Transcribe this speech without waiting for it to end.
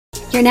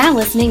You're now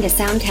listening to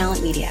Sound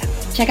Talent Media.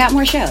 Check out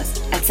more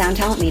shows at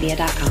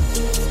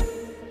soundtalentmedia.com.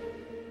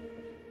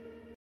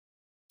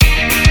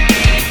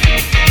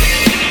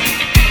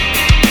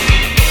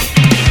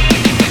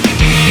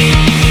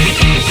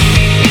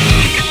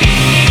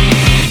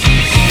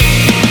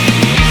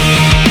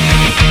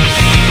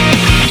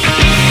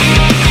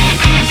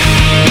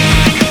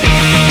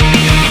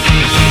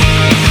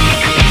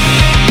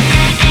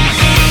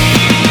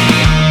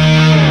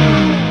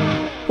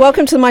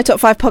 Welcome to the My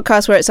Top 5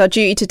 podcast, where it's our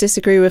duty to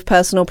disagree with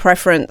personal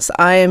preference.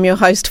 I am your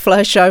host,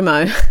 Fleur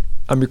Shomo.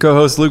 I'm your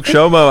co-host, Luke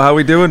Shomo. How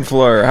we doing,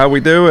 Fleur? How we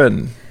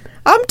doing?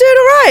 I'm doing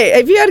all right.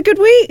 Have you had a good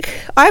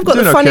week? I've got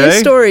the funniest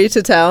story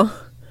to tell.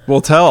 Well,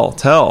 tell.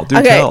 Tell.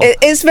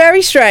 It's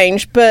very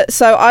strange, but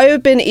so I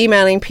have been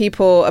emailing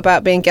people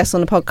about being guests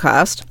on the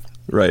podcast.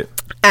 Right.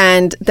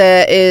 And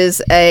there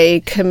is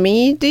a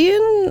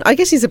comedian, I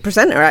guess he's a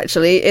presenter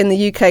actually, in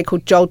the UK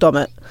called Joel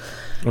Dommett.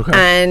 Okay.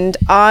 And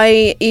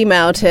I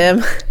emailed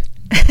him.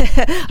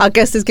 Our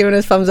guest has given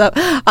us thumbs up.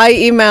 I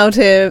emailed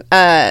him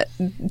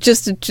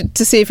just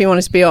to see if he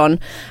wanted to be on,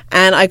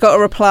 and I got a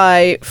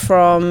reply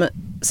from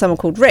someone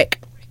called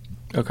Rick.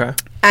 Okay.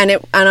 And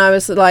I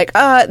was like,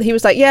 he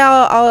was like, yeah,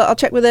 I'll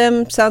check with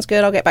him. Sounds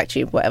good. I'll get back to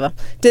you. Whatever.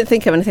 Didn't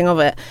think of anything of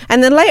it.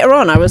 And then later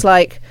on, I was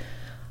like,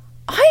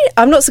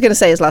 I'm not going to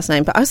say his last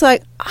name, but I was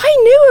like, I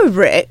knew a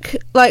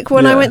Rick, like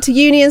when I went to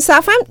uni in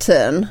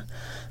Southampton.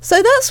 So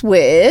that's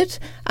weird.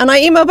 And I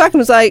emailed back and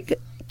was like,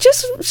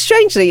 just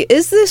strangely,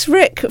 is this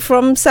Rick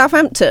from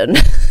Southampton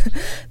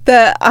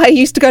that I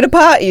used to go to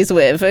parties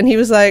with? And he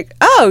was like,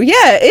 oh,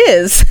 yeah, it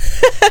is.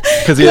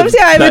 Because obviously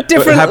I have a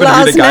different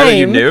last name. Guy that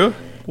you knew?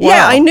 Wow.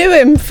 Yeah, I knew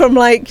him from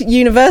like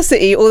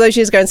university all those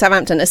years ago in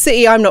Southampton, a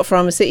city I'm not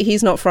from, a city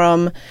he's not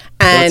from,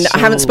 and I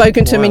haven't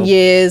spoken to him in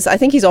years. I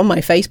think he's on my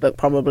Facebook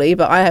probably,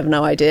 but I have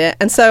no idea.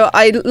 And so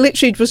I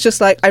literally was just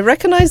like, I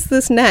recognise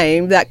this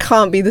name, that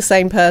can't be the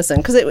same person,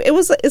 because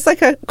it's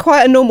like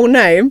quite a normal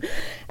name,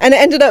 and it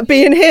ended up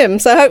being him.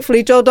 So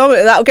hopefully Joel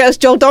Dommett, that'll get us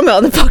Joel Dommett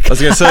on the podcast. I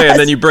was going to say, and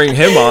then you bring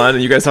him on,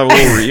 and you guys have a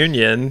little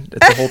reunion.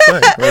 It's a whole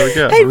thing. There we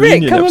go. Hey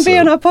Rick, come and be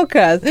on our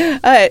podcast.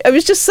 It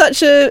was just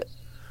such a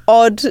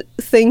odd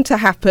thing to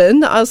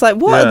happen. I was like,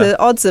 what are the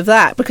odds of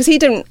that? Because he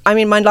didn't, I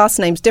mean, my last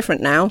name's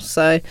different now,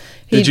 so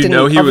did you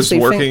know he was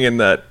working in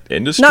that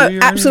industry? No,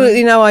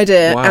 absolutely no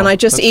idea. Wow, and I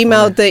just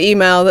emailed the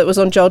email that was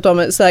on Joel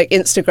Dommett's like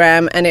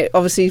Instagram, and it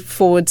obviously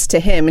forwards to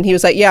him, and he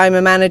was like, yeah, I'm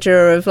a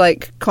manager of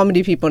like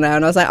comedy people now.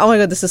 And I was like, oh my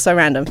god, this is so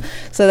random.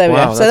 So there we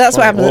go. So that's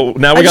what happened. Well,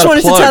 now I just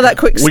wanted to tell that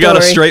quick story. We got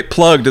a straight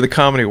plug to the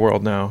comedy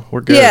world now.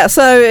 We're good. Yeah,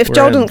 so if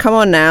Joel doesn't come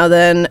on now,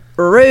 then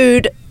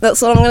rude.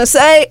 That's what I'm going to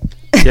say.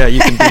 Yeah,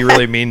 you can be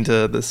really mean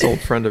to this old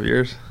friend of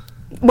yours.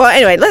 Well,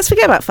 anyway, let's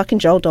forget about fucking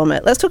Joel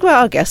Dommett. Let's talk about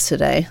our guest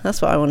today.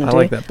 That's what I want to do. I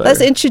like that better. Let's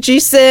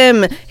introduce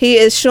him. He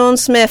is Sean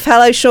Smith.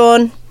 Hello,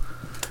 Sean.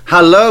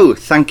 Hello.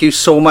 Thank you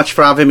so much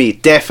for having me.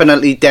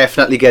 Definitely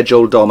get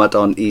Joel Dommett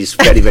on. He's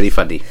very, very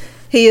funny.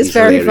 He's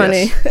very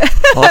hilarious. Funny.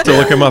 I'll have to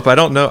look him up. I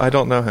don't know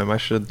him. I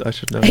should know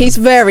him. He's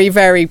very,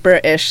 very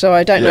British, so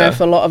I don't know if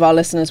a lot of our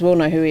listeners will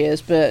know who he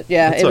is. But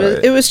yeah,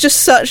 it was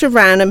just such a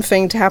random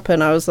thing to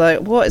happen. I was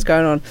like, what is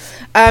going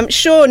on?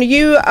 Sean,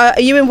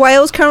 are you in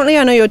Wales currently?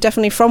 I know you're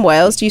definitely from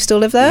Wales. Do you still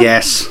live there?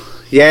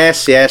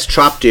 Yes.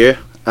 Trapped here.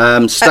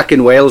 Stuck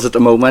in Wales at the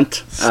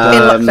moment. In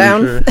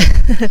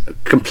lockdown.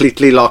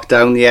 Completely locked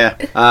down. Yeah.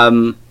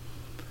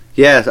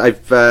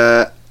 I've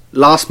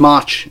last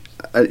March.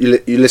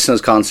 You listeners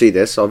can't see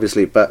this,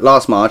 obviously, but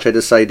last March I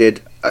decided,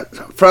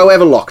 for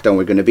however lockdown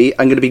we're going to be,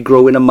 I'm going to be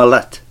growing a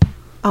mullet.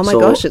 Oh my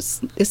gosh,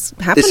 it's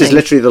happening. This is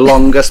literally the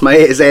longest my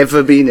hair has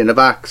ever been in the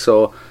back.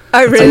 So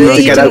oh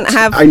really? You didn't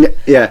have?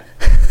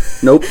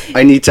 Nope.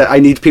 I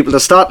need people to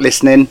start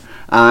listening,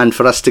 and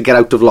for us to get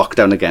out of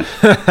lockdown again.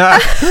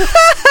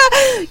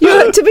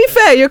 To be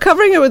fair, you're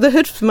covering it with a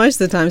hood for most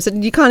of the time, so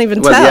you can't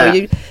even tell. Yeah.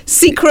 You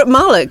secret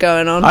mullet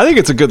going on. I think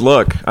it's a good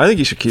look. I think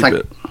you should keep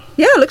it.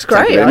 Yeah, it looks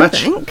great. I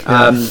think.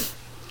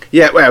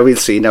 Well, we'll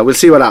see. Now we'll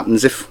see what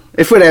happens if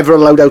we're ever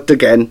allowed out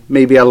again.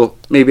 Maybe I'll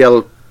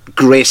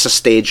grace a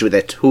stage with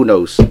it. Who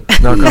knows?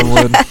 Knock on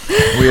wood.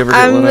 We ever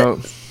get one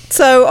out.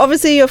 So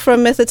obviously you're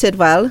from Merthyr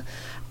Tydfil,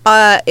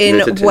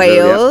 in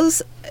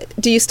Wales. Yeah.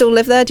 Do you still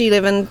live there? Do you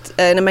live in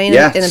a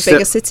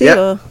bigger city? Yeah.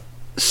 Or?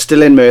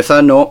 Still in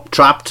Merthyr. No,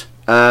 trapped.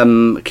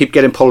 Keep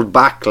getting pulled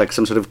back like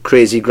some sort of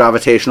crazy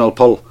gravitational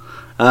pull.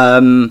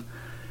 I've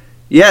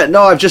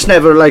just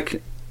never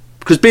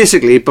because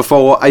basically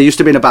before I used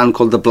to be in a band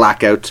called The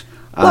Blackout.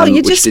 Well,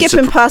 you're just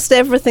skipping past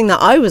everything that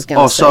I was going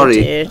to say. Oh, sorry.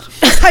 Dude.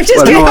 I'm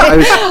just kidding.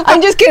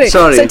 I'm just kidding.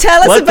 Sorry. So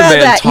tell us about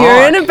that. Talk.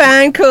 You're in a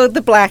band called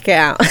The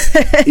Blackout.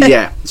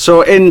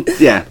 So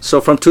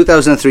from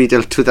 2003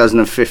 till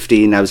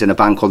 2015, I was in a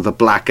band called The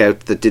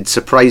Blackout that did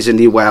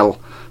surprisingly well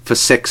for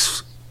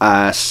 6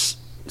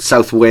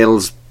 South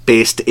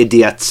Wales-based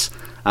idiots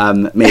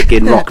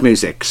making rock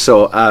music.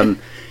 So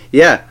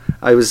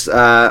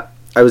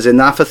I was in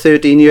that for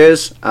 13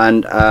 years,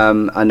 and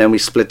then we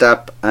split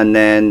up, and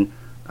then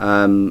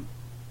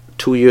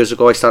 2 years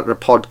ago I started a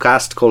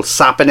podcast called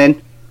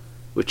Sappening,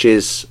 which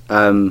is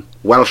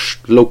Welsh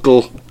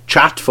local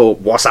chat for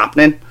what's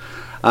happening.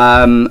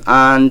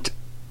 And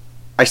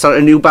I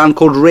started a new band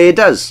called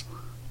Raiders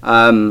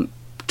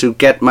to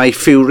get my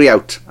fury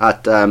out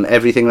at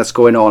everything that's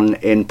going on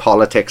in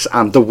politics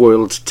and the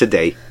world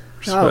today.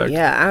 Oh, Respect.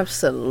 yeah,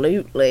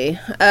 absolutely.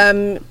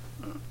 I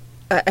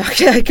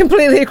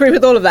completely agree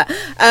with all of that.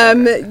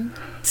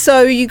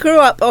 So you grew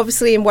up,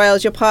 obviously, in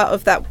Wales. You're part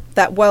of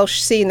that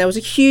Welsh scene. There was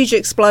a huge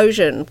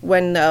explosion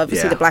when,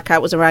 obviously, the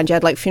blackout was around. You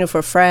had, like, Funeral for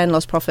a Friend,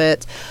 Lost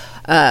Prophets.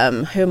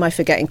 Who am I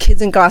forgetting?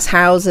 Kids in Glass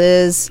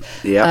Houses.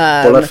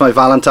 Yeah, Bullet for My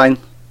Valentine.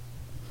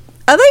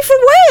 Are they from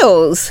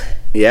Wales?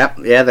 Yeah,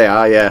 they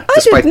are, yeah. I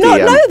did not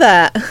know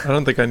that. I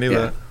don't think I knew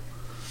that.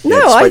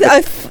 No,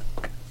 despite the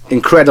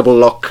incredible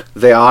look,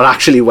 they are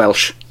actually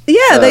Welsh.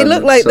 Yeah, they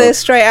look like they're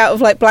straight out of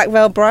like Black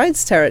Veil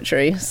Brides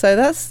territory. So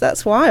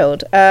that's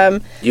wild.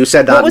 You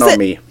said that, not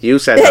me. You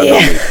said that,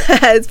 not me.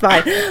 It's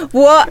fine.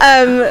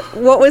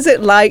 What was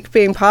it like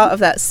being part of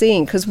that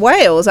scene? Because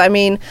Wales, I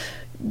mean,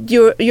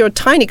 you're a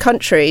tiny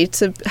country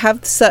to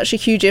have such a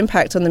huge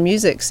impact on the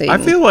music scene. I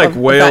feel like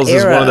Wales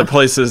is one of the era.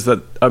 places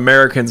that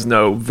Americans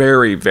know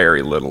very,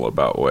 very little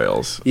about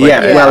Wales.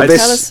 Yeah.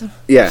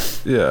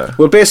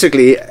 Well,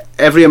 basically,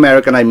 every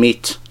American I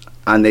meet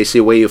and they say,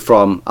 where you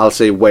from? I'll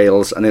say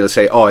Wales, and they'll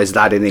say, oh, is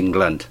that in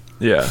England?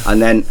 Yeah.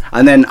 And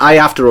then I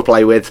have to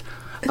reply with,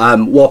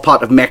 what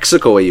part of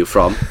Mexico are you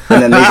from?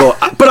 And then they go,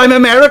 but I'm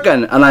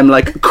American. And I'm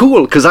like,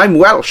 cool, because I'm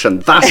Welsh,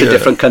 and that's a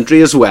different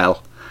country as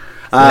well.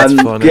 That's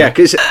funny. Yeah,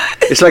 because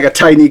it's like a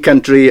tiny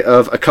country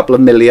of a couple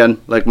of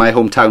million. Like, my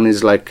hometown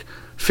is like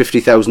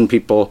 50,000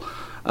 people.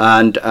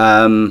 And,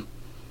 that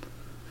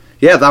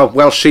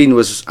Welsh scene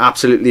was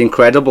absolutely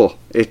incredible.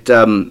 It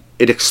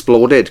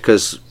exploded,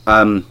 because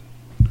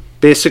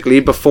basically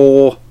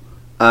before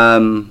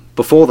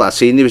that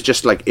scene, there was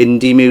just like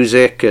indie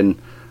music and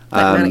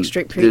like Manic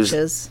Street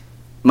Preachers,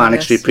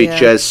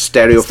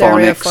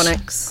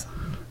 Stereophonics.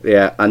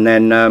 Yeah, and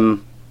then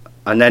an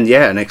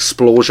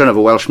explosion of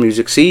a Welsh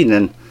music scene,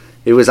 and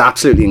it was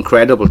absolutely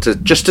incredible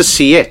to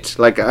see it.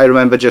 Like, I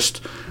remember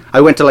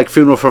I went to like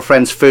Funeral for a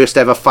Friend's first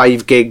ever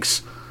 5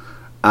 gigs,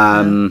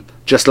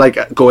 just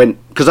like going,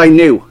 because I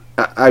knew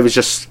I was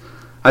just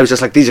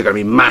like, these are going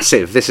to be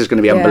massive. This is going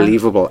to be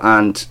unbelievable.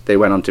 And they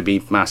went on to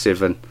be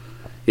massive. And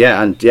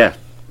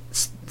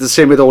it's the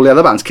same with all the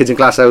other bands. Kids in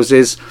Glass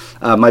Houses,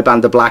 my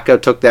band The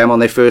Blackout took them on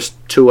their first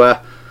tour,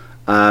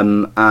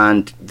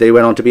 and they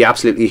went on to be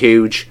absolutely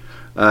huge.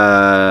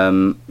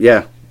 There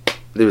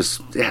was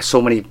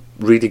so many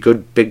really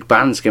good big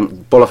bands.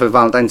 Bullet for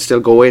Valentine still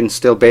going,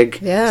 still big,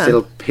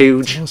 still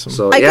huge. Awesome.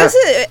 So I guess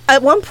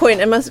at one point,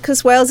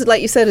 because Wales,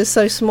 like you said, is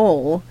so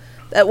small.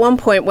 At one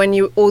point, when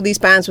all these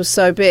bands were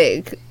so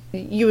big,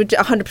 you would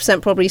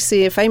 100% probably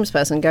see a famous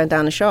person going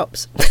down the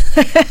shops.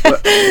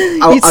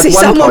 You'd see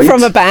someone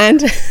from a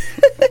band.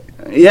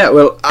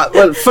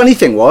 Funny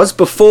thing was,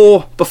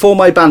 before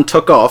my band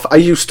took off, I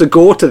used to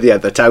go to the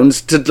other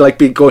towns to like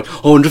be going,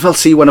 I wonder if I'll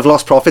see one of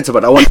Lost Prophets,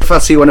 but I wonder if I'll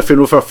see one of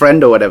Funeral for a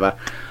Friend or whatever.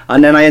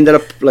 And then I ended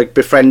up like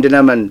befriending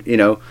them and,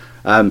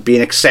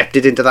 being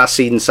accepted into that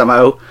scene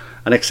somehow,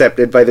 and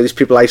accepted by these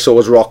people I saw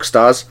as rock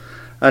stars.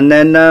 And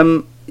then,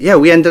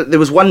 there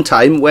was one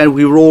time when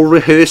we were all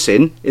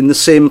rehearsing in the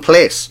same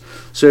place.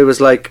 So it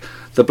was like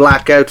The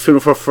Blackout,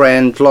 Funeral for a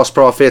Friend, Lost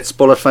Prophets,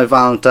 Bullet for My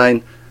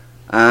Valentine,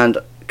 and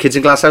Kids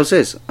in Glass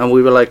Houses. And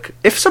we were like,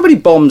 if somebody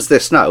bombs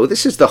this now,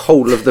 this is the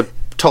whole of the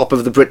top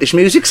of the British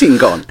music scene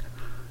gone.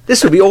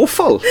 This would be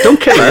awful. Don't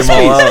kill us,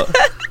 please.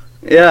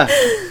 Yeah.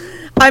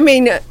 I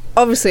mean,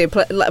 obviously,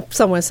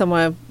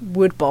 somewhere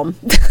would bomb.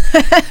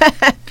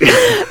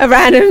 A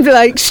random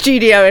like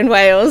studio in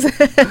Wales.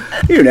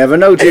 You never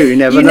know, do you? You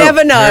never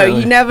know.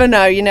 You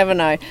never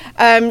know.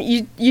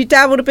 You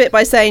dabbled a bit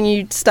by saying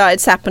you started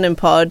Sappenin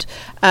Pod.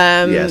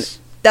 Yes.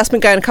 That's been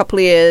going a couple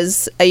of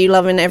years. Are you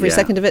loving every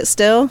second of it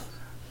still?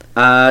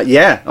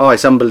 Oh,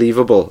 it's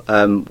unbelievable.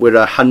 We're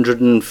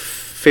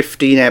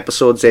 115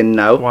 episodes in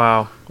now.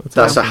 Wow.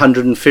 That's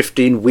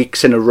 115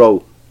 weeks in a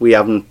row. We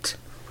haven't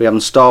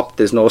stopped.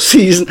 There's no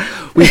season.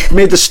 We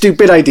made the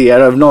stupid idea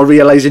of not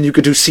realising you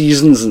could do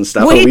seasons and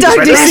stuff. We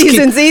don't do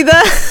seasons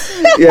either.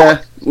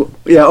 Yeah.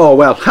 Oh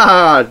well.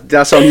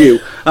 That's on you.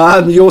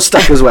 You're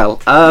stuck as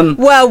well.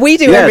 Well, we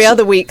do every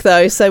other week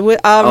though, so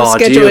our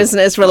schedule isn't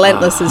as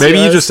relentless as maybe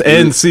yours. you just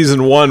end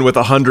season 1 with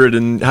 100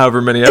 and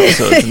however many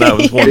episodes, and that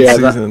was one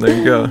season. And there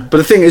you go. But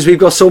the thing is, we've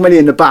got so many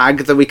in the bag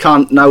that we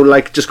can't now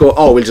like just go.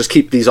 Oh, we'll just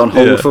keep these on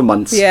hold for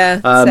months.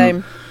 Yeah.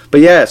 Same.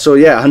 But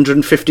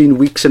 115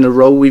 weeks in a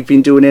row we've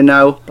been doing it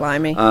now.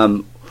 Blimey.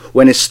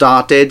 When it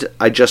started,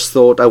 I just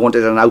thought I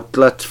wanted an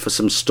outlet for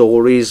some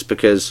stories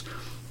because,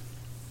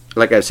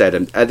 like I said,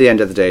 at the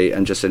end of the day,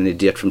 I'm just an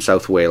idiot from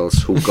South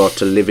Wales who got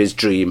to live his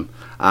dream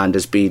and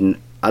has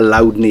been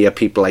allowed near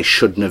people I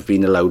shouldn't have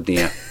been allowed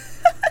near.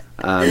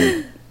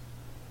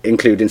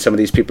 Including some of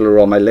these people who are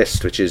on my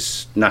list, which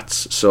is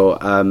nuts. So,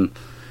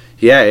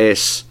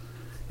 it's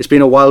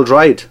been a wild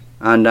ride.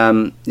 And,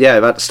 I've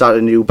had to start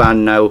a new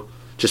band now.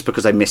 Just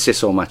because I miss it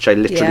so much. I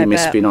literally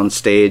miss being on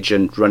stage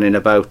and running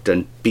about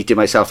and beating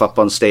myself up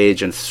on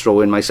stage and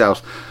throwing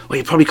myself. Well,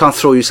 you probably can't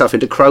throw yourself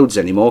into crowds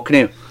anymore, can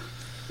you?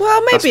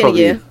 Well, That's maybe in a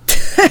year.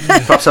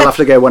 Perhaps I'll have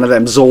to get one of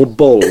them Zorb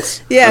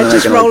balls. Yeah, And then I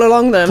just can, roll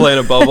along them. Play in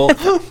a bubble.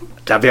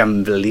 That'd be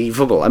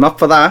unbelievable. I'm up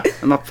for that.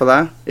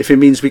 If it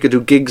means we could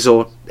do gigs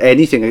or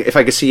anything, if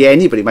I could see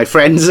anybody, my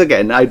friends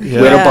again, I'd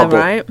wear a bubble.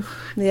 Right.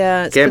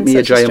 Yeah, it's Get been me a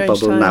such giant strange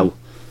bubble time.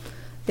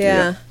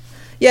 now.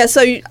 Yeah,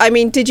 so, I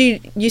mean,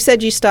 you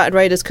said you started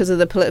Raiders because of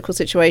the political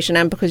situation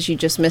and because you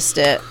just missed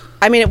it.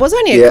 I mean, it was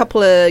only a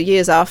couple of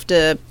years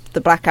after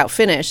the blackout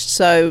finished,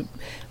 so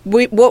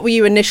what were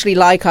you initially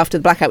like after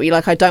the blackout? Were you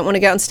like, I don't want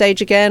to get on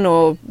stage again,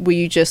 or were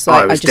you just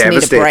like, I just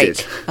need a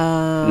break?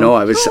 No,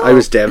 I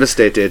was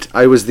devastated.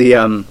 I was the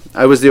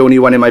only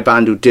one in my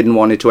band who didn't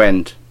want it to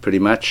end, pretty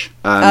much.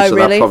 So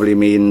really? that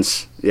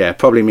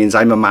probably means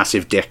I'm a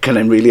massive dick and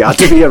I'm really hard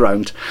to be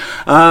around.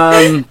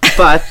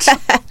 But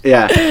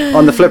yeah,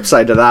 on the flip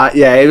side of that,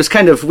 it was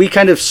we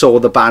kind of saw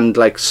the band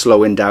like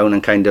slowing down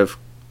and kind of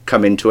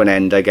coming to an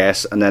end, I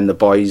guess. And then the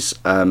boys,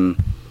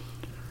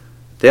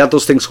 they had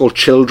those things called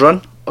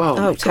Children.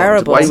 Oh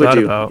terrible! Why would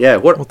you? About? Yeah,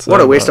 what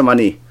a waste of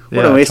money.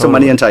 What a waste of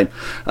money and time.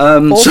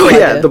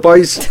 Idea.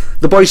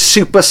 the boys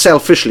super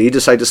selfishly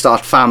decide to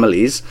start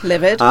families.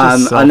 Livid.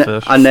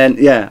 Selfish.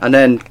 and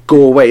then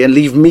go away and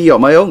leave me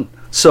on my own.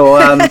 So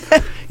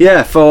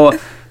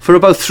for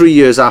about 3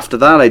 years after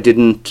that, I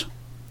didn't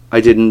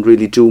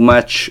really do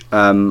much.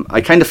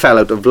 I kind of fell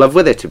out of love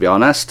with it, to be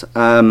honest.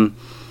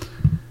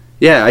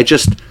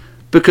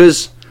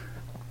 Because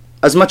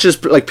as much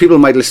as like people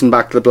might listen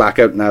back to the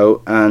blackout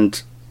now,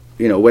 and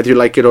you know whether you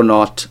like it or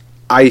not,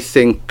 I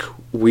think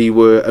we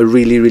were a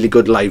really, really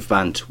good live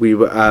band. We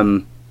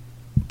were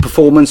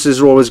performances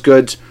were always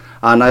good,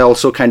 and I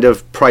also kind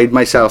of pride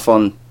myself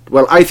on.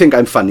 Well, I think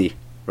I'm funny,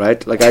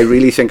 right? Like I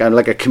really think I'm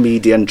like a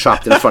comedian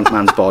trapped in a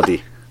frontman's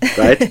body,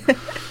 right?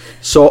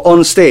 So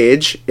on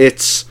stage,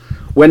 it's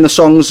when the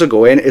songs are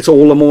going, it's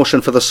all emotion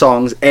for the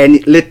songs.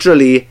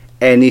 Literally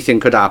anything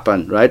could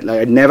happen, right? Like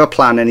I'd never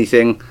plan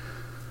anything.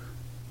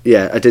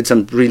 Yeah, I did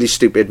some really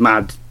stupid,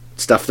 mad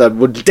stuff that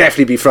would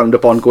definitely be frowned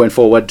upon going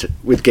forward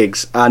with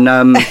gigs, and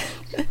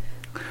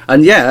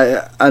and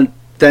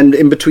then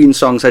in between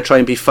songs I try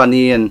and be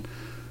funny and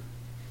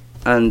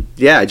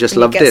I just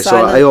loved it.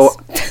 Silence. So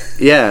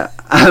I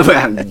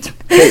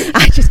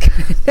just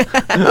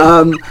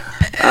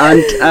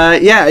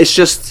it's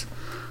just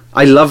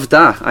I loved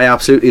that. I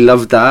absolutely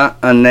loved that,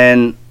 and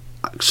then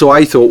so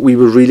I thought we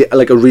were really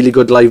like a really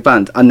good live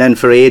band, and then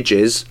for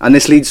ages, and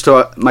this leads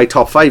to my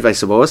top 5, I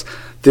suppose.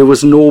 There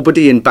was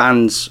nobody in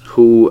bands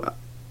who,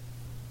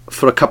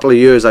 for a couple of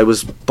years, I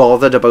was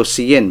bothered about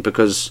seeing,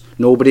 because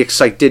nobody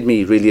excited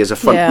me really as a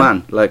front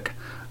man. Like,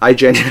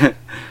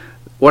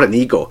 what an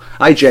ego.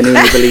 I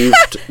genuinely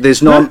believed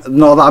there's not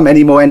that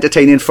many more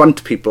entertaining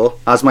front people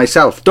as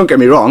myself. Don't get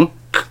me wrong,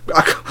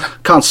 I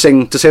can't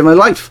sing to save my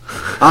life.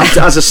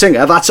 As a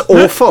singer, that's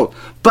awful.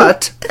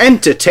 But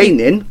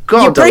entertaining,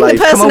 God you bring alive.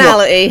 the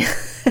personality.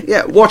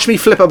 Yeah, watch me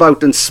flip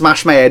about and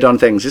smash my head on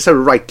things. It's a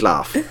right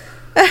laugh.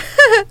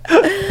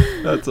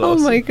 That's awesome. Oh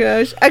my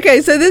gosh.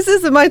 Okay, so this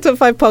is the My Top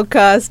 5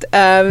 podcast.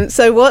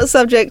 So what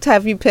subject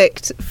have you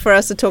picked for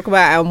us to talk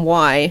about and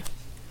why?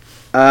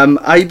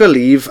 I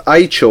believe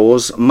I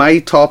chose my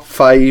top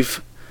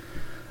 5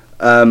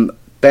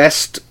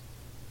 best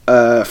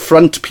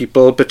front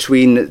people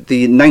between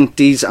the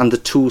 90s and the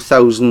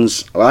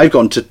 2000s. Well, I've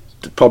gone to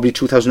probably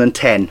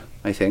 2010,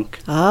 I think.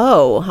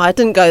 Oh, I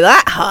didn't go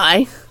that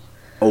high.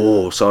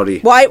 Oh, sorry.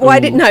 Why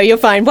no, you're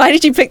fine. Why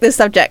did you pick this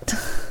subject?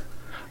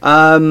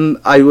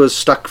 I was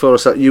stuck for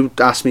you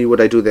asked me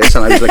would I do this,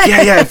 and I was like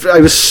yeah I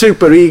was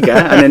super eager,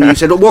 and then you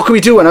said, well, what can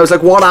we do? And I was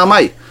like, what am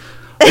I?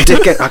 A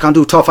dickhead? I can't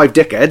do top 5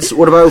 dickheads.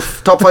 What about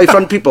top 5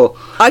 front people?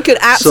 I could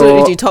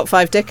absolutely do top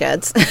 5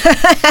 dickheads.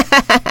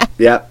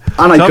 Yeah,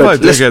 and top 5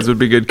 dickheads would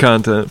be good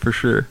content for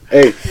sure.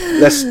 Hey,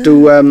 let's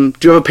do you have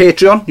a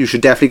Patreon? You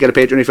should definitely get a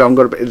Patreon if you haven't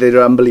got a.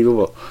 They're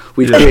unbelievable.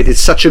 We've created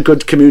such a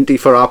good community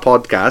for our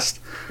podcast.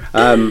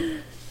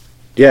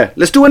 Yeah,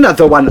 let's do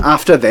another one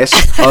after this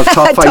of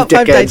top 5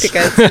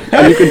 dickheads.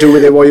 And you can do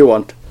with it what you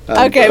want.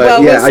 Okay,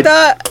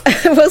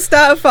 we'll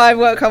start at 5,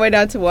 work our way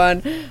down to 1.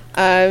 Do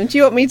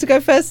you want me to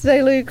go first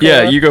today, Luke?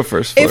 Yeah, you go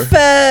first.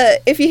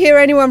 If you hear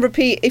anyone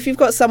repeat, if you've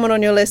got someone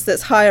on your list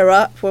that's higher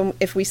up,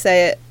 if we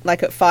say it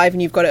like at 5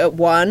 and you've got it at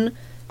 1,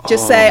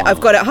 just say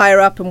I've got it higher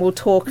up, and we'll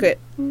talk it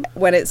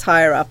when it's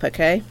higher up.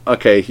 Okay.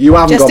 Okay, you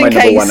haven't got my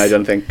number 1, I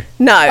don't think.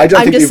 No,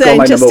 I'm just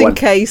saying, just in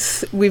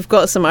case we've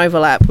got some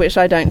overlap, which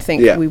I don't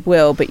think we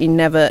will, but you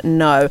never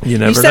know.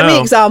 You sent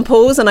me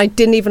examples, and I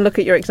didn't even look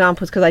at your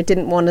examples because I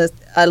didn't want to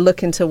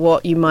look into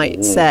what you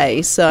might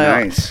say. So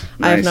nice.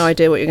 I have no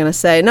idea what you're going to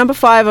say. Number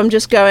 5, I'm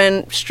just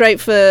going straight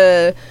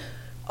for,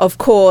 of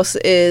course,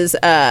 is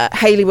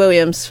Hayley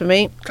Williams for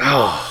me.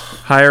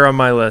 Higher on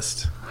my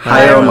list.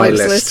 Higher on my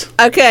list.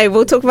 Okay,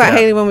 we'll talk about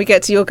Hayley when we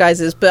get to your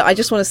guys's, but I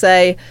just want to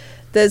say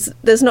there's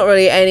not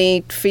really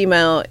any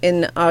female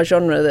in our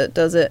genre that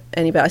does it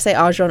any better. I say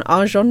our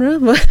genre?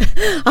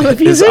 I'm a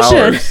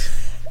musician.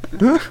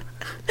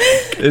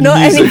 not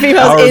any music,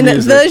 females our in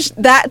music.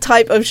 that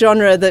type of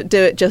genre that do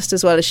it just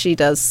as well as she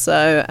does.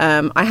 So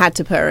I had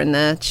to put her in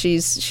there.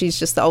 She's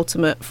just the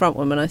ultimate front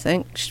woman, I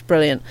think. She's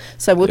brilliant.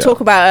 So we'll talk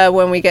about her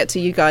when we get to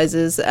you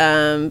guys'.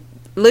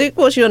 Luke,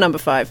 what's your number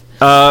 5?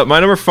 My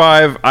number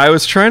 5, I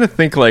was trying to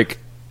think like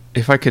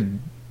if I could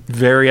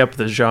vary up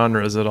the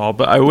genres at all,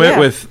 but I went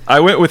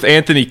with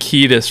Anthony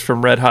Kiedis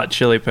from Red Hot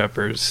Chili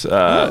Peppers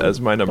as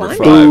my number 5.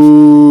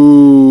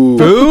 Boo.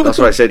 Boo? That's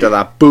what I say to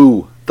that.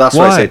 Boo. That's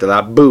what I say to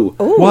that. Boo.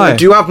 Ooh. Why?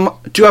 Do you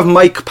have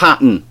Mike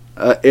Patton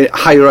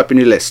higher up in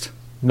your list?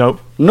 Nope.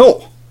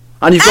 No.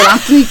 And you've got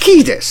Anthony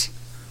Kiedis.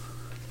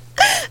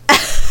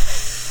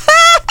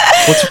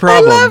 What's the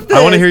problem? love this.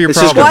 I want to hear your This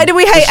is problem. Why do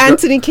we hate It's not-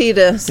 Anthony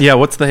Kiedis? Yeah,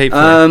 what's the hate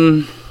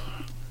for?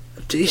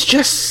 It's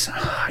just,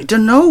 I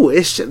don't know.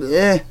 It's just,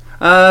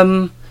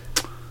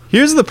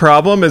 Here's the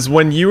problem: is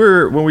when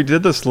we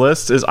did this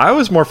list, is I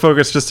was more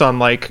focused just on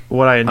like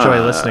what I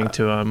enjoy listening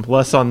to them,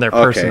 less on their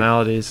okay.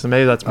 personalities. So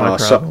maybe that's my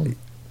problem.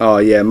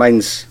 yeah,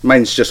 mine's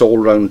just all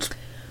round.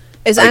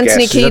 Is I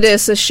Anthony guess.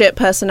 Kiedis a shit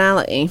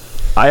personality?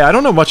 I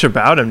don't know much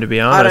about him, to be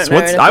honest. don't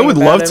know anything I would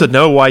about love him. to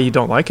know why you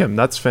don't like him.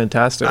 That's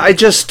fantastic. I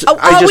just Are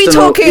we don't know.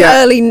 talking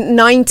Yeah. early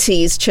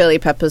 90s Chili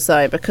Peppers,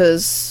 though?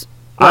 Because...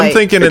 I'm like-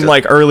 thinking in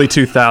like early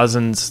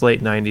 2000s,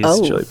 late 90s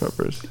Oh. Chili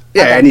Peppers.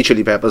 Yeah, Okay. any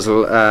Chili Peppers.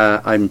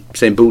 I'm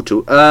saying boo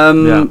to.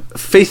 Yeah.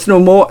 Faith No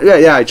More.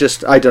 Yeah.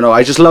 I don't know.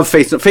 I just love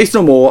Faith. Faith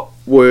No More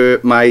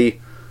were my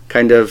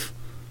kind of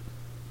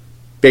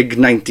big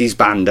 '90s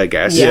band, I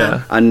guess.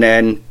 Yeah. And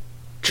then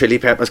Chili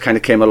Peppers kind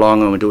of came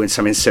along and were doing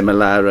something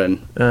similar,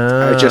 and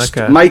I just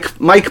okay.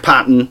 Mike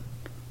Patton.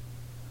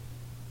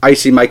 I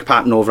see Mike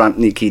Patton over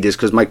Anthony Kiedis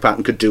because Mike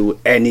Patton could do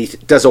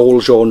does all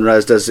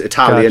genres, does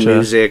Italian Gotcha.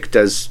 music,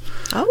 does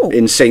Oh.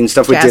 insane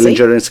stuff with Jazzy.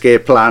 Dillinger and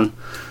Escape Plan.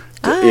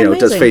 Ah, Does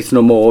amazing. Faith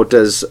No More,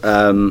 does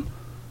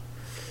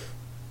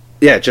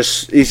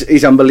just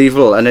he's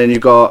unbelievable. And then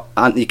you've got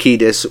Anthony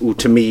Kiedis, who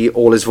to me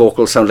all his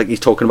vocals sound like he's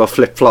talking about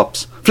flip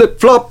flops. Flip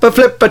flop a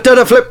flip a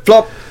da flip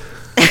flop.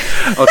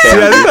 Okay.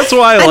 Yeah, I think that's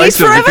why I And liked he's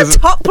him. forever Because,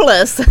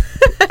 topless.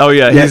 oh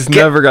yeah, Yeah, he's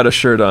never got a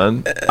shirt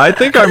on. I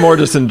think I more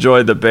just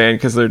enjoyed the band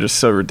because they're just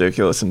so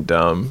ridiculous and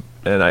dumb.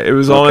 And it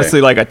was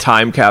honestly like a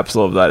time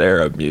capsule of that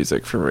era of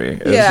music for me.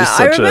 It was Yeah, just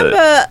I such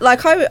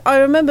remember, I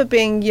remember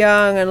being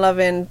young and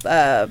loving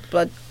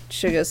Blood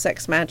Sugar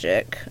Sex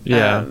Magic.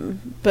 Yeah.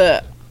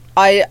 But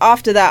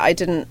after that, I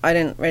didn't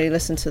really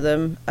listen to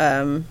them.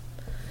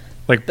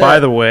 like By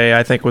the Way,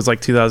 I think was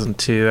like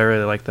 2002. I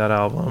really liked that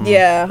album.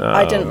 Yeah,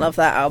 I didn't love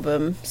that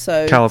album.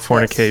 So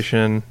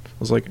Californication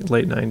was like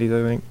late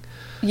 90s, I think.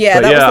 Yeah,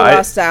 But that was yeah, the I-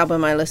 last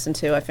album I listened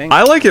to, I think.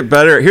 I like it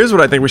better. Here's what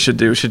I think we should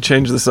do. We should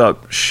change this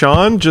up.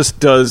 Sean just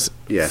does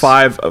Yes.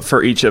 5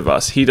 for each of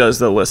us. He does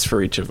the list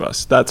for each of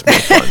us. That's more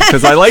fun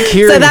because I like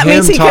hearing So that him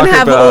means he talk can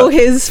have about all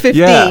his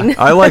 15. Yeah,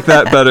 I like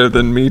that better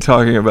than me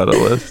talking about a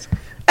list.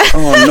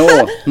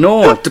 Oh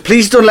no!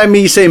 Please don't let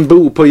me saying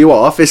boo put you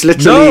off. It's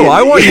literally No,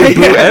 I want you to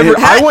boo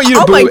I want you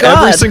to Oh my boo God.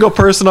 every single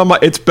person on my.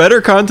 It's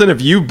better content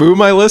if you boo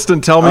my list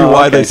and tell me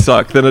why okay. they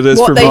suck than it is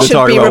What for they me to should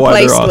talk be about why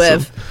they're replaced awesome.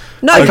 with.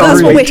 No, I can't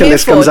that's what wait we're till here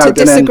this for, comes to out and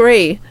then-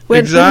 disagree. We're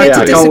Exactly. here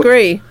to I can't-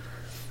 disagree.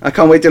 I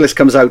can't wait till this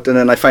comes out and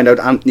then I find out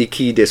Anthony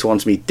Kiedis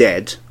wants me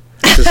dead.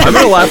 I'm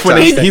gonna laugh when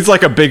he's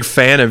like a big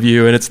fan of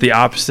you and it's the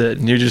opposite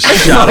and you just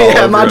shout all Yeah,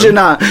 over imagine him.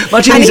 that.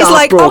 Imagine And he's he's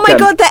like, oh my heartbroken.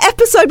 God, the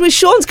episode with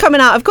Sean's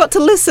coming out. I've got to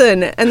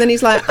listen. And then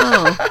he's like,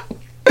 oh,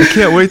 I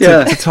can't wait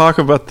Yeah. to talk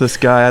about this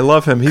guy. I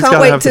love him. He's can't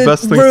gotta wait have the to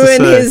best things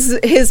ruin to say.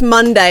 his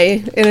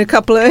Monday in a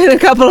couple of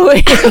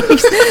weeks.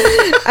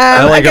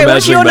 I like okay,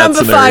 what's imagining your that number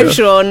scenario. 5,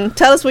 Sean?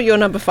 Tell us what your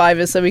number 5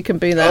 is so we can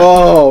be there.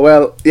 Oh,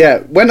 well, yeah.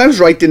 When I was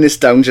writing this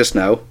down just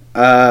now,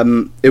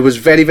 it was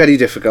very, very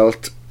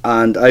difficult.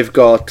 And I've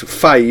got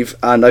 5,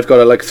 and I've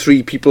got like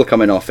 3 people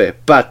coming off it.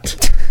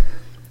 But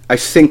I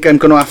think I'm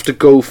going to have to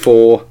go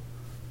for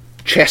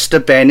Chester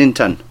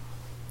Bennington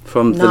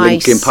from the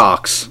Nice. Linkin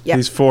Parks. Yep.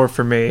 He's 4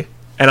 for me.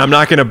 And I'm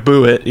not gonna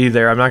boo it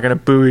either. I'm not gonna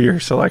boo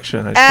your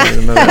selection. I just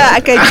wanted to know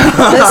that. Okay,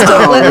 let's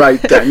talk. All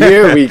right, then.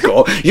 Here we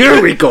go.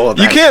 Here we go,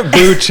 then. You can't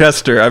boo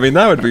Chester. I mean,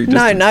 that would be just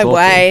No insulting.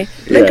 way.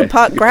 Yeah. Linkin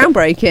Park,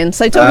 groundbreaking.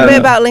 So talk a bit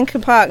about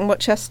Linkin Park and what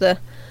Chester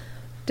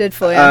did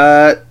for you.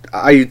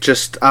 I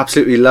just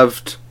absolutely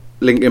loved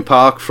Linkin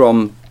Park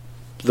from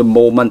the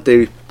moment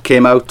they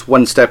came out.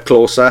 One Step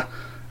Closer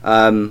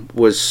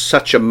was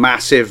such a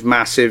massive,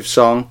 massive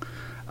song,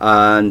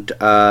 and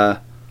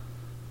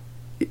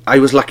I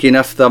was lucky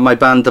enough that my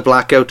band, The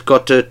Blackout,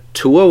 got to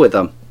tour with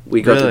them.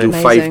 We got to Really? do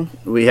Amazing.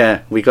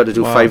 5. We got to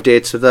do Wow. 5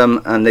 dates with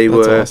them, and they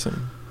That's were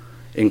awesome.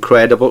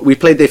 incredible. We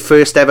played their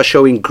first ever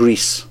show in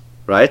Greece,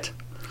 right?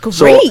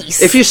 Greece?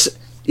 So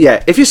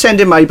if you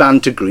send in my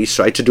band to Greece,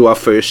 right, to do our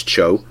first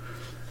show,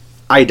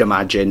 I'd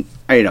imagine,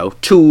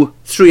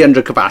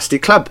 200-300 capacity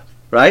club,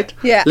 right?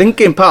 Yeah.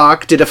 Linkin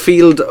Park did a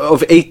field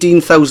of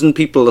 18,000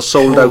 people that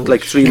sold out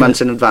like 3 months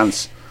in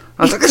advance.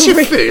 I was like, that's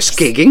your first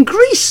gig in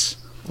Greece.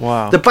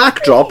 Wow. The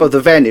backdrop of the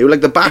venue, like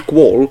the back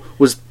wall,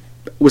 was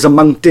a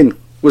mountain,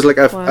 was like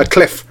Wow. a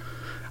cliff,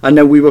 and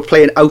then we were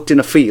playing out in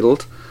a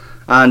field,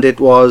 and it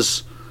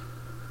was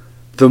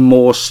the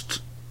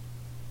most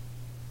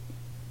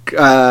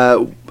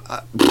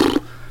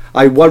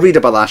I worried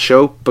about that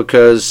show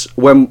because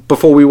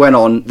before we went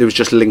on, there was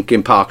just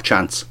Linkin Park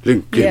chants.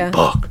 Linkin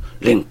Park.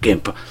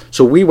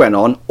 So we went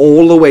on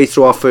all the way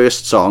through our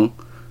first song,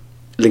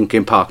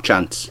 Linkin Park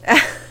chants.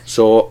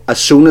 So as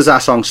soon as that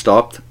song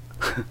stopped,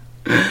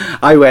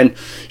 I went,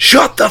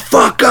 shut the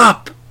fuck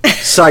up!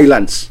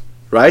 Silence,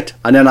 right?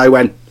 And then I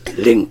went,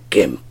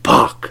 Linkin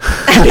Park.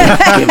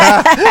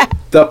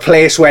 The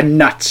place went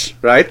nuts,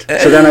 right?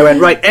 So then I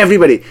went, right,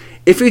 everybody,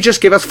 if you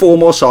just give us 4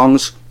 more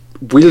songs,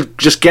 we'll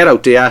just get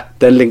out there,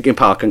 then Linkin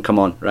Park can come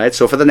on, right?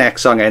 So for the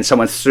next song, and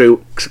someone a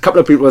couple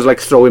of people was like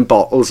throwing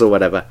bottles or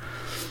whatever.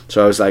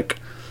 So I was like,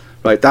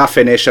 right, that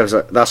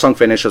song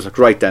finished. I was like,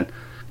 right then,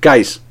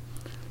 guys,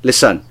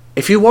 listen,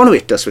 if you want to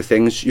hit us with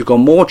things, you got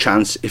more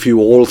chance if you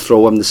all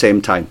throw them the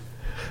same time.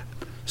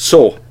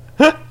 So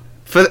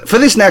for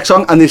this next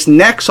song, and this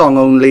next song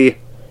only,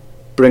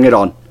 bring it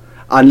on.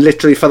 And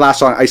literally for that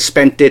song, I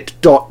spent it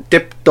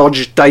dip,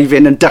 dodge,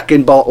 diving and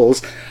ducking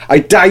bottles. I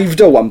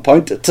dived at one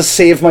point to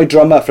save my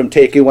drummer from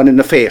taking one in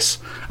the face.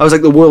 I was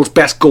like the world's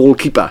best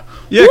goalkeeper.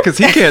 Yeah, because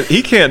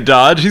he can't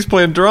dodge. He's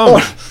playing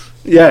drums. Oh,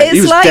 yeah, it's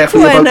he was like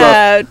definitely when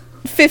about that.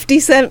 50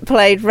 Cent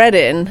played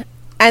Reading,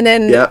 and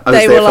then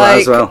they were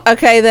like, well.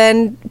 okay,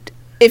 then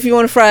if you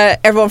want to throw it,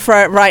 everyone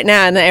throw it right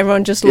now, and then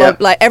everyone just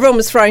everyone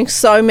was throwing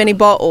so many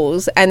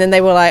bottles, and then they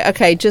were like,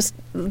 okay, just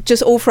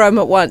all throw them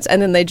at once,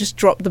 and then they just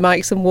dropped the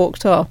mics and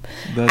walked off.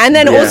 And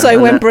then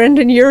when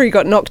Brendan Urie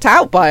got knocked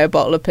out by a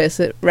bottle of piss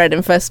at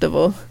Reading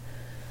Festival.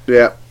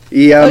 Yeah.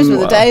 Those were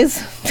the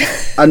days.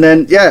 and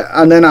then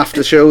after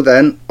the show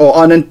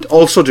and then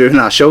also during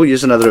that show,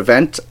 here's another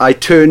event, I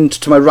turned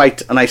to my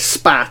right and I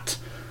spat,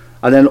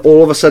 and then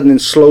all of a sudden in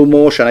slow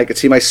motion I could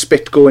see my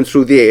spit going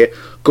through the air,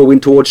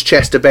 going towards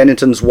Chester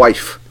Bennington's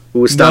wife, who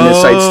was standing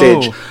side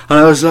stage, and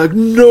I was like,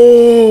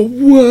 no,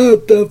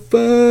 what the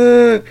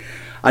fuck?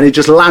 And it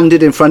just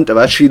landed in front of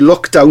her. She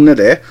looked down at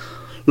it,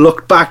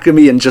 looked back at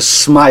me and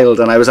just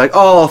smiled, and I was like,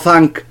 oh,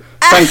 thank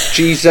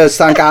Jesus,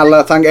 thank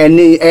Allah, thank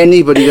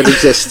anybody that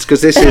exists,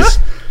 because this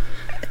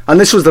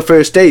was the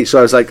first day, so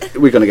I was like,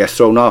 we're going to get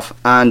thrown off.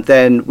 And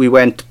then we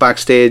went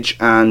backstage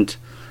and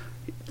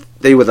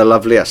they were the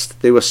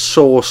loveliest. They were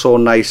so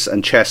nice,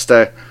 and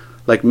Chester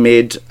like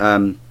made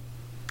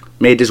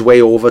his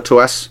way over to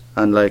us,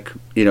 and like,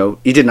 you know,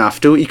 he didn't have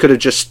to. He could have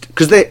just,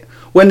 because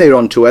when they're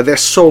on tour, they're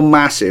so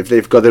massive,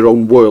 they've got their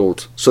own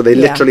world, so they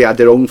literally had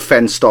their own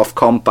fenced off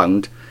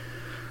compound.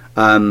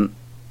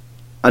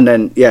 And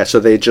then, so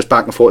they just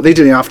back and forth. They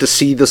didn't even have to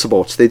see the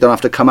supports. They don't have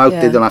to come out.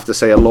 They don't have to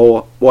say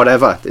hello,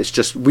 whatever. It's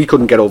just, we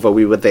couldn't get over.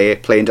 We were there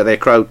playing to their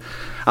crowd.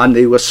 And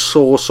they were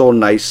so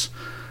nice.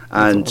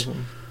 And,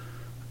 awesome.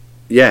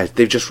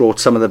 They just wrote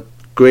some of the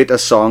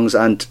greatest songs.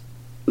 And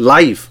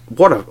live,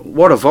 what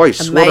a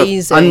voice.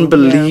 Amazing. What an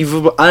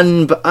unbelievable,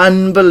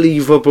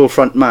 unbelievable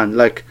front man.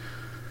 Like,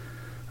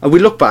 and we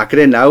look back at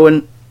it now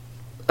and,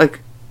 like,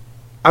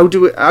 how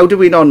do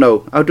we not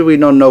know? How do we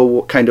not know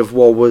what kind of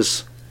what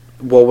was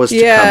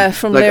to come?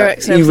 From like,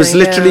 lyrics and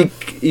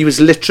he was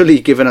literally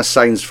giving us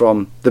signs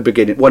from the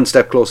beginning, One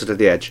Step Closer to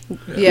the Edge.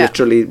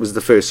 Literally was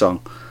the first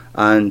song,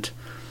 and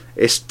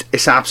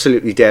it's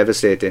absolutely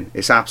devastating.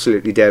 It's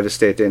absolutely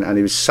devastating, and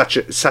he was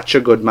such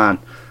a good man.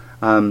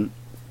 And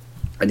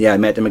I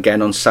met him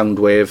again on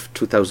Soundwave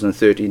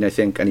 2013, I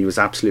think, and he was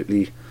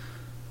absolutely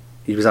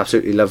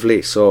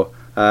lovely. So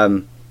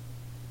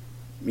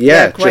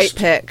great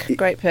pick.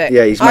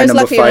 Yeah, he's my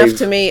number 5. I was lucky enough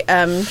to meet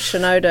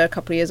Shinoda a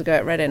couple of years ago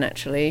at Reading.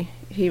 Actually,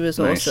 he was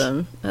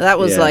awesome. That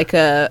was like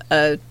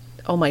a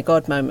oh my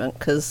god moment,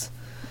 because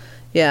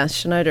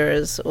Shinoda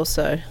is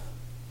also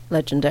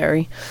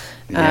legendary.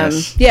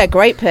 Yes.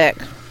 Great pick.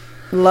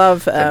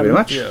 Love. Thank you very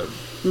much.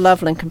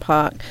 Love Linkin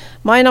Park.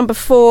 My number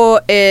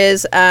 4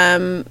 is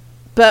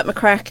Burt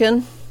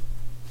McCracken.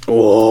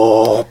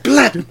 Oh,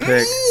 blood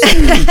pick.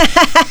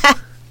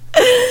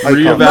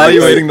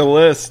 Reevaluating the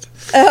list.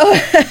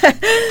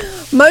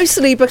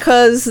 Mostly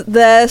because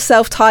they're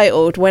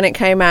self-titled. When it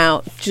came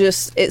out,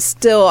 it's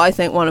still, I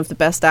think, one of the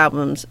best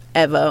albums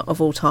ever of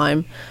all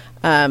time.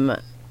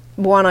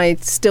 One I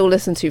still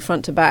listen to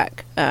front to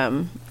back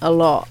a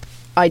lot.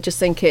 I just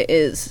think it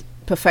is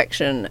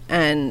perfection,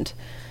 and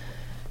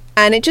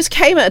it just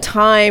came at a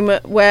time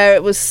where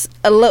it was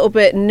a little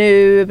bit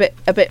new,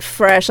 a bit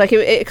fresh. Like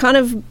it kind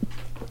of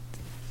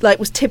like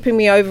was tipping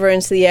me over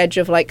into the edge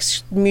of like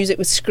music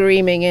with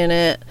screaming in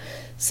it.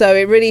 So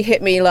it really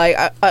hit me. Like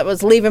I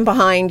was leaving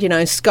behind,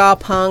 ska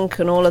punk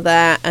and all of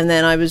that, and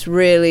then I was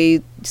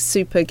really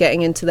super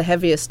getting into the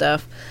heavier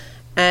stuff.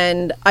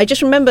 And I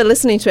just remember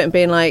listening to it and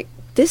being like,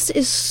 "This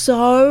is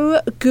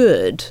so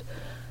good."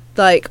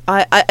 Like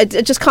I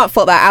just can't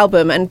fault that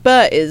album. And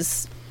Burt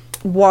is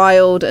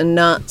wild and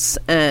nuts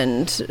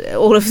and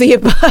all of the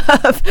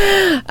above.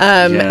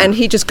 And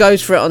he just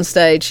goes for it on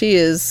stage.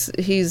 He's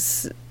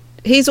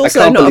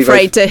also not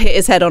afraid to hit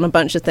his head on a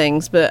bunch of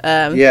things, but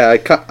I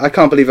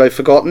can't believe I've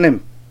forgotten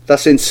him.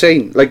 That's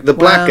insane. Like the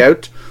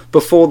Blackout,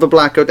 before the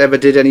Blackout ever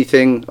did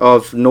anything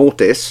of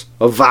notice,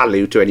 of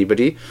value to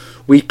anybody,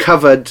 we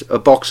covered a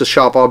box of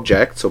sharp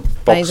objects, or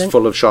box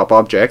full of sharp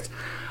objects,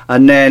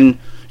 and then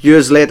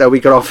years later, we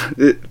got off.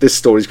 This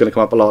story's going to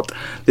come up a lot.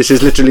 This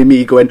is literally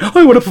me going,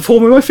 I want to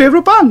perform with my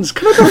favourite bands.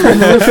 Can I perform with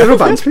my favourite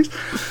bands, please?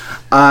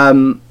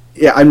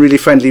 Yeah, I'm really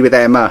friendly with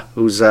Emma,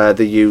 who's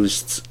the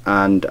Used,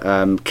 and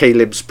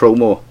Caleb's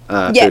promo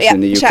person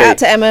in the UK. Shout out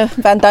to Emma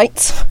Van Dyke.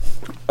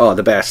 Oh,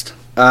 the best.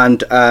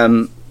 And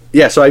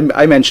yeah, so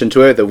I mentioned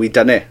to her that we'd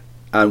done it,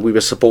 and we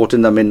were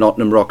supporting them in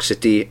Nottingham Rock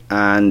City,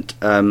 and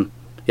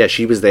yeah,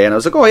 she was there, and I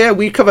was like, oh yeah,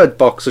 we covered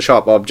Box of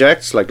Sharp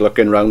Objects, like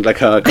looking around like,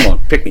 come on,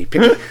 pick me.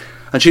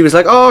 And she was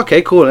like, oh,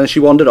 okay, cool. And she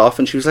wandered off,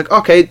 and she was like,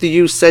 okay, the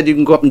Used said you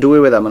can go up and do it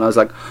with them. And I was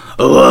like,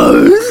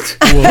 what?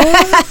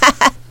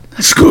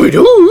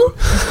 Scooby-Doo.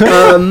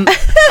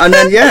 And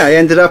then yeah, I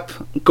ended up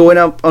going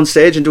up on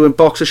stage and doing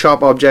Box of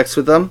Sharp Objects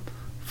with them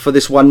for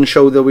this one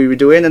show that we were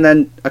doing, and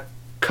then a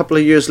couple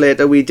of years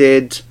later we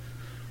did,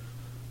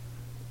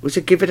 was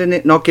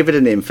it not Give It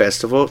a Name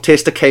Festival,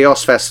 Taste of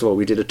Chaos Festival.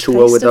 We did a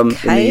tour with them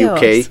in the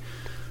UK,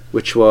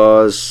 which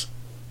was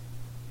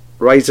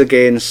Rise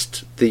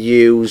Against, The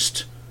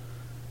Used,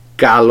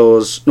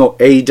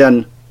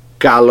 Aiden,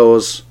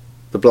 Gallows,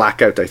 The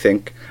Blackout, I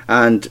think.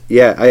 And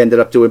yeah, I ended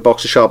up doing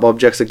Box of Sharp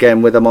Objects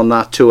again with them on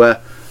that tour.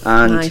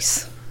 And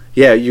nice.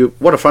 Yeah,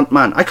 what a front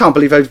man. I can't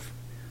believe I've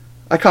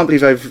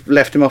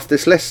left him off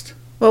this list.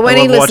 Well, when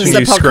he listens to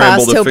the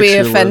podcast, he'll be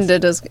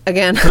offended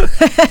again.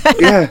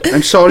 Yeah,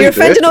 I'm sorry. You're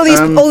offending all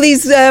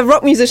these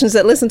rock musicians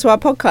that listen to our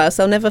podcast.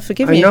 They'll never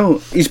forgive you. I know.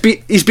 He's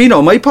been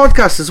on my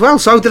podcast as well.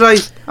 So how did I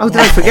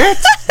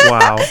forget?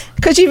 Wow.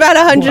 Because you've had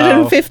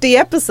 150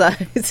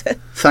 episodes.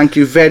 Thank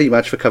you very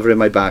much for covering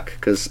my back,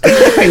 because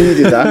I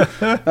needed that.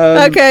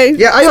 Okay.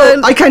 Yeah,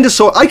 I kind of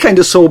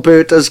saw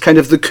Bert as kind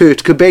of the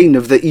Kurt Cobain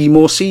of the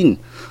emo scene.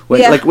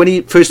 When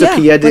he first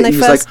appeared, he was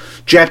like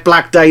jet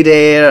black dyed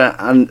hair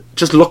and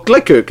just looked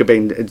like Kurt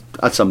Cobain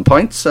at some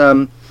points.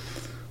 But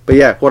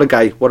yeah, what a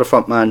guy, what a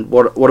front man,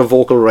 what a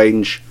vocal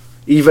range.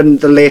 Even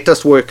the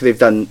latest work they've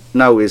done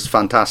now is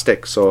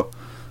fantastic. So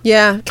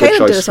yeah,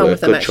 Caleb did a song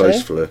with them actually. Good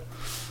choice, Fleur.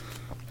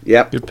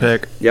 Yep. Good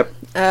pick. Yep.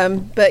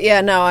 But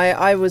yeah, no,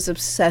 I was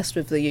obsessed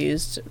with the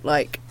Used,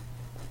 like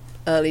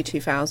early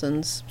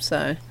 2000s,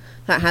 so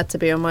that had to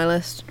be on my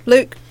list.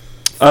 Luke,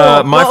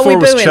 my 4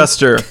 was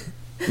Chester.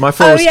 My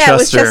 4 was Chester. It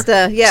was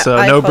Chester. Yeah, so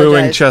I no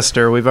apologize. Booing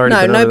Chester. We've already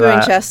been over no booing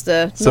that.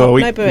 Chester. So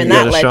no booing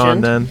that legend.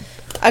 Sean then.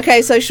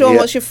 Okay, so Sean,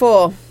 what's your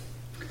 4?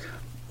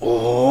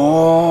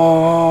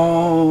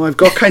 Oh, I've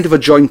got kind of a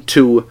joint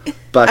 2,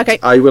 but okay.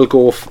 I will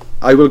go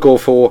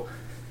for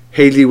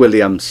Hayley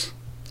Williams.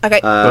 Okay.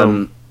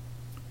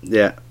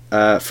 Yeah.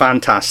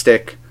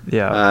 Fantastic.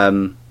 Yeah.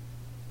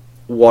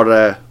 What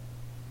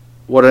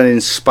an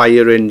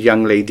inspiring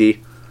young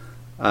lady.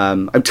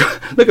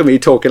 Look at me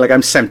talking like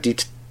I'm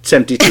 72.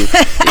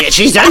 Yeah,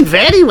 she's done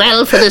very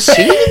well for the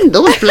scene.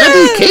 Those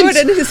bloody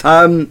kids.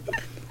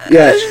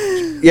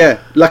 Yeah.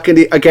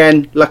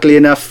 Luckily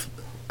enough,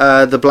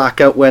 the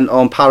Blackout went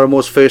on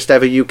Paramore's first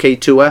ever UK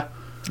tour.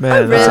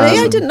 Man, oh really?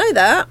 I didn't know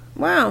that.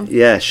 Wow.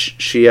 Yeah,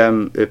 she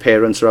her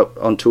parents are up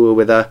on tour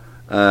with her.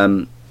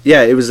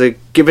 Yeah, it was a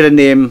Give It a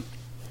Name.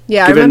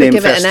 Yeah, I remember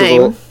Give It a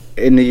Name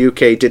in the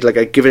UK. Did like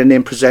a Give It a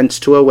Name Presents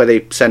tour where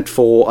they sent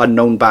 4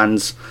 unknown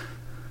bands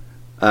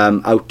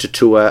out to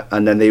tour,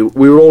 and then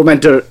we were all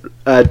meant to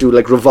do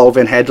like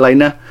revolving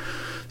headliner.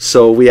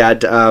 So we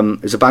had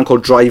it was a band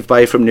called Drive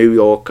By from New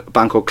York, a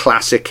band called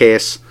Classic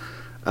Case,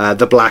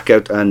 the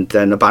Blackout, and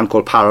then a band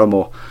called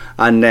Paramore.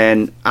 And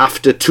then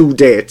after 2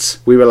 dates,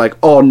 we were like,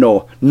 oh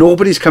no,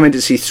 nobody's coming to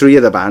see 3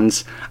 of the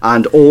bands,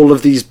 and all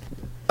of these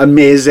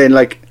amazing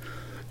like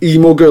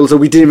emo girls that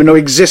we didn't even know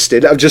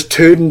existed have just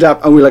turned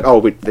up, and we're like,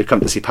 oh, they've come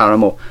to see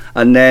Paramore.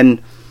 And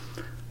then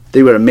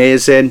they were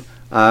amazing.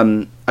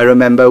 I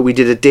remember we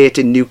did a date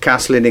in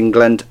Newcastle in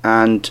England,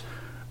 and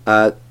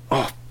then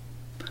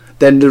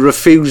the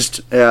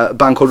Refused,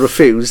 band called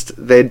Refused,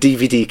 their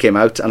DVD came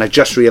out, and I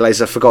just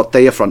realised I forgot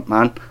they're front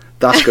man.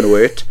 That's going to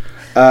hurt.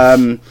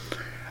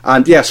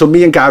 And yeah, so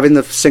me and Gavin,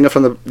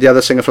 the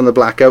other singer from the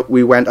Blackout,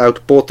 we went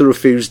out, bought the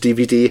Refused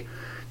DVD,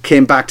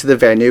 came back to the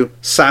venue,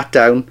 sat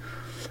down,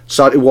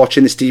 started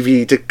watching this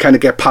DVD to kind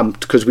of get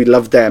pumped because we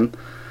loved them.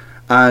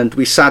 And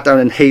we sat down,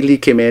 and Hayley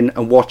came in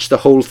and watched the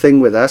whole thing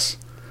with us.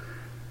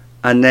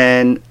 And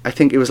then I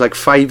think it was like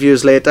 5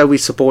 years later, we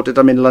supported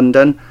them in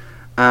London,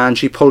 and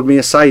she pulled me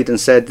aside and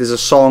said, there's a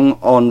song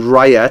on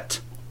Riot,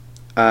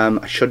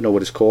 I should know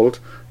what it's called,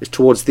 it's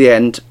towards the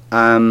end,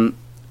 and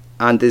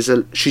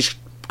she's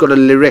got a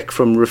lyric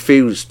from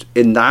Refused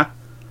in that,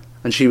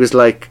 and she was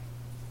like,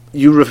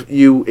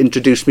 you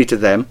introduced me to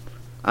them,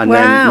 and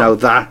then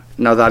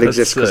now that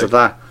exists because of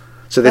that.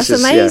 So this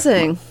That's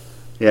amazing.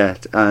 Yeah,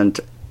 and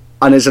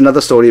there's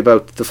another story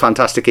about the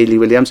fantastic Hayley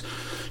Williams.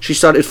 She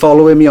started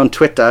following me on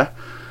Twitter,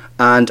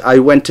 and I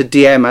went to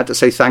DM her to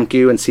say thank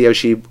you and see how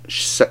she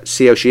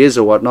is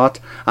or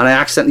whatnot, and I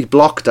accidentally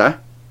blocked her.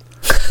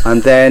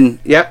 And then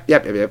yep.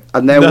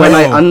 And then when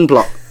I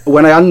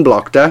when I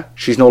unblocked her,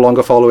 she's no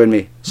longer following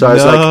me. So I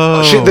was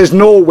like, there's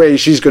no way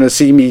she's going to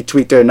see me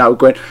tweet her now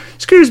going,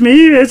 excuse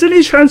me, is there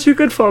any chance you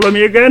could follow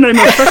me again? I'm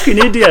a fucking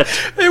idiot.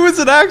 It was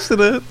an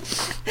accident.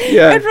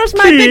 Yeah. It was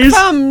my big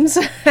thumbs.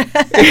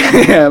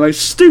 Yeah, my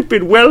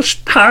stupid Welsh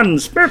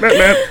hands.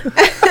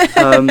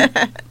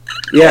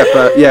 Yeah,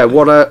 but yeah,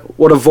 what a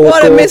vocal.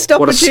 What a missed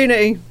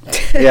opportunity.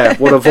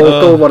 What a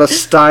vocal, what a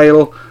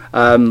style,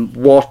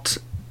 what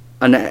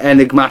an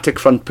enigmatic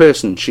front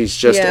person. She's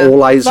just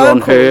all eyes are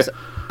on her.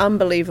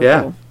 Unbelievable.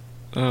 Yeah.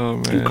 Oh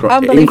man.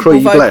 Unbelievable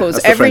vocals.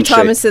 Every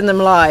time I've seen them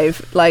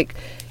live, like,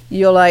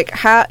 you're like,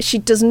 how she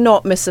does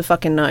not miss a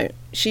fucking note.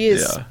 She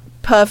is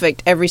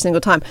perfect every single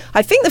time.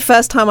 I think the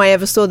first time I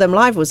ever saw them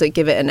live was at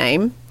Give It a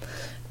Name.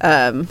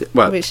 Well,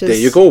 there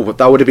you go.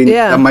 That would have been.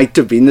 That might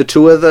have been the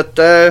tour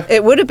that.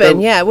 It would have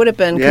been. It would have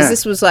been, because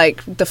this was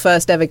like the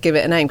first ever Give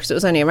It a Name, because it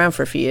was only around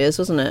for a few years,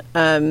 wasn't it?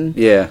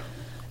 Yeah.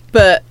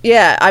 But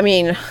yeah, I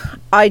mean,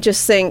 I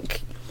just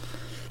think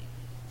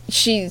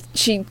she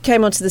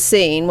came onto the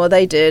scene, well,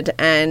 they did,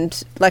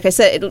 and like I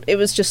said, it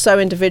was just so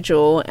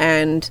individual,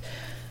 and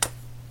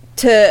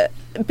to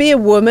be a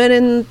woman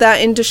in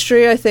that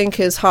industry, I think,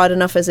 is hard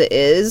enough as it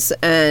is,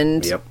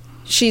 and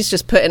she's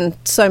just putting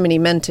so many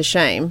men to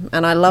shame,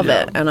 and I love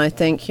it. And I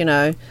think, you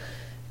know,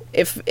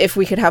 if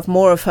we could have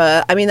more of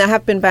her, I mean, there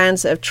have been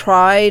bands that have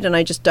tried, and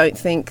I just don't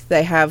think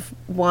they have,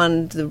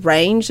 one, the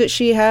range that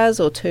she has,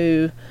 or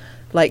two,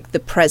 like the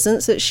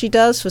presence that she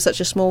does for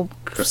such a small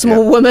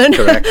woman.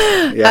 Correct.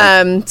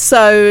 Yeah.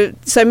 So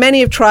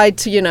many have tried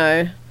to, you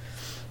know,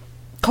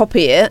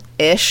 copy it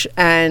ish,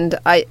 and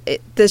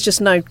there's just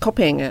no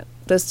copying it.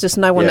 There's just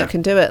no one that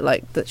can do it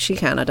like that she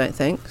can. I don't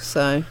think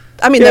so.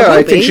 I mean, there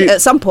will be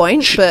at some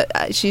point,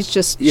 but she's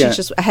just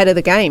ahead of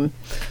the game.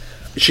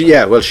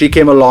 She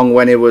came along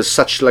when it was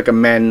such like a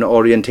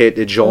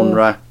men-orientated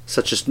genre,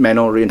 such a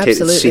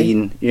men-orientated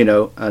scene, you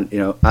know,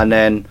 and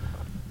then.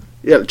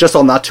 Yeah, just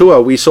on that tour,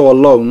 we saw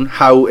alone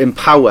how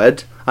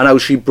empowered and how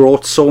she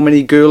brought so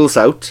many girls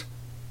out,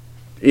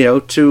 you know,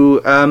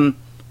 to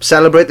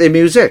celebrate their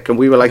music, and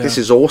we were like, "This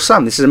is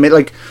awesome! This is amazing!"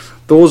 Like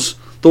those,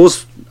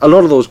 a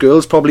lot of those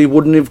girls probably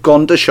wouldn't have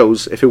gone to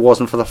shows if it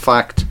wasn't for the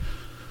fact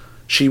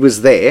she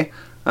was there.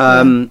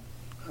 And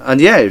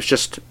it was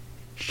just,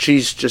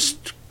 she's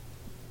just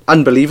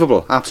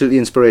unbelievable, absolutely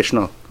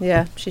inspirational.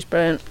 Yeah, she's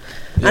brilliant,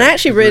 and I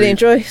actually really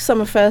enjoy some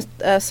of her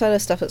solo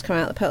stuff that's come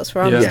out, the Petals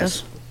for Arms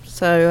stuff.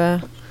 So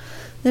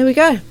there we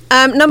go.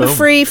 Number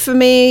 3 for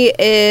me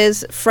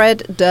is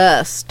Fred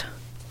Durst.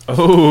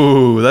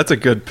 Oh, that's a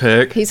good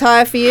pick. He's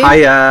higher for you?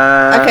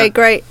 Hiya. Okay,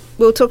 great.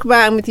 We'll talk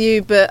about him with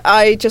you, but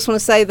I just want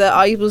to say that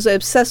I was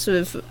obsessed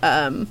with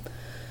Limp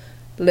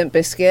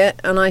Bizkit,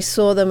 and I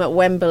saw them at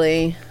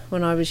Wembley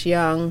when I was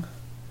young,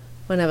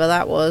 whenever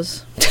that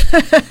was.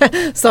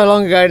 So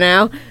long ago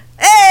now.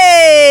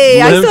 Hey!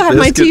 I still have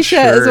my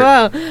T-shirt as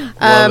well.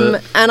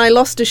 And I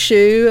lost a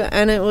shoe,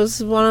 and it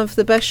was one of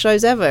the best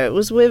shows ever. It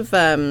was with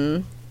whatever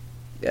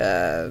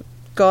they're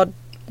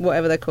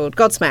called,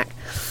 Godsmack.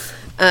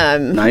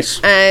 Nice.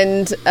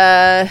 And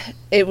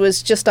it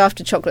was just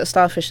after Chocolate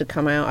Starfish had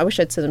come out. I wish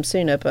I'd seen them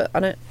sooner, but I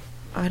don't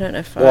know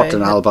if What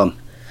an album.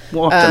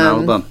 What an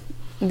album.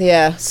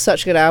 Yeah,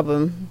 such a good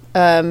album.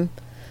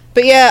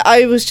 But yeah,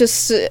 I was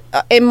just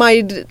in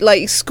my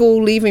like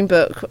school leaving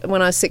book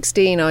when I was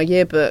 16, our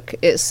yearbook.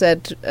 It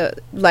said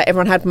like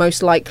everyone had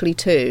most likely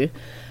to,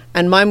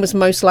 and mine was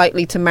most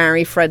likely to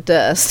marry Fred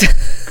Durst.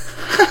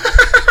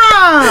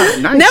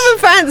 Nice. Never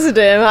fancied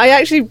him. I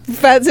actually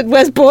fancied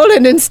Wes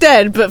Borland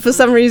instead, but for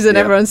some reason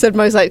everyone said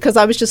most likely, because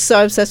I was just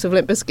so obsessed with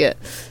Limp Bizkit.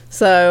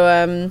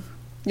 So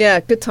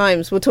yeah, good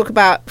times. We'll talk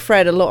about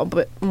Fred a lot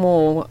bit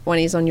more when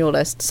he's on your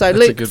list. So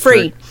Luke,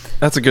 3.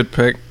 That's a good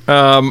pick.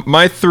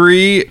 My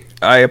 3,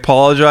 I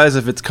apologize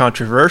if it's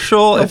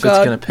controversial, if it's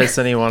going to piss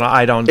anyone off.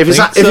 I don't think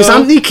so. If it's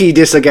Anthony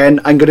Kiedis again,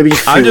 I'm going to be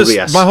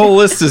furious. My whole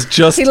list is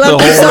just the whole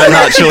Red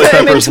Hot Chili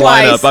Peppers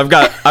lineup.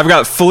 I've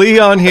got Flea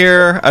on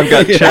here. I've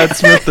got Chad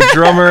Smith, the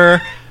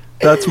drummer.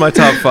 That's my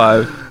top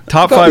 5.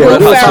 Top 5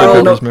 Red Hot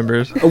Chili Peppers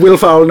members. Will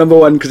Ferrell number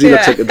 1 because he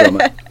looks like a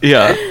drummer.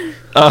 Yeah.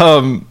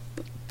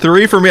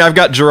 3 for me, I've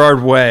got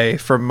Gerard Way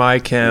from My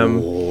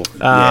Chem.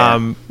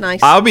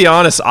 Nice. I'll be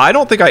honest, I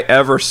don't think I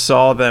ever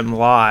saw them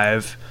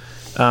live.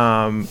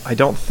 I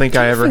don't think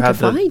I ever had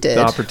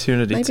the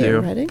opportunity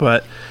to.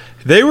 But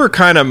they were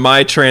kind of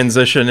my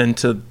transition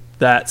into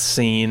that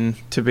scene,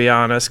 to be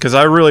honest, because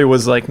I really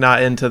was like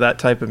not into that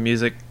type of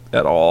music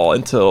at all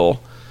until,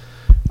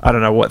 I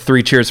don't know, what,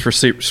 3 Cheers for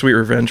Sweet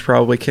Revenge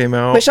probably came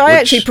out. Which I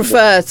actually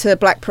prefer to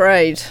Black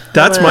Parade.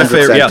 That's my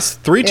favorite. Yes,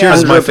 3 Cheers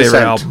is my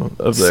favorite album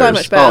of theirs. So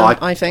much better,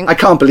 I think. I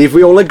can't believe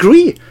we all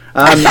agree.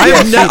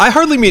 I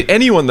hardly meet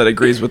anyone that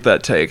agrees with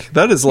that take.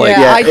 That is like,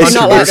 I do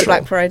not like the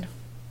Black Parade.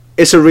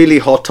 It's a really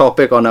hot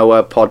topic on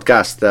our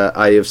podcast that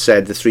I have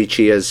said the 3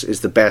 Cheers is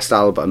the best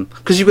album,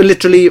 because you can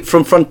literally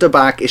from front to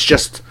back, it's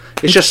just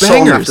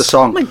song after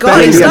song. Oh my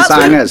god,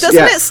 doesn't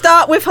it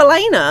start with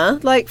Helena?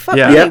 Like, fuck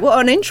me, what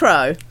an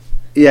intro.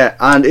 Yeah,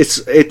 and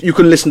you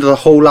can listen to the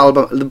whole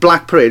album. The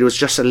Black Parade was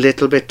just a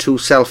little bit too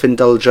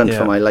self-indulgent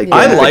for my liking.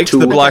 I liked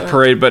the Black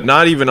Parade, but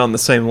not even on the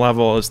same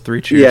level as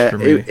Three Cheers for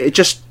me.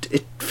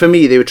 For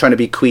me, they were trying to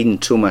be Queen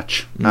too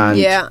much. And, I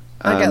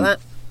get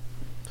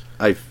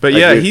that.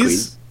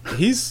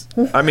 He's.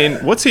 I mean,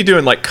 what's he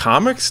doing? Like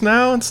comics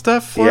now and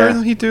stuff? Or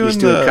isn't he doing? He's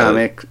doing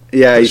comics.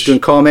 Yeah, he's doing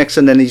comics,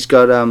 and then he's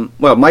got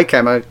My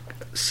Chemical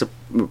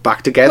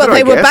back together. Well,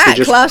 they were back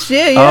last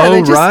year.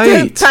 Yeah,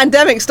 the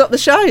pandemic stopped the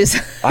shows.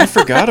 I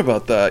forgot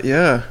about that.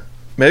 Yeah,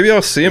 maybe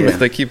I'll see them if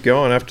they keep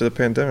going after the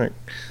pandemic.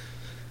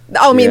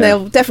 I mean,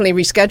 they'll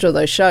definitely reschedule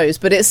those shows,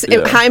 but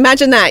I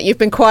imagine that you've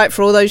been quiet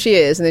for all those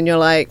years, and then you're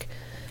like,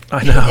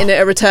 I know, in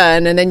a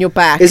return, and then you're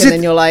back,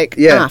 then you're like,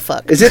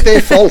 fuck. Is it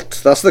their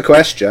fault? That's the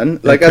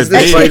question. Like, has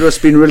this virus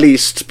been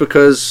released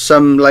because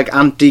some like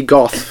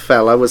anti-goth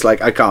fella was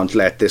like, I can't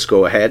let this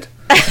go ahead?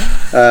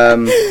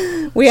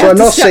 We have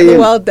to shut the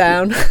world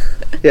down.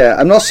 Yeah,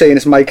 I'm not saying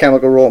it's My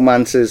Chemical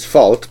Romance's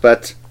fault,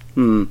 but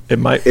it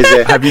might. Is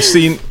it? Have you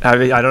seen?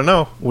 I don't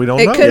know. We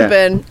don't know. It could have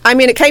been. I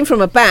mean, it came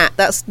from a bat.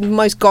 That's the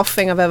most goth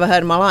thing I've ever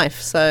heard in my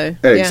life. So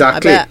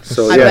exactly. I bet.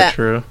 So I bet.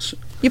 True.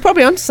 You're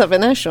probably onto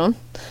something there, Sean.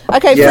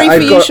 Okay, three for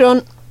you,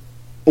 Sean.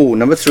 Oh,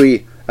 number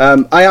 3.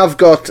 I have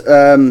got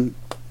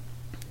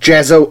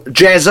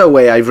Jezza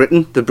Way. I've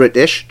written the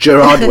British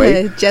Gerard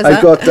Way.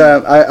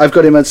 I've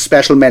got him as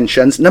special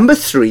mentions. Number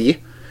 3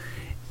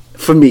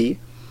 for me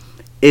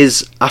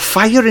is a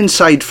Fire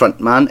Inside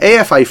frontman,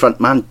 AFI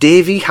frontman,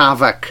 Davey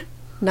Havoc.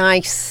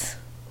 Nice.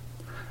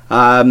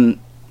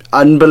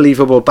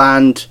 Unbelievable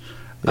band.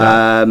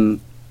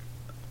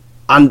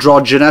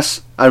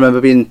 Androgynous. I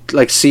remember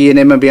seeing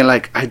him and being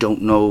like, I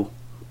don't know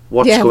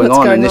what's going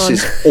on, and this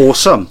is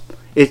awesome.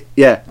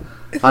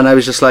 And I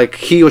was just like,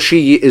 he or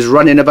she is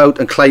running about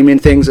and climbing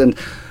things, and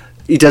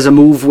he does a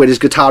move where his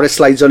guitarist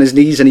slides on his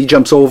knees and he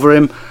jumps over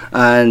him,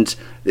 and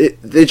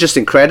they're just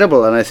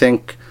incredible. And I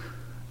think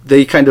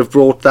they kind of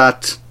brought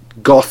that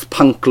goth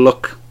punk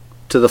look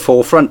to the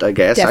forefront, I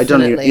guess. Definitely.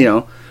 I don't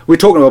even, we're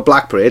talking about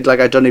Black Parade, like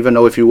I don't even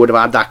know if you would have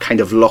had that kind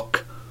of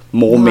look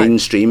more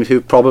mainstream if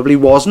it probably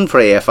wasn't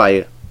for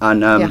AFI.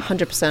 And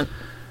 100%.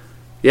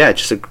 Yeah,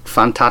 just a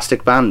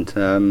fantastic band.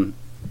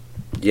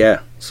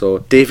 So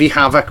Davey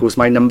Havoc was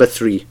my number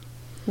 3.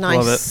 Nice.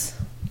 Love it.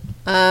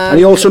 And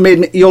he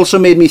also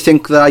made me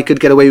think that I could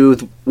get away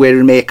with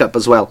wearing makeup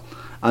as well.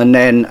 And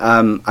then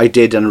I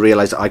did and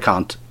realised I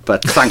can't.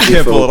 But thank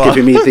you for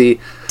giving me the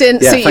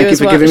thank you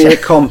for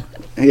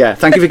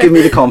giving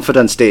me the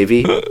confidence,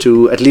 Davey,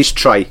 to at least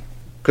try.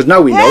 Because now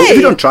we know. If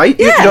you don't try,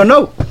 you don't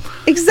know.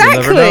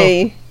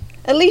 Exactly.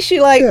 At least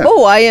you're like,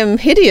 I am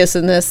hideous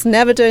in this.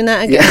 Never doing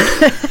that again.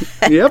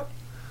 Yep.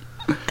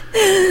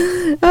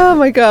 Oh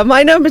my god.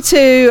 My number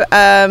 2,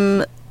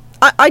 I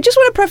just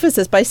want to preface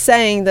this by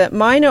saying that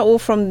mine are all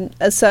from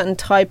a certain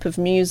type of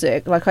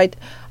music. Like I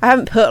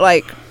haven't put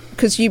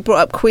because you brought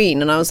up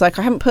Queen, and I was like,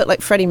 I haven't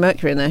put Freddie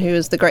Mercury in there, who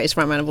is the greatest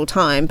frontman of all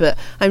time, but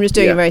I'm just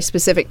doing a very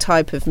specific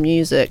type of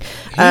music.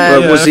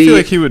 I feel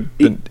like he would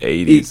be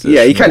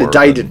 80s. He kind of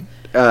died in...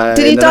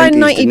 did he die in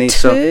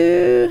 92?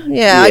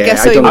 I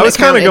guess so. I was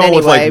kind of going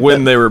with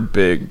when they were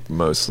big,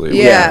 mostly.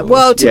 Yeah,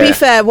 well, to be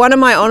fair, one of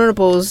my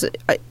honorables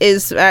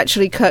is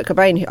actually Kurt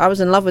Cobain. I was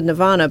in love with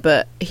Nirvana,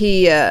 but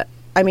he,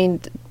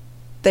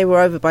 they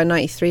were over by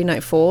 93,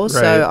 94, right.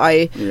 So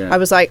I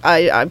was like,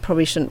 I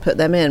probably shouldn't put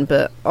them in,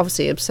 but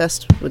obviously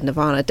obsessed with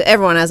Nirvana.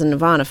 Everyone has a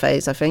Nirvana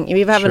phase, I think. You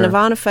either have a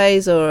Nirvana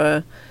phase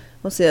or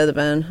what's the other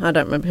band? I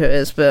don't remember who it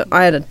is, but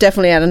I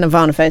definitely had a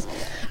Nirvana phase.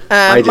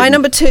 My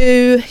number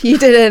 2, you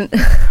didn't.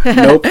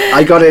 Nope.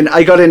 I got in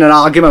an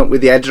argument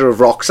with the editor of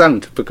Rock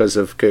Sound because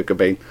of Kurt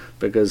Cobain.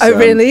 Because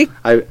really?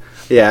 I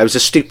was a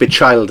stupid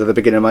child at the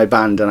beginning of my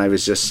band, and I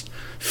was just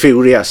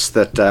furious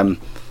that I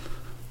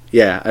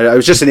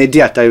was just an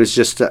idiot. I was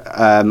just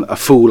a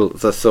fool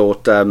that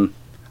thought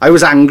I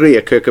was angry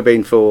at Kurt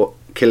Cobain for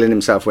killing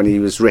himself when he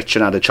was rich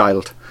and had a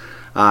child,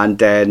 and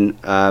then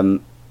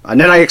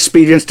I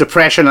experienced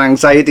depression and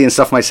anxiety and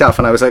stuff myself,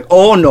 and I was like,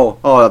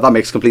 that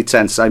makes complete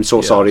sense. I'm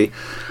so sorry.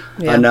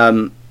 And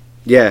I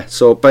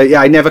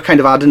never kind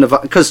of had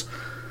enough, because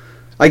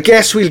I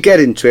guess we'll get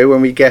into it when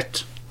we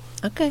get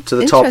to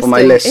the top of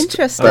my list.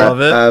 Interesting. I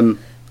love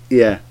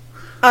it.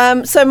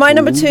 So my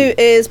number 2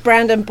 is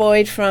Brandon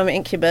Boyd from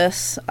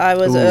Incubus. I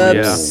was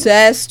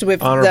obsessed with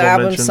the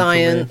album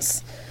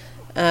Science.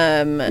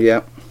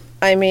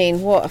 I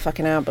mean, what a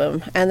fucking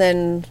album. And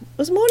then,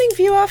 was Morning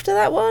View after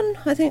that one?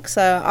 I think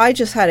so. I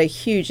just had a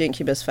huge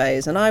Incubus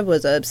phase, and I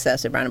was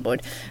obsessed with Brandon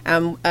Boyd.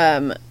 When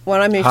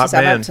I moved to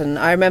Southampton,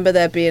 I remember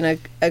there being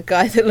a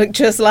guy that looked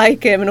just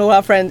like him, and all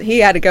our friends, he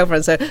had a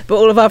girlfriend, but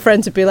all of our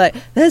friends would be like,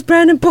 there's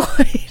Brandon Boyd.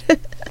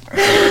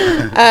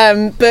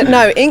 But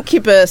no,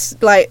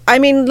 Incubus,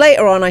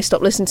 later on I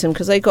stopped listening to them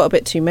because they got a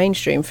bit too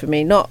mainstream for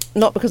me. Not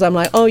because I'm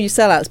like, you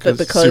sellouts, but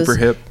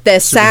because their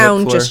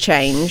sound just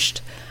changed.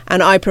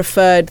 And I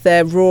preferred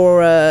their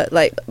rawer,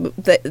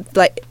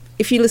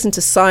 if you listen to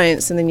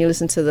Science and then you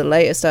listen to the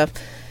later stuff,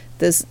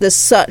 there's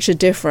such a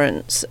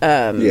difference.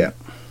 I said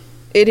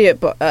Idiot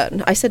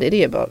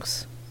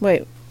Box.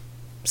 Wait,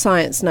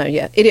 Science. No,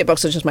 yeah, Idiot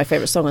Box was just my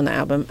favourite song on that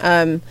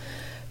album.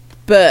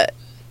 But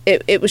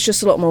it was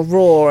just a lot more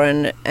raw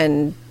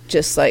and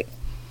just like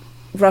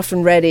rough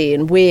and ready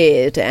and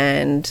weird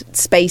and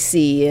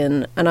spacey,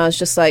 and I was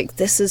just like,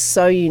 this is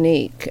so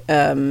unique.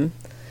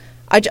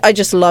 I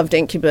just loved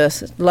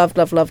Incubus. Loved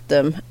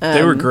them.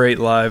 They were great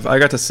live. I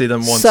got to see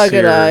them once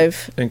here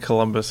live in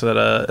Columbus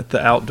at the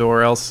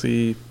outdoor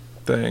LC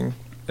thing.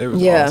 It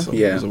was awesome.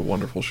 Yeah. It was a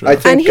wonderful show. I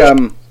think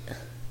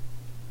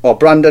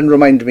Brandon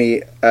reminds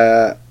me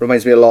a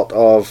lot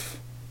of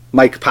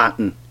Mike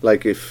Patton.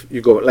 Like if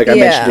you go, like I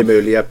mentioned him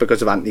earlier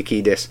because of Anthony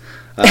Kiedis.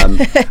 I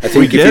think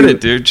we get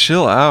it, dude.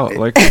 Chill out.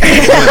 Like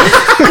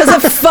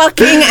because of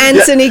fucking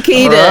Anthony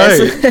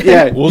Kiedis. Right.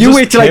 Yeah, you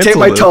wait till I take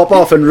my top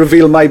off and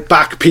reveal my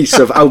back piece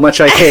of how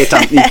much I hate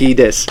Anthony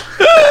Kiedis.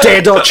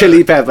 Dead Hot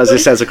Chili Peppers, it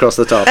says across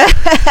the top.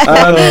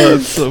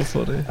 That's so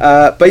funny.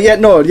 But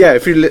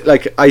if you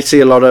like, I see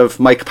a lot of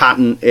Mike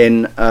Patton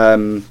in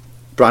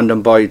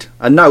Brandon Boyd,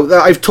 and now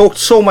I've talked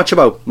so much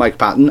about Mike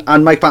Patton,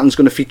 and Mike Patton's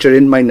going to feature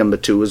in my number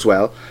 2 as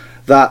well.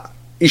 That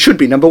he should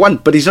be number 1,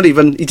 but he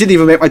didn't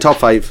even make my top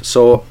 5.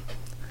 So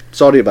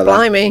sorry about that.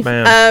 Blimey.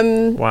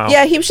 Wow.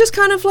 Yeah, he was just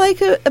kind of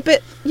like a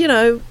bit,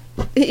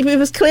 he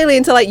was clearly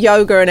into like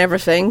yoga and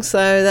everything,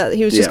 so that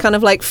he was just kind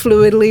of like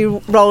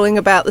fluidly rolling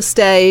about the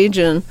stage,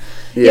 and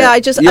I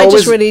just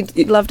really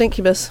loved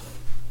Incubus.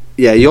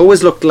 Yeah, he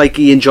always looked like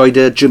he enjoyed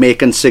a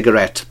Jamaican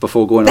cigarette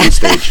before going on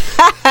stage.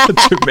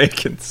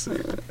 Jamaican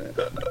cigarette.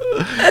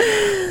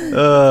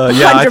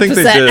 I think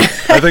they did.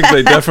 I think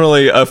they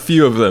definitely, a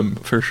few of them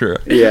for sure.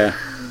 Yeah.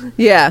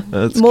 Yeah,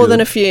 that's more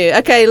than a few.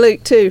 Okay,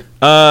 Luke, 2.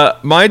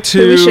 My 2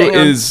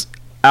 is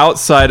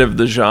outside of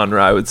the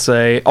genre, I would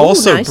say.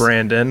 Also, nice.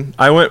 Brandon.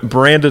 I went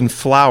Brandon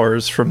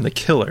Flowers from The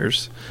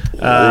Killers.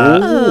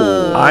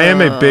 I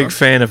am a big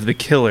fan of The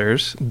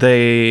Killers.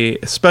 They,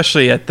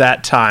 especially at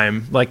that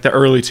time, like the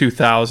early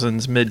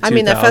 2000s, mid 2000s. I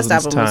mean, their first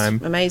album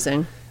was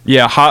amazing.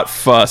 Yeah, Hot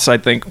Fuss, I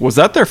think. Was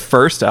that their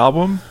first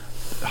album?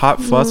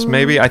 Hot Fuss,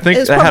 maybe? I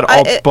think that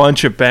had a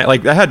bunch of bands.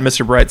 Like, that had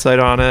Mr.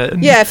 Brightside on it.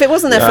 And, if it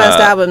wasn't their first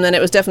album, then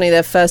it was definitely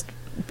their first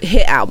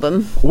hit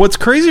album. What's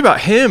crazy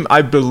about him,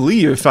 I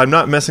believe, if I'm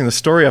not messing the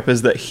story up,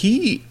 is that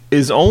he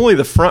is only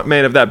the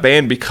frontman of that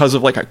band because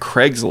of like a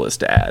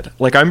Craigslist ad.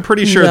 Like, I'm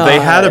pretty sure they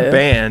had a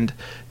band,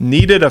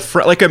 needed a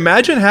front. Like,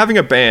 imagine having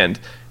a band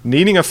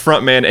needing a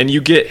frontman, and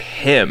you get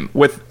him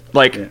with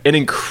like an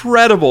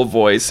incredible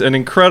voice, an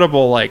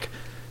incredible like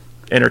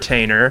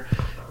entertainer,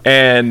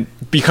 and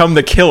become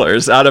The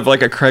Killers out of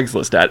like a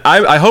Craigslist ad.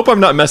 I hope I'm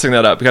not messing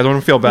that up because I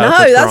don't feel bad.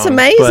 No, that's wrong,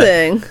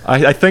 amazing.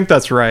 I think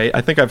that's right. I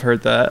think I've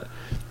heard that.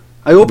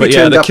 I hope he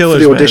turned up for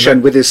the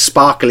audition with his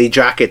sparkly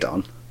jacket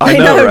on. I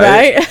know,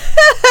 right?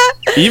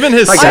 Even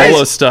his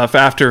solo stuff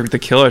after The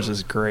Killers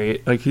is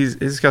great. Like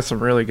he's got some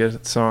really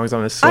good songs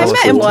on his solo. I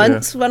met him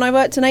once when I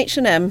worked in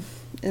H&M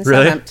in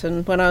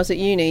Southampton when I was at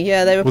uni.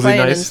 Yeah, they were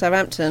playing in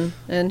Southampton,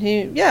 and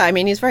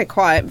he's very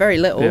quiet, very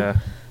little. Yeah.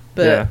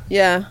 But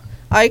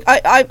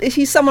I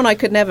he's someone I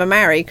could never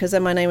marry because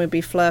then my name would be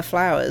Fleur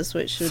Flowers,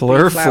 which would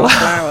be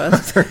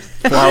Flowers.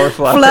 Flower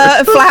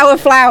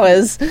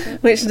Flowers,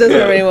 which doesn't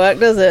really work,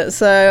 does it?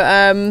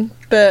 So,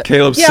 but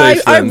Caleb's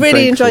I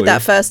really enjoyed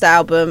that first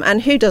album,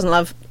 and who doesn't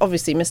love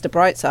obviously Mr.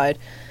 Brightside?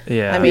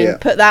 Yeah, I mean,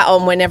 put that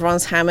on when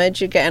everyone's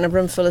hammered, you're getting a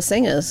room full of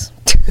singers.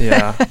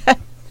 Yeah.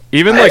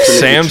 Even like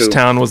Sam's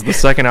Town was the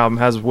second album,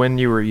 has When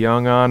You Were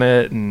Young on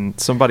it, and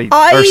somebody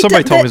told me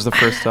it was the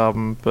first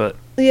album, but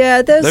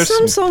yeah, there's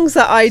some songs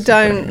that I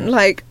don't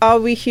like. Are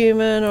We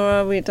Human or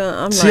Are We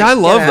Done? I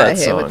love that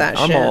song. With that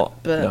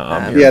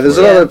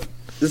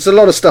there's a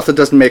lot of stuff that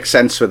doesn't make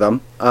sense with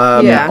them.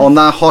 On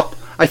that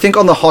I think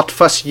on the Hot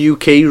Fuss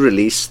UK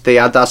release, they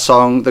had that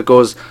song that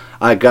goes,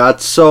 "I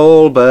got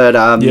soul, but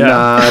I'm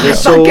not a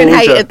soldier." I fucking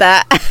hated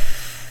that.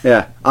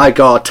 Yeah, I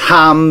got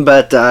ham,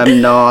 but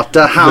I'm not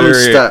a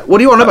hamster. What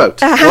are you on about?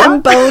 A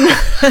ham bone.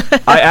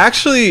 I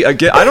actually,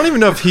 again, I don't even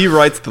know if he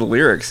writes the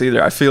lyrics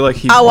either. I feel like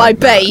he. Oh, I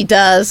bet he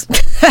does.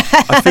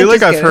 I feel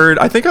like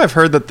I think I've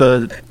heard that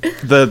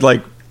the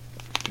like,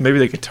 maybe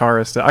the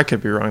guitarist. I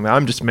could be wrong.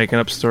 I'm just making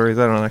up stories.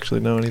 I don't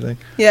actually know anything.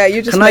 Yeah,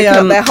 you're just making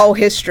up their whole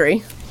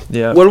history.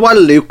 Yeah. Well, while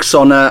Luke's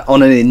on an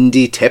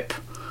indie tip.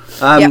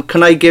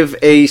 Can I give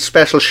a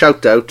special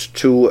shout out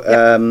to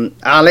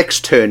Alex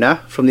Turner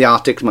from the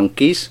Arctic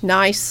Monkeys?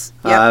 Nice.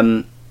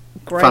 Great.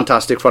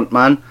 Fantastic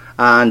frontman,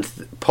 and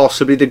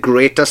possibly the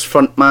greatest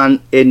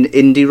frontman in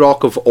indie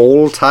rock of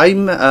all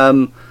time,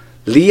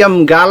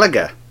 Liam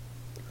Gallagher.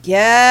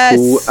 Yes.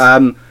 Who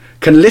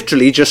can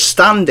literally just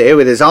stand there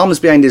with his arms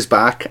behind his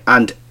back,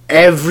 and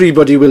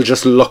everybody will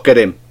just look at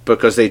him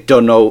because they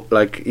don't know,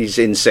 like, he's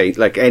insane,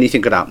 like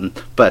anything could happen,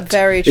 but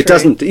very true. It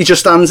doesn't. He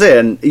just stands there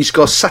and he's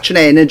got such an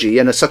energy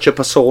and such a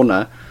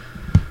persona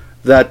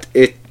that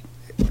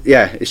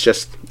it's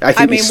just, I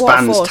think he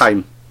spans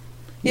time.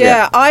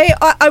 Yeah.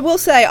 I will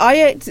say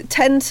I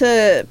tend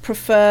to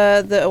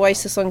prefer the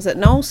Oasis songs that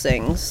Noel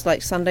sings,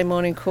 like Sunday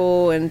Morning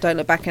Call and Don't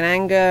Look Back in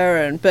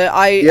Anger, but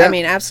I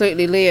mean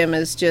absolutely Liam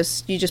is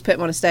just, you just put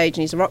him on a stage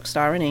and he's a rock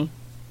star, isn't he?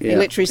 He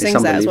literally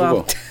sings that as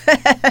well.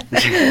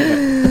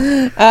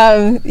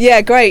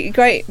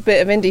 Great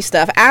bit of indie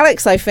stuff.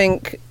 Alex, I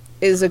think,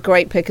 is a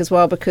great pick as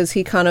well because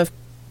he kind of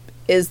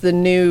is the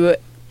new.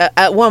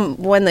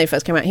 When they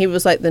first came out, he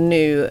was like the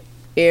new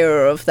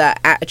era of that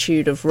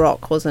attitude of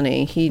rock, wasn't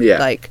he? He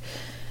like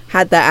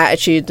had that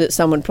attitude that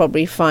some would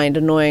probably find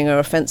annoying or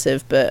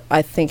offensive, but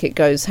I think it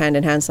goes hand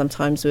in hand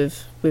sometimes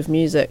with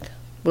music.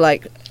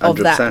 Like of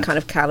 100%. That kind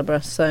of caliber.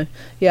 So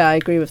yeah, I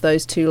agree with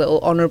those two little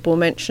honourable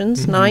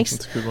mentions. Nice.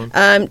 That's a good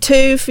one.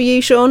 2 for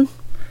you, Sean.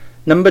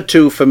 Number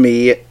 2 for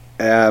me,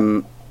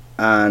 and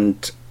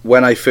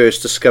when I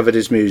first discovered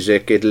his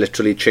music, it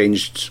literally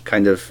changed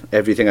kind of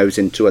everything I was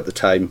into at the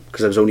time,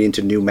 because I was only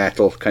into new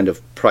metal kind of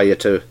prior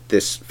to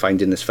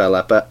finding this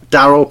fella. But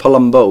Daryl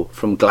Palumbo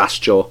from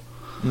Glassjaw,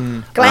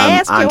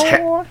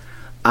 Glassjaw,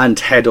 and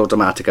Head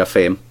Automatica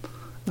fame.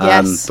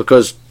 Yes,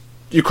 because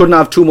you couldn't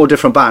have 2 more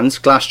different bands,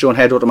 Glassjaw and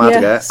Head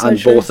Automatica, and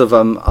true. Both of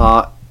them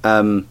are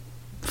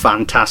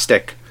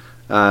fantastic.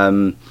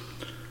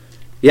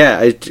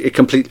 It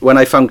complete. When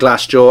I found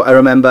Glassjaw, I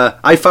remember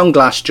I found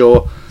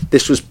Glassjaw.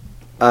 This was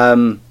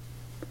I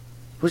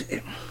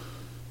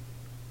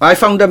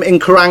found them in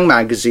Kerrang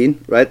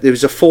magazine. Right, there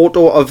was a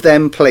photo of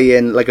them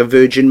playing like a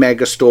Virgin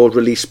Megastore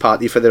release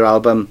party for their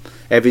album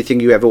Everything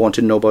You Ever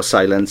Wanted to Know About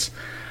Silence,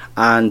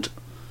 and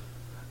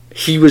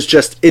he was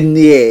just in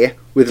the air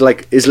with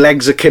like his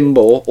legs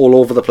akimbo all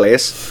over the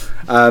place,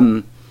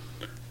 and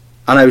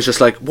I was just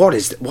like, "What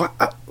is what?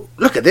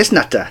 Look at this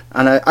nutter!"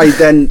 And I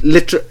then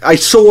I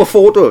saw a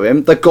photo of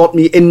him that got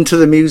me into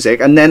the music,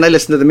 and then I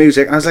listened to the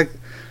music, and I was like,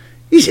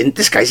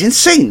 this guy's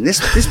insane.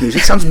 This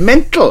music sounds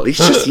mental. He's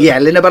just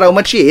yelling about how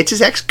much he hates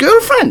his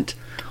ex-girlfriend.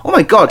 Oh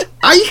my god,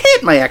 I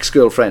hate my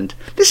ex-girlfriend.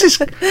 This is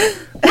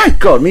my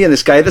god. Me and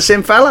this guy are the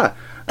same fella,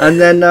 and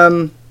then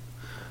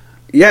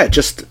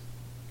just.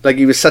 Like,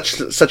 he was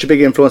such a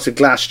big influence of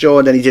Glassjaw,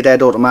 and then he did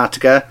Head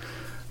Automatica,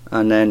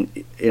 and then,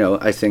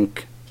 I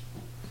think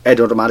Head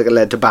Automatica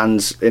led to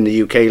bands in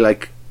the UK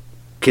like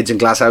Kids in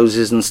Glass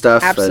Houses and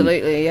stuff.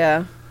 Absolutely,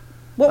 yeah.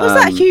 What was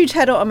that huge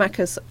Head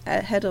Automatica song?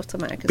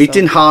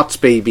 Beating Hearts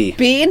Baby.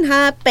 Beating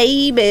Heart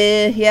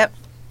Baby, yep.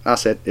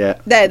 That's it, yeah.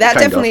 That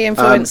definitely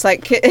influenced,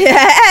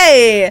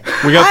 hey!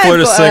 We got Fleur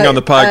to sing on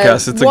the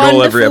podcast. It's a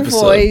goal every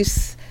episode.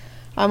 Voice.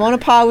 I'm on a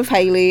par with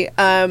Hayley.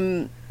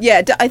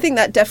 I think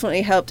that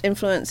definitely helped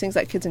influence things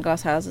like Kids in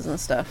Glass Houses and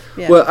stuff.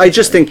 Yeah. Well, I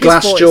just think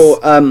Glassjaw,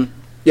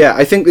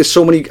 I think there's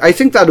so many, I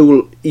think that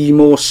whole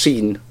emo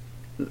scene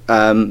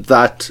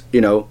that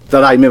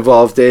I'm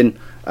involved in,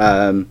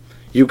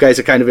 you guys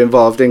are kind of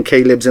involved in,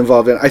 Caleb's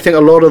involved in, I think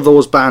a lot of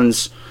those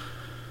bands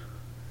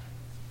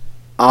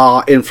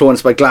are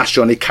influenced by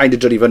Glassjaw and they kind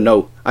of don't even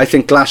know. I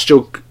think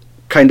Glassjaw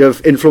kind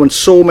of influenced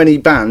so many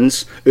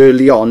bands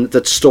early on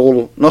that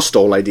not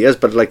stole ideas,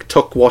 but like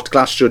took what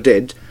Glassjaw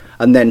did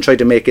and then tried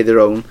to make it their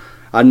own.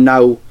 And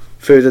now,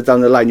 further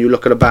down the line, you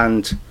look at a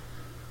band,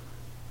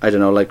 I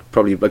don't know, like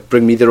probably like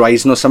Bring Me the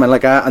Horizon or something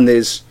like that, and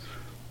there's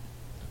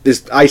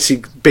I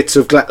see bits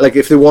of like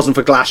if there wasn't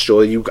for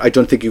Glassjaw, I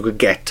don't think you could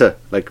get to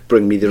like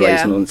Bring Me the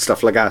Horizon and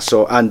stuff like that.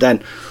 So, and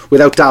then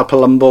without Daryl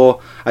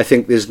Palumbo, I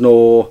think there's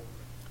no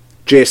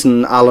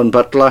Jason Allen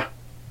Butler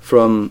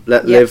from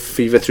Let Live,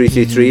 Fever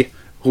 333,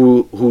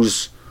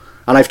 who's,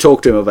 and I've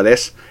talked to him about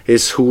this,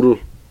 is who,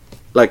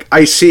 like,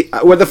 I see,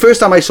 well, the first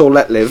time I saw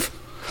Let Live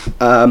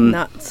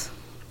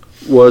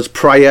was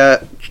prior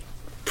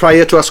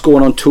to us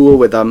going on tour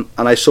with them,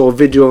 and I saw a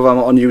video of them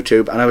on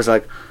YouTube, and I was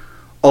like,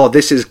 oh,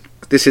 this is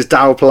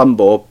Daryl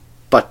Palumbo,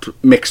 but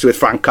mixed with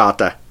Frank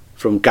Carter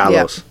from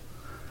Gallows. Yep.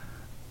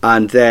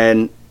 And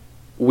then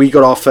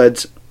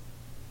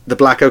the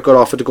Blackout got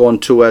offered to go on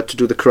tour, to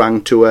do the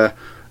Kerrang tour,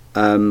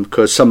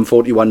 because Sum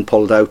 41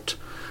 pulled out,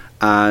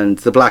 and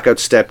the Blackout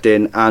stepped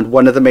in, and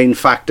one of the main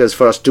factors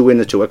for us doing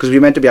the tour, because we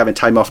were meant to be having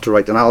time off to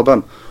write an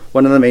album,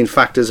 one of the main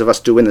factors of us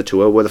doing the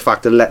tour were the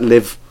fact that Let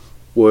Live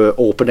were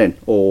opening,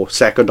 or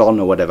second on,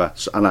 or whatever,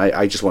 and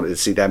I just wanted to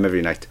see them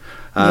every night.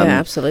 Yeah,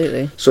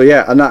 absolutely. So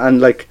yeah,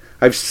 and like,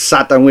 I've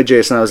sat down with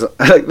Jason, I was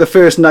like, the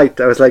first night,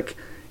 I was like,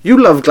 you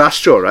love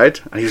Glassjaw,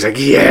 right? And he was like,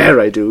 yeah,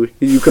 I do.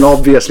 You can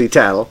obviously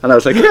tell. And I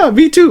was like, yeah,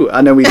 me too.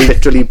 And then we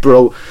literally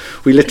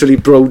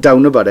broke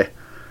down about it.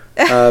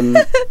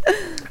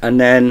 And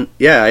then,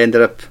 yeah,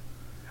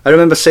 I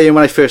remember saying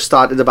when I first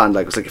started the band,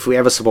 like, I was like, if we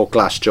ever support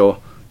Glassjaw,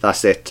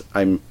 that's it.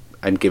 I'm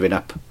giving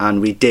up. And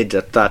we did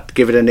at that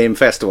Give It a Name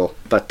festival.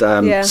 But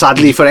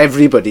sadly for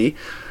everybody,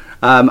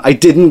 I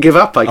didn't give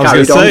up. I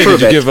carried on for a bit.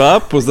 Did you give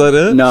up? Was that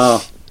it?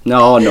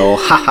 No,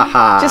 ha ha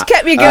ha. Just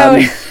kept me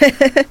going.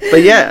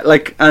 But yeah,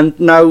 like, and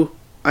now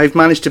I've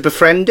managed to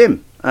befriend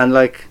him, and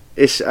like,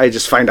 I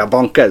just find out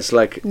bonkers.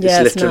 Like,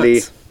 it's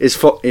literally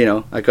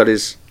I got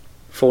his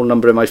phone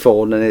number in my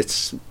phone, and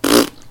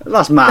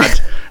that's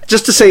mad.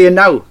 Just to say it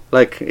now,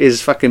 like,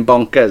 is fucking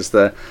bonkers.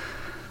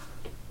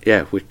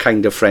 We're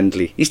kind of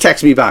friendly. He's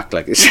texted me back,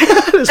 like, it's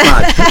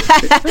mad.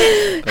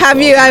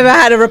 Have you ever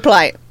had a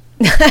reply?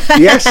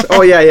 Yes.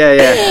 Oh yeah.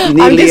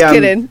 I'm just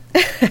kidding.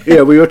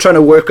 Yeah, we were trying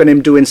to work on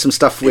him doing some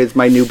stuff with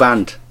my new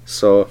band.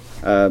 So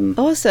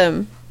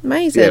awesome,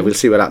 amazing. Yeah, we'll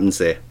see what happens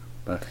there.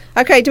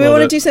 Okay, do we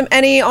want to do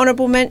any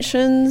honourable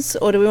mentions,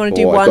 or do we want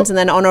to do ones and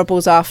then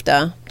honourables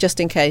after, just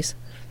in case?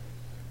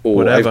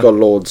 I've got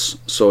loads.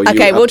 So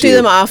okay, we'll do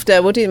them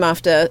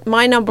after.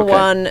 My number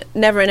one,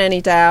 never in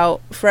any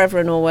doubt, Forever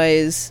and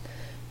Always,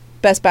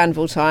 best band of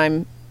all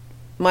time.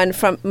 My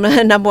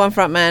number one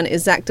front man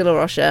is Zach De La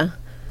Rocha.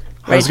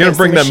 I was going to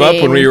bring them up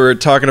when we were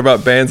talking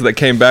about bands that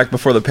came back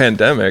before the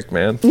pandemic,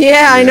 man.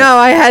 Yeah, I know.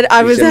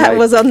 I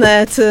was on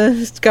there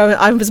to go.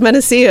 I was meant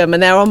to see them,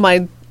 and they're on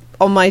my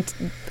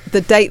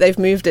the date they've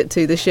moved it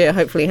to this year.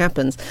 Hopefully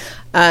happens.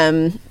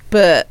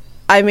 But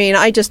I mean,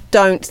 I just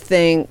don't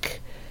think.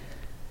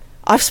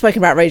 I've spoken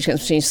about Rage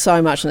Against the Machine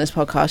so much on this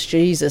podcast.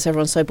 Jesus,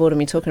 everyone's so bored of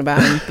me talking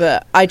about him.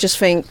 But I just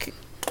think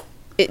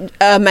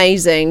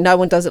amazing. No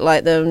one does it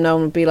like them. No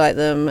one would be like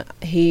them.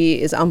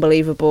 He is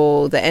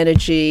unbelievable. The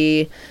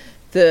energy,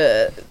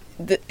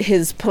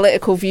 his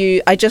political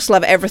view. I just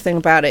love everything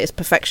about it. It's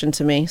perfection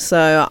to me.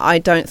 So I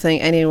don't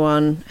think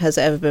anyone has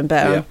ever been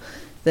better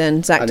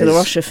than Zach De La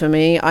Rocha for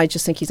me. I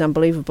just think he's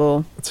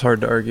unbelievable. It's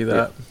hard to argue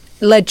that.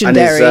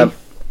 Legendary.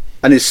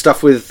 And his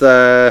stuff with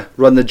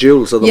Run the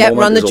Jewels at the moment.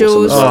 Run the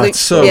Jewels. Awesome. Oh, it's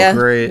so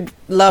great.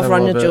 Love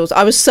Run the Jewels.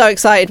 I was so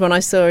excited when I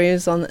saw he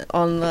was on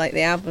like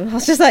the album. I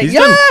was just like, he's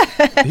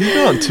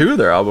been on 2 of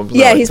their albums.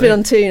 Yeah, he's been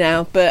on 2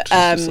 now. But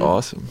it's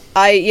awesome.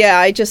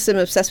 I just am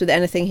obsessed with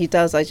anything he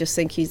does. I just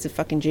think he's a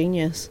fucking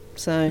genius.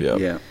 So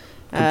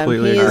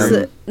completely. He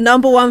is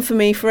number one for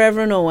me,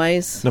 forever and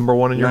always. Number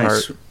one in your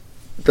heart.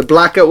 The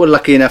Blackout were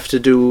lucky enough to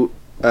do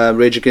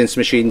Rage Against the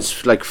Machine's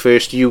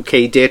first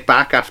UK date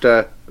back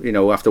after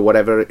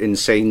whatever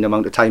insane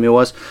amount of time it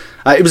was.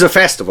 It was a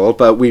festival,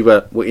 but we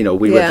were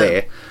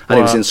there, and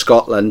it was in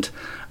Scotland.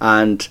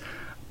 And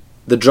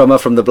the drummer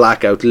from the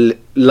Blackout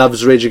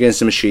loves Rage Against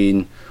the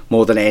Machine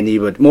more than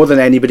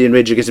anybody in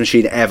Rage Against the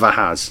Machine ever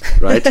has,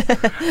 right?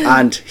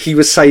 And he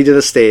was side of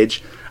the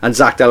stage, and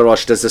Zach De La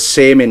Rocha does the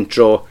same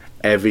intro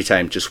every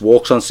time. Just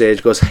walks on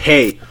stage, goes,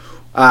 "Hey,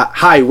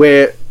 hi,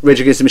 we're Rage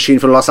Against the Machine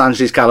from Los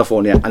Angeles,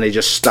 California," and they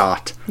just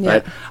start,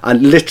 right?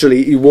 And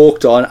literally, he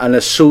walked on, and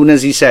as soon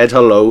as he said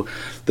hello,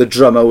 the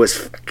drummer was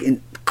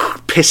fucking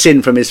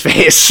pissing from his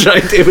face,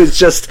 right? It was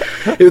just,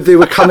 they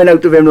were coming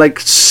out of him like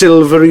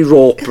silvery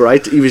rope,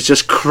 right? He was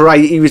just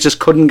crying, he just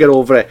couldn't get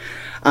over it.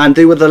 And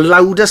they were the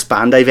loudest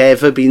band I've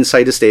ever been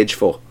side of stage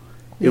for.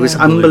 It was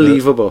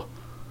unbelievable.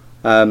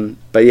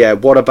 But yeah,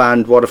 what a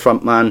band, what a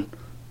front man.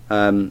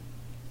 And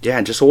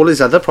just all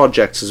his other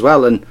projects as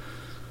well. And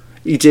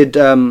he did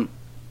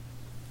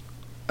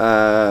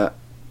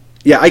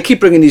I keep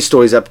bringing these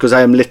stories up because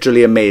I am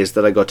literally amazed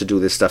that I got to do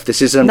this stuff.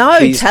 This isn't tell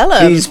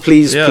him.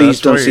 Please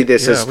don't see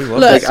this as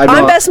look,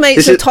 I'm best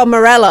mates with Tom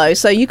Morello,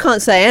 so you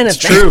can't say anything. It's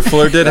true.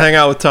 Fleur did hang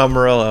out with Tom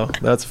Morello.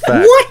 That's a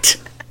fact. What?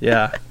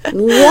 Yeah.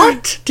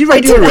 What? I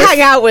didn't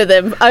hang out with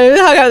him. I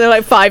hung out with him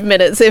like 5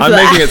 minutes. I'm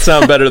making it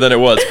sound better than it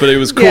was, but it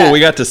was cool.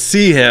 We got to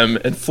see him,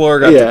 and Fleur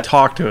got to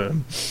talk to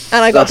him.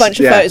 And I got a bunch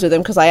of photos with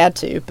him because I had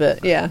to. But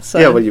so.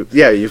 Yeah, well,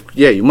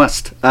 you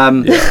must.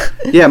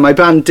 My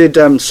band did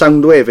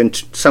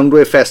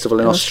Soundwave Festival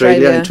in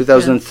Australia in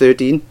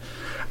 2013,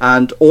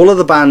 and all of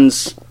the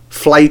bands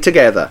fly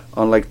together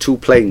on like 2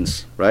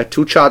 planes, right?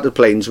 2 chartered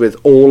planes with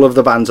all of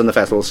the bands on the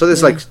festival. So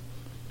there's like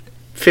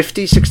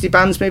 50, 60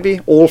 bands maybe,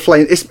 all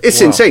flying.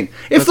 It's insane.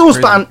 If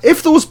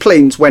those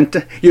planes went,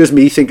 here's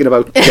me thinking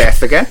about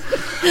death again.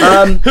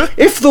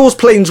 If those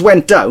planes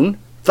went down,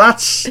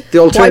 that's the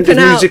alternative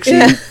music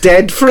scene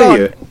dead for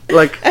you.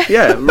 Like,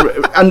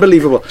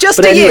 unbelievable. Just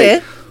but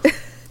anyway, a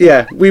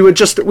year. We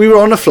were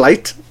on a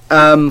flight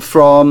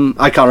from,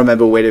 I can't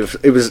remember where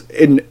it was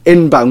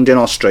inbound in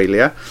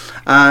Australia,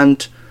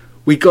 and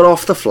we got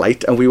off the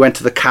flight and we went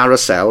to the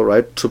carousel,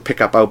 right, to pick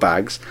up our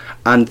bags.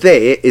 And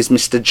there is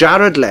Mr.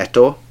 Jared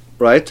Leto,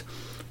 right,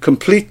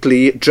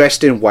 completely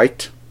dressed in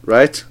white,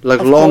 right, like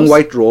a long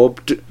white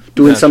robe,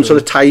 doing some sort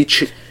of Tai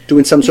Chi,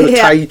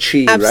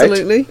 right?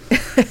 Absolutely.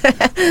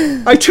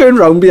 I turn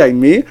round behind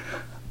me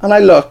and I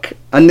look,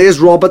 and there's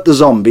Robert the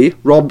Zombie,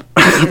 Robert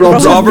the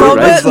Zombie.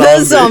 That's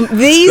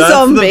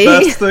the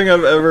best thing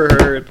I've ever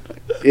heard.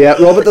 Yeah,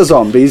 Robert the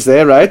Zombie's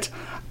there, right?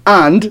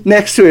 And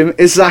next to him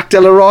is Zach De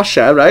La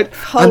Rocha, right?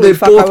 Holy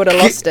fuck, I would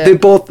have lost it.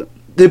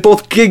 They're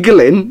both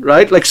giggling,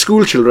 right, like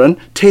school children,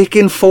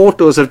 taking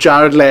photos of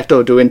Jared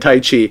Leto doing Tai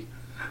Chi.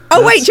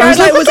 Oh wait, Jared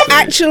Leto was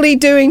actually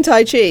doing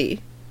Tai Chi?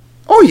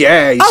 Oh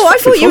yeah. I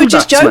thought you were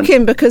just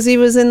joking because he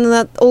was in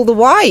all the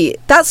white.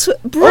 That's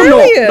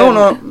brilliant.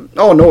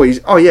 Oh no.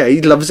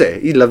 He loves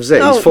it. He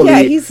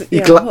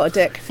what a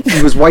dick.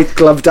 He was white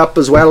gloved up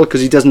as well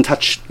because he doesn't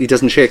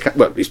shake.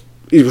 Well,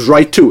 he was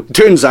right too.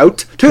 Turns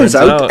out,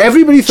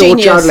 everybody thought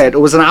Jared Leto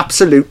was an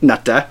absolute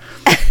nutter.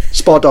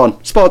 Spot on.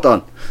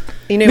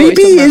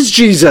 Maybe he is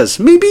Jesus.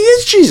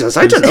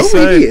 I don't know.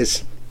 Maybe he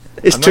is.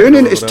 It's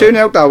turning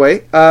out that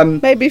way.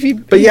 Maybe if you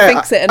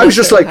fix it. I was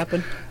just like,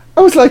 happen.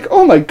 I was like,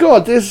 oh my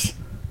god, there's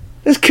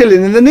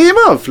killing in the name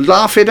of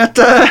laughing at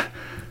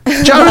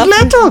Jared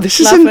Leto. This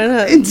is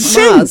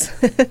insane.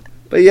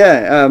 But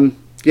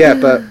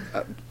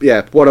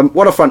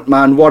what a front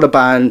man, what a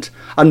band,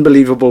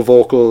 unbelievable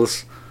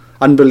vocals,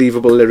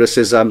 unbelievable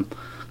lyricism,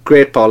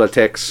 Great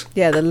politics.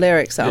 Yeah, the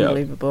lyrics are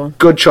unbelievable.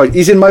 Good choice.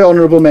 He's in my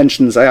honourable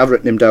mentions. I have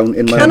written him down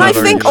in my. And I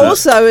think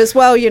also as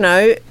well, you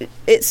know,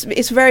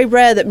 it's very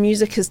rare that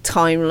music is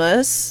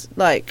timeless.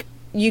 Like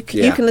you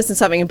can listen to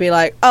something and be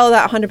like, oh,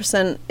 that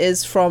 100%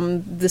 is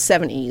from the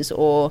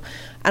 70s,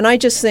 and I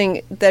just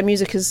think their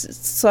music is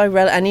so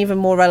relevant and even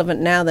more relevant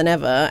now than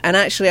ever. And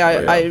actually,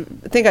 I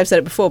think I've said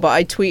it before, but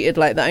I tweeted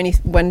like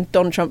when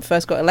Donald Trump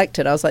first got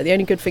elected, I was like, the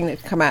only good thing that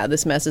could come out of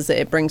this mess is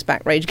that it brings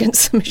back Rage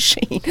Against the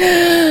Machine.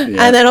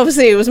 And then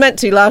obviously it was meant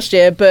to last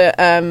year, but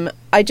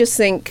I just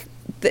think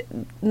that,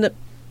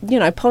 you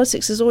know,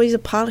 politics is always a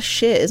pile of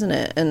shit, isn't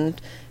it?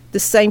 And the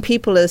same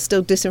people are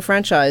still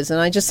disenfranchised, and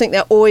I just think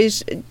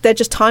they're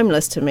just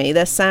timeless to me.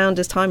 Their sound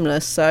is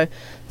timeless, so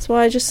that's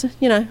why I just,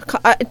 you know,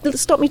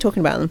 stop me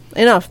talking about them.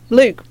 Enough.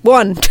 Luke,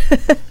 one.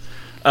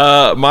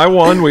 My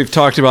one, we've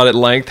talked about at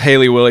length,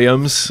 Hayley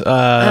Williams.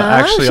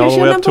 Actually, all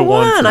the way up to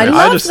one.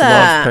 I just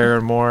love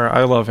Paramore.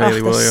 I love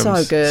Hayley Williams.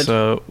 So good.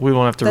 So we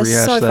won't have to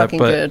rehash so that.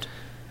 But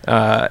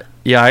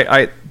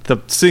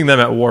good. Seeing them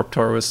at Warped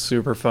Tour was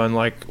super fun.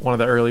 Like one of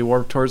the early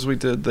Warped Tours we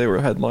did, they were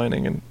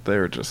headlining, and they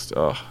were just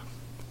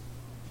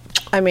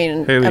I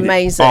mean, Hayley,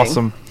 amazing.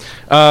 Awesome.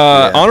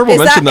 Honorable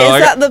mention,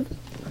 though.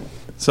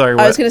 Sorry,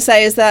 what? I was going to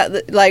say, is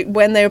that like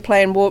when they were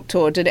playing Warped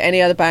Tour, did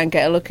any other band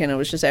get a look in, or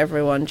was just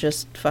everyone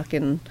just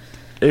fucking...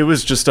 It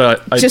was just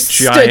a just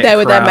giant stood there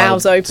with crowd. their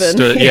mouths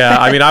open.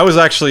 I mean,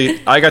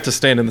 I got to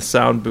stand in the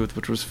sound booth,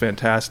 which was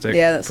fantastic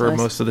for nice.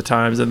 Most of the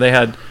times. And they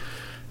had,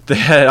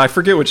 I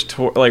forget which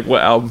tour, like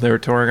what album they were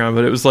touring on,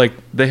 but it was like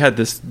they had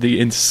the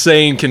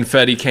insane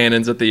confetti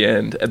cannons at the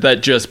end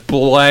that just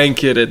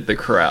blanketed the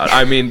crowd.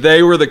 I mean,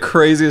 they were the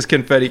craziest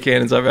confetti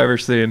cannons I've ever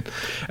seen.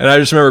 And I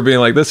just remember being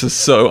like, this is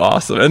so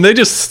awesome. And they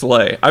just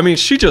slay. I mean,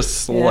 she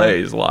just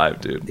slays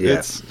live, dude.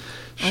 Yeah.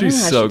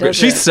 She's so good.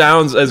 She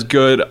sounds as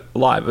good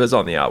live as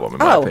on the album, in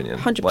my opinion.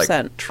 100%. Like,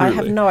 I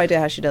have no idea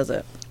how she does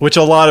it. Which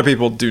a lot of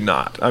people do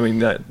not. I mean,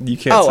 that you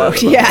can't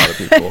say that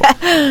about a lot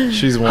of people.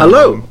 She's one of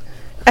them.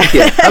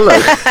 Hello.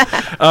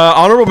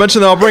 Honorable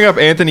mention, though, I'll bring up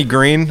Anthony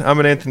Green. I'm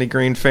an Anthony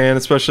Green fan,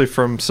 especially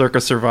from Circa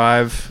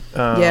Survive.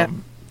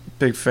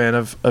 Big fan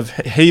of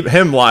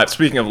him live.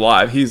 Speaking of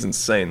live, he's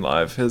insane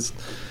live.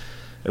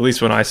 At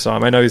least when I saw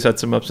him. I know he's had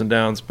some ups and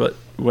downs, but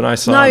when I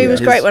saw him... No, he was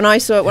great when I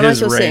saw it. When I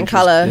saw Sit in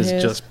Colour. Is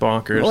just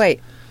bonkers.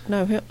 Wait.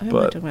 No, who am I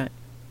talking about?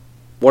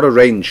 What a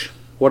range.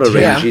 What a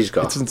range he's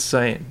got. It's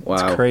insane. Wow.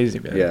 It's crazy,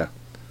 man. Yeah.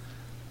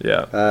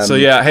 Yeah.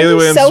 Hayley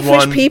Williams selfish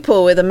won.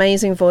 People with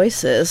amazing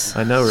voices.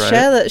 I know,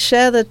 right?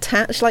 Share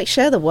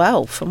the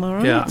wealth. Am I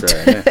right?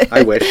 Yeah.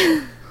 I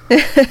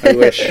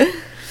wish.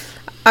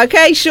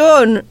 Okay,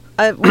 Sean.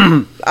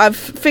 I've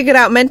figured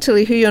out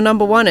mentally who your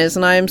number one is,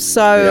 and I am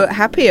so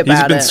happy about it.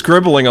 He's been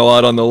scribbling a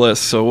lot on the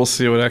list, so we'll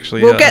see what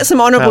actually. We'll get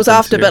some honourables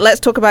after, but let's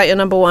talk about your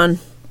number one.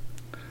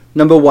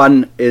 Number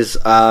one is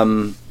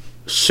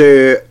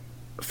Sir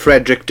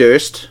Frederick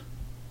Durst.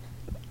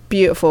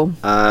 Beautiful.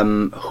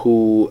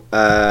 Who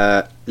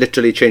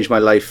literally changed my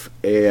life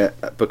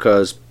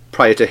because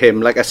prior to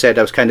him, like I said,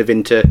 I was kind of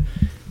into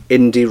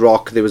indie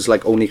rock. There was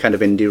like only kind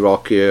of indie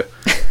rock here.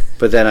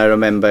 But then I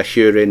remember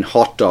hearing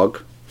Hot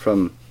Dog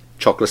from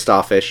Chocolate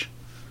Starfish.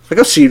 Look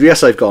how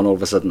serious I've gone all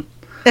of a sudden.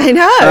 I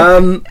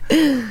know.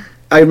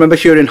 I remember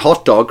hearing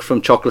Hot Dog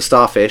from Chocolate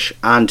Starfish,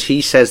 and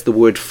he says the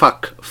word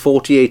fuck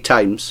 48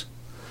 times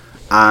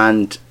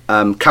and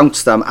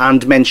counts them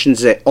and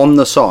mentions it on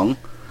the song.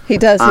 He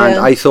does, and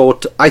I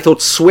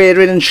thought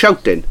swearing and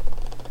shouting,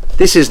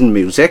 this isn't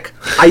music.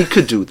 I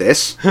could do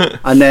this.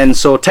 And then,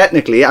 so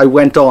technically, I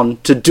went on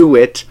to do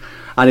it,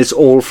 and it's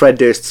all Fred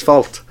Durst's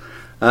fault.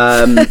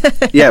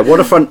 What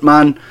a front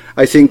man.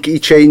 I think he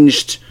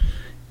changed,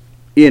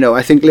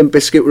 I think Limp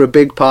Bizkit were a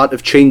big part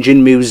of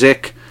changing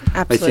music.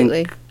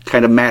 Absolutely. I think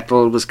kind of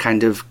metal was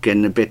kind of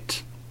getting a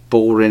bit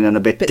boring and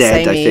a bit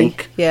dead, samey. I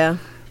think. Yeah.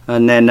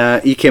 And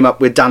then he came up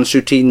with dance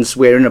routines,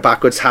 wearing a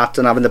backwards hat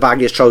and having the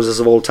baggiest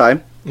trousers of all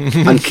time.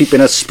 And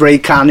keeping a spray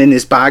can in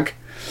his bag.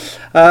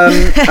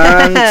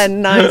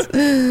 Nice.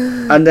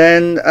 And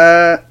then,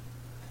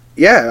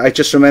 I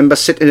just remember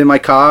sitting in my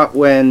car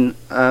when,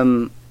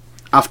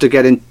 after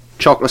getting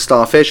Chocolate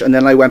Starfish, and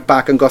then I went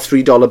back and got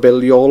 $3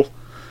 bill y'all.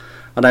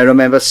 And I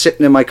remember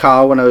sitting in my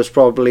car when I was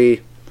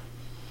probably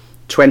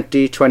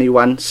 20,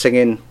 21,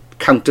 singing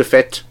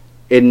Counterfeit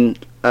in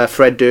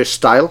Fred Durst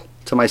style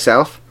to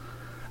myself.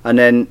 And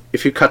then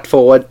if you cut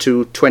forward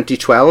to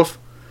 2012,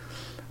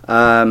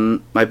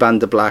 my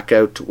band The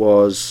Blackout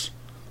was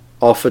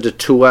offered a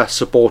tour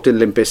supporting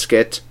Limp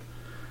Bizkit.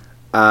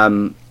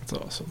 That's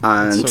awesome.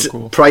 And that's so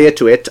cool. Prior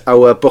to it,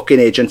 our booking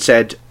agent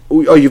said,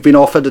 "Oh, you've been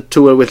offered a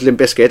tour with Limp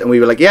Bizkit," and we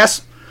were like,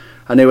 "Yes."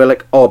 And they were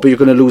like, "Oh, but you're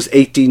going to lose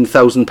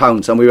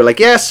 £18,000, and we were like,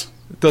 "Yes."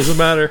 It doesn't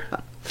matter.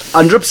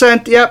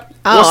 100%. Yep.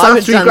 Oh,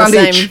 what's that?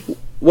 $3,000 each.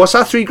 What's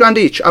that? $3,000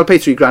 each. I'll pay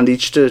 $3,000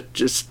 each to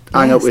just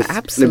hang out with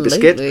Limp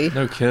Bizkit.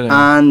 No kidding.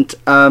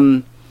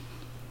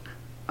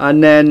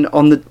 And then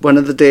on one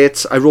of the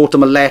dates, I wrote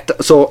them a letter.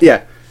 So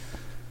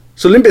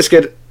Limp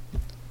Bizkit,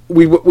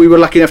 we were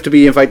lucky enough to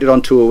be invited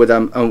on tour with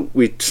them, and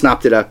we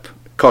snapped it up.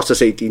 Cost us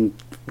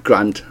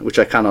 $18,000, which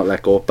I cannot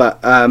let go. But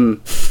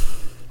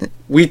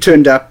we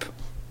turned up,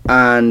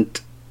 and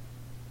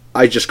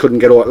I just couldn't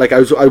get over. Like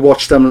I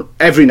watched them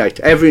every night.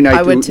 Every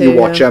night you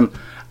watch them,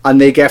 and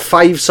they get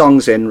 5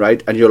 songs in,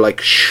 right? And you're like,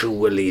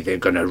 surely they're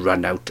gonna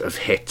run out of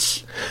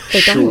hits.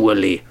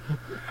 Surely.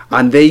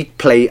 And they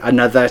play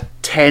another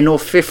 10 or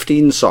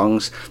 15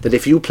 songs that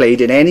if you played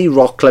in any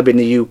rock club in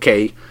the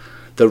UK,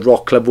 the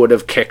rock club would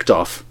have kicked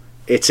off.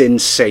 It's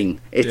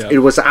insane.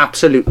 It was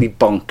absolutely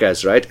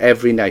bonkers, right?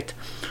 Every night.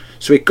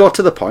 So it got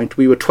to the point,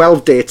 we were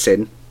 12 dates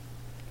in,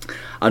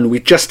 and we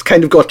just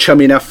kind of got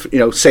chummy enough, you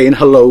know, saying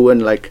hello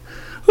and like,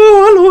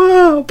 oh,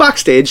 hello,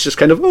 backstage, just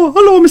kind of, oh,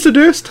 hello, Mr.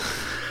 Durst.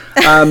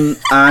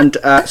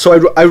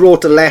 So I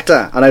wrote a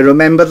letter, and I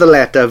remember the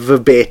letter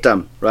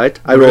verbatim, right?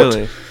 I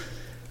wrote,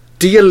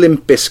 Dear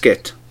Limp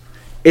Bizkit,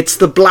 it's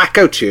the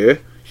blackout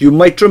year. You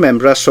might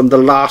remember us from the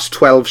last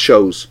 12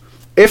 shows.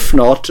 If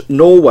not,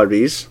 no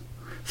worries.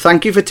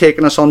 Thank you for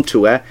taking us on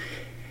tour.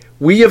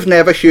 We have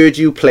never heard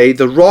you play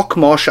the Rock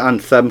Mosh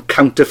anthem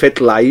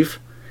Counterfeit live.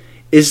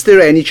 Is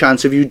there any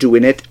chance of you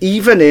doing it,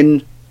 even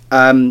in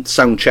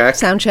soundcheck?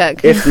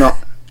 Soundcheck.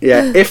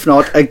 If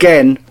not,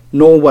 again,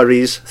 no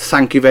worries.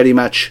 Thank you very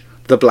much.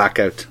 The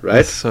blackout, right?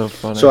 That's so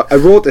funny. So I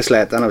wrote this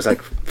letter, and I was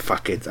like,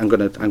 "Fuck it, I'm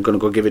gonna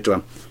go give it to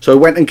him." So I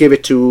went and gave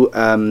it to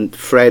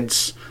Fred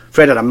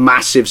had a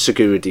massive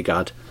security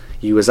guard.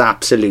 He was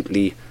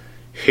absolutely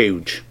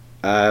huge,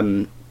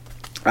 and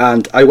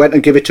I went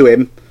and gave it to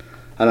him,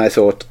 and I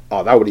thought,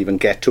 "Oh, that would even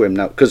get to him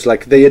now," because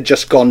like they had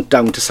just gone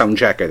down to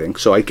soundcheck, I think.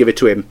 So I give it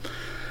to him,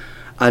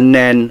 and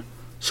then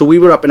so we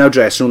were up in our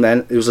dressing room.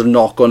 Then there was a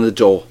knock on the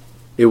door.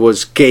 It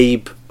was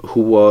Gabe, who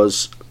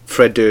was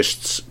Fred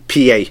Durst's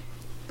PA.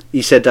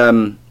 He said,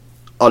 Limp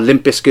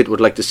Bizkit would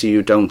like to see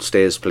you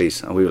downstairs,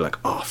 please. And we were like,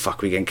 oh,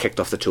 fuck, we're getting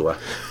kicked off the tour.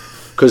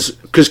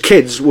 Because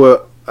kids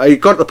were... I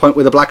got to the point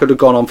where the blackout had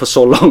gone on for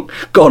so long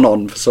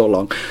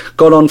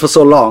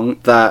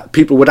that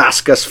people would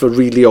ask us for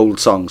really old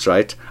songs,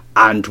 right?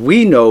 And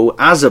we know,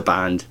 as a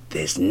band,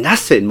 there's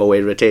nothing more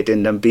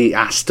irritating than being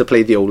asked to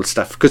play the old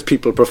stuff because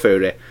people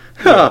prefer it.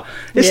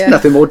 It's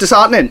nothing more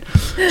disheartening.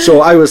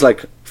 So I was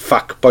like,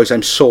 fuck, boys,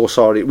 I'm so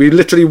sorry. We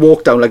literally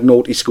walked down like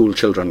naughty school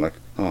children, like,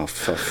 oh,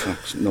 fuck,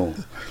 no.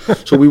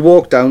 So we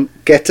walk down,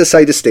 get to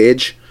side of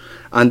stage,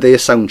 and they're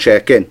sound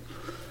checking.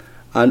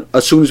 And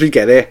as soon as we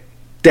get there,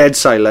 dead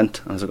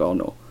silent. I was like, oh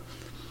no.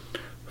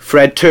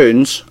 Fred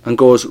turns and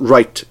goes,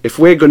 right, if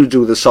we're going to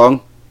do the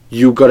song,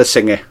 you got to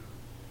sing it.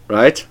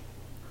 Right?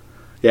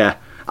 Yeah.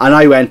 And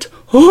I went,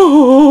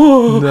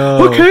 oh,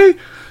 no. Okay.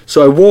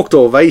 So I walked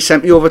over. He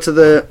sent me over to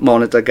the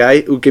monitor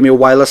guy who gave me a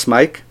wireless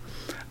mic.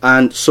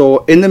 And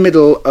so in the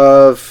middle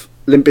of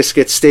Limp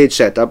Bizkit's stage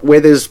setup, where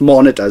there's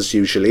monitors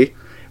usually,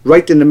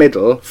 right in the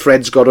middle,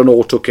 Fred's got an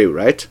auto cue,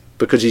 right?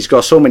 Because he's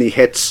got so many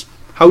hits.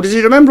 How does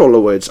he remember all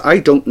the words? I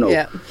don't know.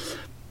 Yeah.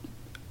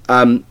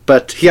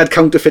 But he had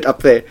Counterfeit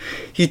up there.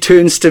 He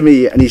turns to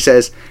me and he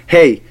says,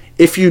 hey,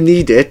 if you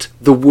need it,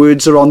 the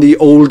words are on the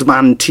old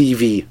man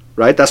TV,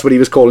 right? That's what he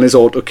was calling his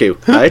auto cue,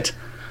 right?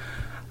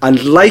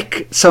 And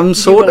like some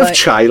sort of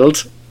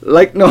child,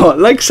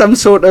 like some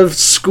sort of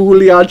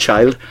schoolyard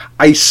child,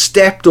 I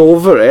stepped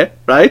over it,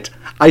 right?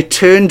 I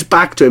turned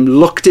back to him,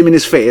 looked him in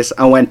his face,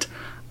 and went,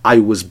 I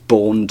was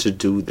born to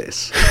do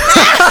this.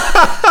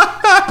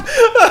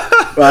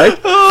 Right?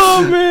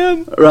 Oh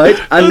man! Right?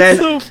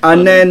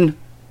 And then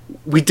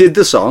we did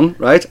the song,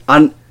 right?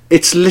 And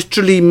it's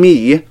literally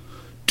me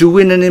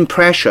doing an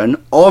impression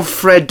of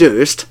Fred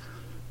Durst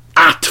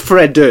at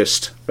Fred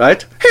Durst,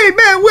 right? Hey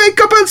man, wake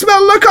up and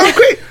smell the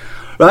concrete,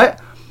 right?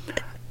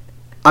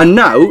 And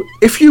now,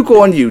 if you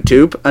go on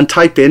YouTube and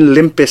type in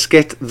Limp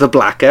Bizkit The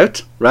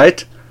Blackout,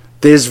 right?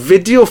 There's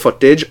video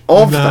footage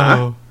of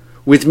that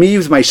with me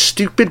with my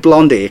stupid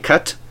blonde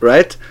haircut,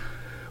 right?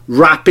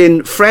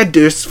 Rapping Fred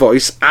Durst's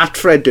voice at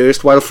Fred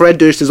Durst, while Fred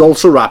Durst is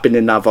also rapping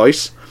in that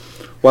voice,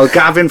 while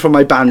Gavin from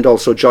my band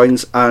also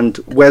joins, and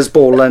Wes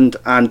Borland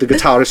and the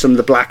guitarist from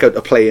The Blackout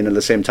are playing at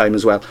the same time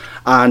as well.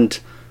 And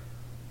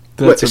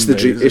that's it's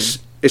amazing.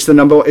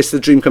 It's the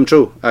dream come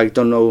true. I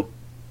don't know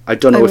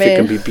if it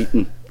can be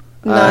beaten.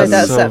 No,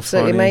 that's so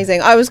absolutely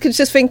amazing. I was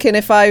just thinking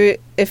if I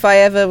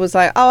ever was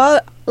like,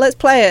 let's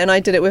play it, and I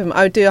did it with him,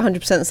 I would do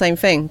 100% the same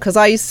thing. Because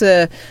I used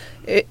to,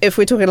 if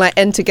we're talking like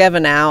End Together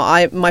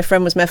now, my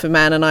friend was Method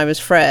Man and I was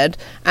Fred,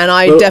 and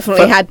I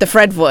definitely had the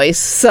Fred voice.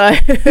 So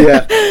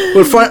yeah.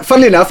 Well,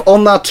 funnily enough,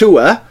 on that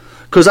tour,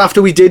 because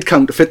after we did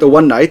Counterfeit the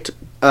one night,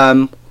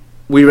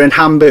 we were in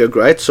Hamburg,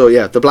 right? So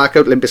yeah, the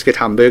Blackout Limp Bizkit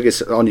Hamburg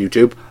is on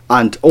YouTube,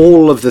 and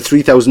all of the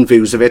 3,000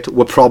 views of it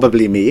were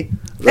probably me,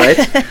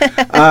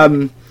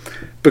 right?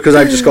 Because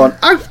I've just gone,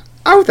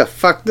 how the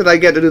fuck did I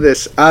get to do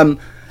this?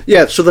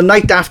 Yeah, so the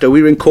night after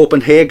we were in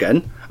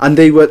Copenhagen, and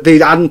they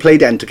hadn't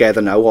played End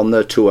Together now on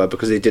the tour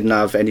because they didn't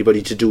have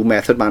anybody to do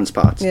Method Man's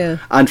parts. Yeah.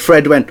 And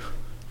Fred went, do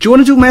you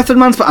want to do Method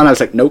Man's part? And I was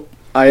like, nope,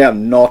 I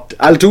am not.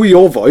 I'll do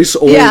your voice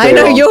all day long. I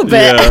know your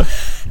bit. Yeah.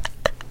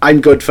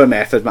 I'm good for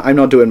Method Man. I'm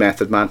not doing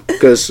Method Man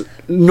because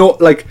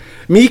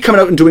me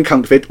coming out and doing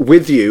Counterfeit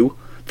with you,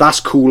 that's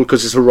cool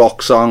because it's a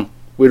rock song.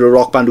 We're a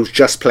rock band who's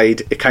just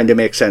played. It kind of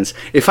makes sense.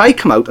 If I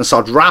come out and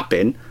start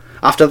rapping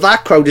after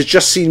that crowd has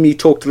just seen me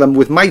talk to them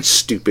with my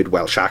stupid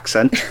Welsh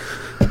accent,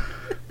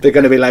 they're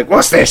going to be like,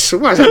 what's this?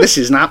 This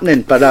isn't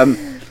happening. But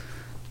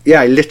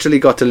yeah, I literally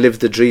got to live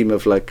the dream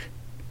of like,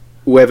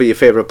 whoever your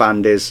favourite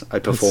band is, I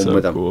perform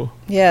with them. Cool.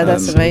 Yeah,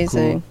 that's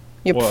amazing.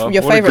 Cool.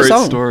 Your favourite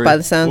song, story. By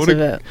the sounds of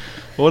it.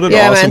 What an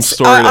awesome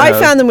story. I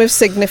found them with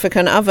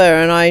Significant Other,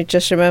 and I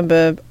just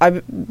remember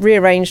I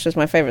Rearranged as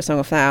my favourite song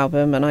off that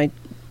album, and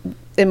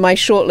in my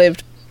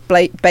short-lived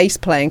bass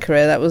playing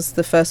career, that was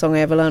the first song I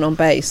ever learned on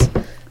bass.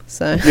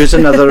 So here's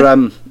another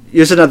Limp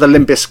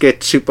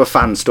Bizkit super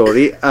fan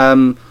story.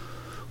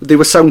 They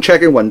were sound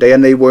checking one day,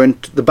 and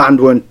the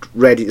band weren't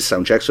ready to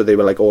sound check, so they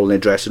were like all in their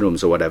dressing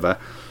rooms or whatever.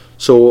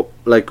 So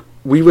like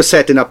we were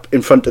setting up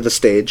in front of the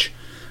stage,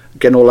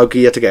 getting all our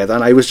gear together,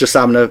 and I was just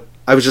having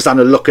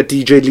a look at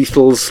DJ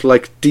Lethal's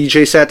like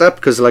DJ setup,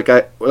 because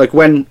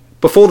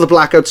before the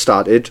Blackout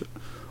started,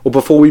 or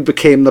before we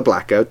became the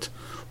Blackout,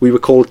 we were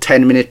called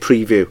 10-Minute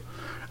Preview,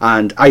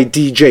 and I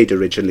DJ'd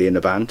originally in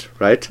the band,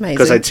 right?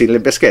 Because I'd seen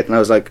Limp Bizkit, and I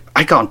was like,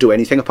 I can't do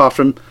anything apart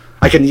from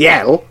I can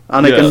yell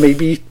and I can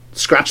maybe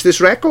scratch this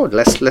record.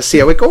 Let's see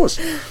how it goes.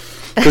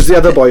 Because the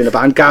other boy in the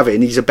band,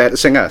 Gavin, he's a better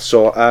singer,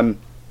 so I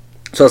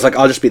was like,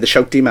 I'll just be the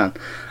shouty man.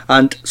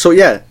 And so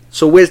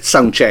we're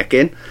sound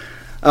checking,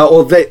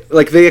 or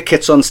their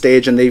kit's on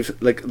stage, and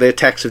their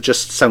techs have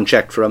just sound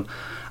checked for them,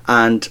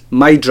 and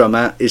my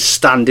drummer is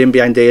standing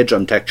behind their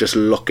drum tech, just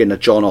looking at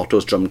John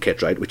Otto's drum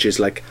kit, right, which is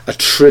like 1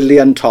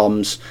 trillion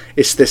toms.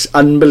 It's this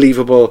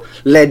unbelievable,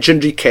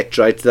 legendary kit,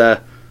 right,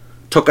 that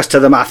took us to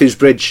the Matthews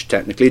Bridge,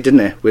 technically,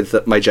 didn't it,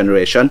 with my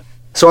generation.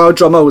 So our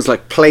drummer was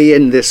like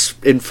playing this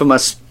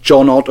infamous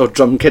John Otto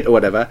drum kit or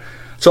whatever.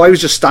 So I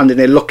was just standing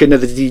there looking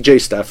at the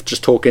DJ stuff,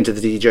 just talking to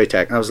the DJ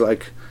tech, and I was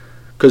like,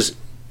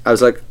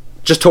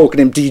 just talking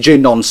to him DJ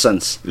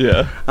nonsense.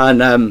 Yeah.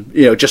 And,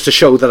 just to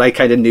show that I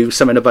kind of knew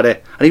something about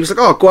it. And he was like,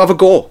 oh, go have a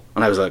go.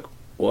 And I was like,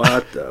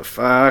 what the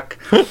fuck?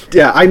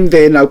 Yeah, I'm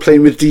there now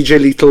playing with DJ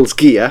Lethal's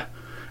gear,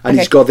 and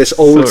he's got this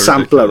old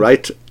sampler,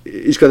 right?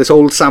 He's got this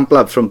old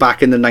sampler from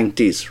back in the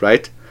 90s,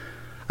 right?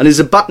 And there's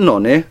a button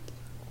on it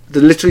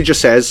that literally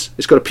just says,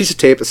 it's got a piece of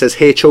tape that says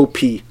HOP,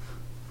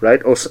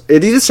 right? Or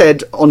it either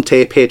said on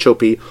tape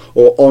HOP,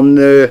 or on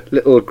the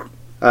little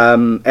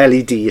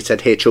LED it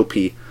said HOP.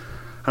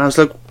 And I was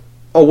like,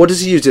 oh, what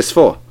does he use this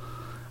for?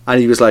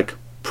 And he was like,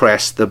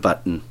 press the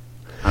button.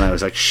 And I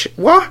was like,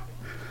 what?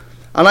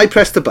 And I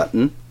pressed the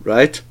button,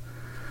 right?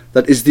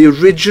 That is the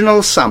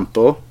original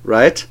sample,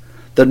 right?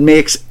 That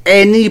makes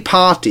any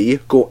party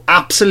go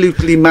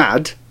absolutely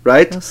mad,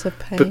 right? House of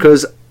Pain.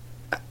 Because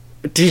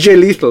DJ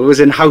Lethal was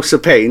in House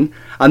of Pain,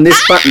 and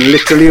this button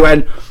literally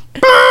went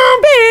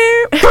boom,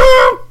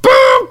 boom,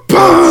 boom,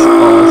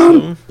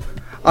 boom.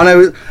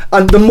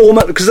 And the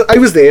moment, because I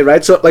was there,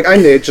 right, so like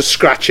I'm there just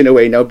scratching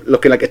away now,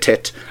 looking like a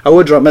tit.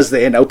 Our drummer's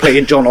there now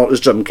playing John Otto's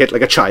drum kit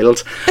like a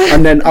child,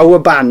 and then our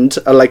band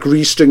are like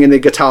restringing their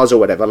guitars or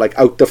whatever, like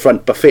out the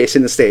front but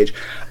facing the stage.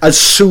 As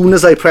soon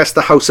as I press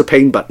the House of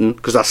Pain button,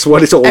 because that's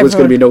what it's always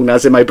going to be known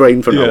as in my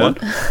brain from now on,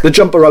 the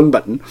jump around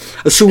button,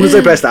 as soon as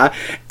I pressed that,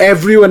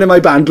 everyone in my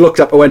band looked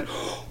up and went,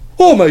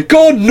 oh my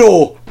god,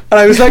 no.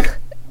 And I was like,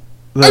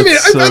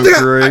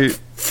 great.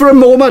 For a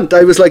moment,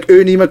 I was like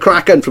Ernie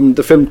McCracken from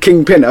the film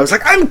Kingpin. I was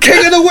like, I'm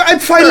king of the world. I'm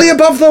finally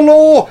above the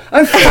law.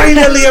 I'm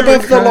finally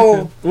above the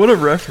law. What a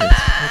reference.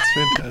 That's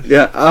fantastic.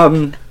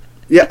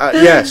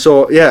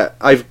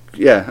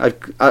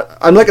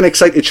 I'm like an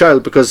excited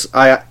child, because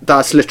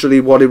that's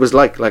literally what it was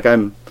like. Like I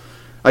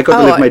got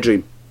to live my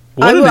dream.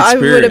 I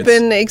would have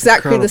been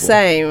exactly the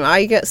same.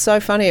 I get so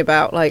funny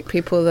about like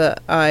people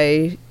that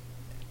I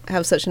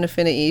have such an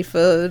affinity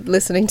for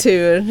listening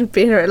to and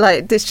being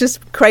like, it's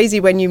just crazy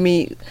when you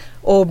meet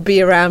or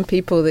be around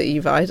people that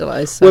you've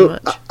idolized so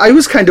much. I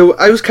was kind of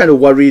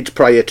worried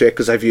prior to it,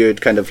 because I've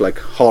heard kind of like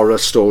horror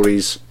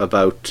stories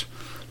about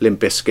Limp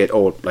Bizkit,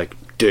 or like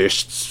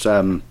Durst's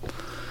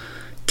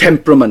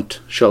temperament,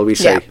 shall we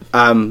say.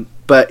 Yeah.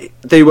 But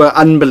they were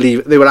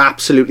they were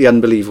absolutely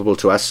unbelievable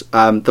to us.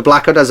 The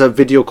Blackout has a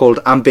video called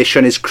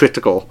Ambition is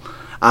Critical,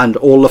 and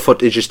all the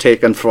footage is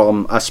taken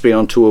from us being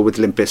on tour with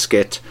Limp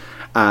Bizkit.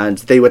 And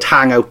they would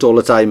hang out all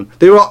the time.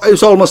 It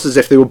was almost as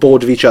if they were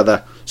bored of each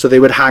other, so they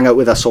would hang out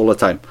with us all the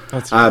time.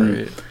 That's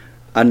great.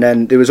 And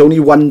then there was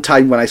only one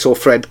time when I saw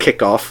Fred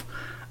kick off,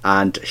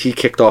 and he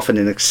kicked off in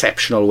an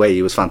exceptional way.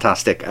 He was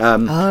fantastic.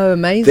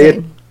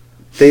 Amazing.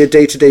 Their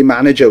day-to-day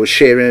manager was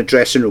sharing a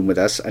dressing room with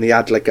us, and he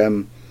had like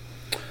a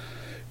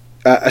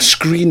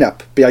screen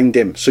up behind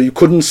him, so you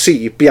couldn't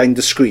see behind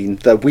the screen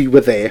that we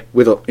were there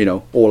with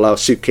all our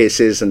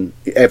suitcases and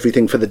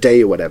everything for the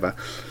day or whatever.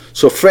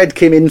 So Fred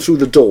came in through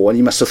the door, and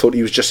he must have thought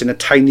he was just in a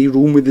tiny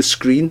room with the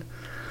screen,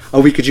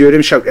 and we could hear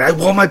him shouting, I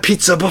want my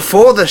pizza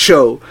before the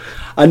show.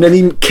 And then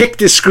he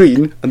kicked his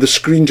screen, and the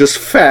screen just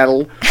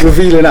fell,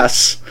 revealing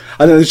us.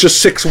 And then there's just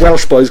 6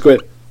 Welsh boys going,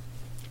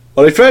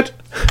 all right, Fred?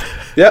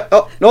 Yeah,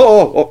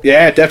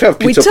 yeah, definitely have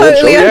pizza. We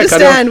totally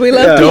understand. We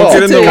love pizza. Don't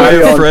get in the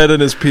way of Fred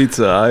and his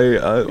pizza.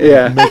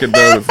 I make a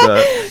note of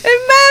that.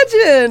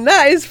 Imagine!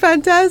 That is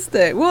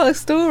fantastic. What a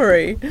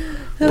story.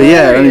 But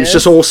yeah, and it's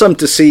just awesome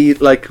to see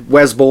like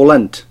Wes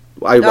Borland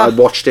I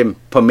watched him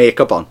put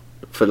makeup on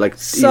for like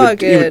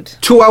good.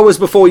 2 hours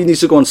before he needs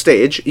to go on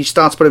stage. He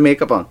starts putting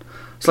makeup on.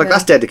 It's like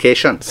that's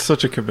dedication.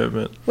 Such a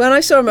commitment. When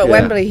I saw him at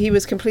Wembley, he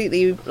was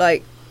completely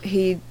like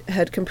he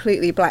had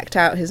completely blacked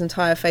out his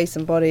entire face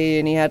and body,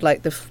 and he had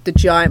like the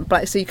giant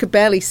black, so you could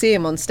barely see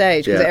him on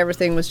stage because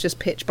everything was just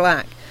pitch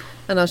black.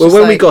 And I was just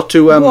when like, we got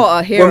to what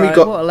a hero,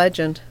 what a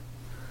legend.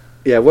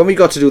 Yeah, when we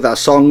got to do that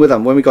song with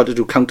him, when we got to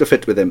do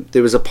Counterfeit with him,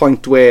 there was a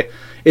point where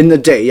in the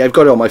day, I've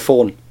got it on my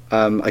phone.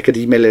 I could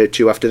email it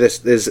to you after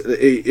this.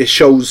 It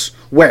shows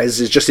Wes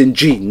is just in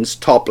jeans,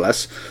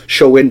 topless,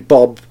 showing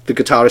Bob, the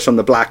guitarist from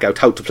the Blackout,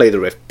 how to play the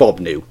riff. Bob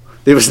knew.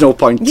 There was no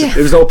point. Yeah.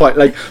 There was no point.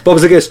 Like, Bob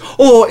was like this,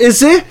 oh,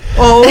 is it?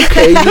 Oh,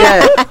 okay,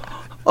 yeah.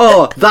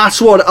 Oh, that's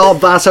how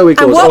it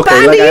goes. And what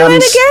okay, band are you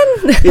in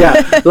again?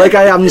 Yeah, like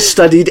I haven't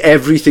studied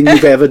everything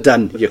you've ever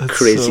done. You're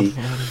crazy.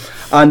 So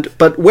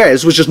but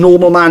Wes was just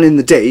normal man in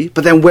the day,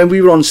 but then when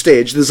we were on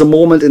stage, there's a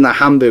moment in the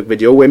Hamburg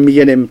video where me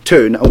and him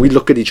turn and we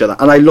look at each other,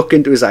 and I look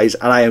into his eyes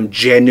and I am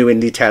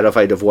genuinely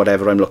terrified of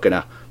whatever I'm looking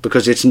at,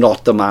 because it's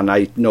not the man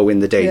I know in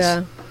the days.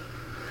 Yeah.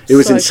 It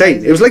was so insane.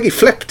 Crazy. It was like he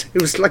flipped.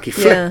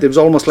 It was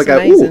almost like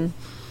amazing.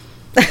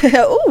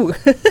 Ooh.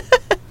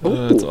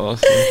 That's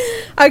awesome.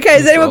 Okay,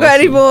 has anyone got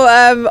any more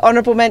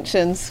honourable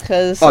mentions?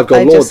 Because I've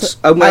got loads.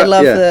 I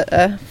love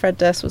that Fred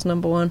Durst was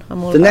number one.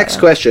 I'm all the about next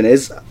that. question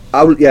is,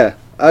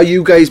 are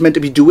you guys meant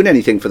to be doing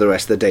anything for the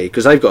rest of the day?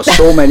 Because I've got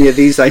so many of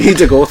these I need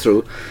to go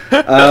through.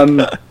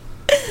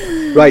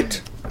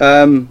 Right.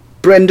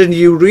 Brendan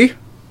Urie.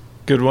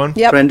 Good one.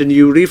 Yep. Brendan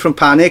Urie from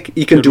Panic.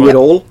 He can do it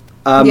all.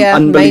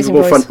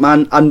 Unbelievable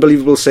frontman,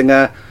 unbelievable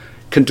singer,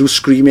 can do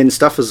screaming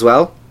stuff as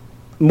well.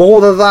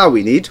 More than that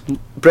we need.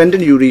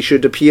 Brendan Urie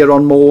should appear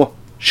on more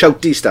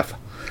shouty stuff.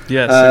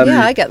 Yes.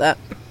 I get that.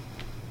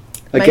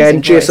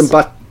 Again, Jason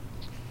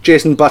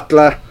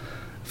Butler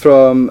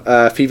from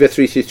Fever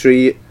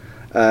 333.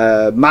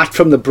 Matt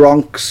from the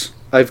Bronx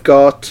I've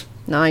got.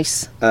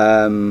 Nice.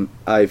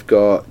 I've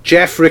got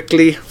Jeff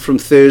Rickley from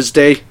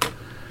Thursday.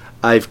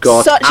 I've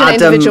got such an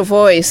individual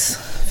voice.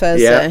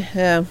 Thursday.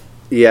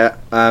 Yeah.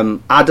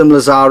 Adam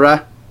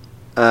Lazzara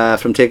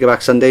from Take It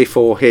Back Sunday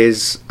for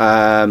his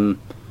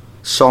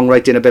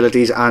songwriting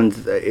abilities and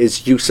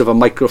his use of a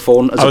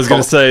microphone. I was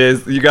going to say,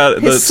 you got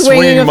the his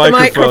swinging of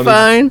microphone. The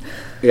microphone.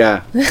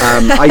 Yeah.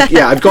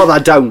 I've got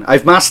that down.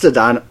 I've mastered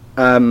that.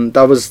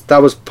 That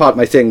was part of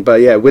my thing.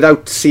 But yeah,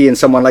 without seeing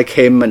someone like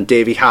him and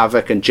Davey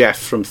Havoc and Jeff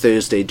from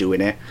Thursday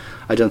doing it,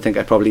 I don't think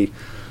I probably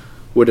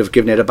would have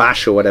given it a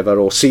bash or whatever,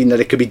 or seen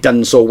that it could be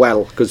done so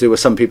well, because there were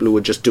some people who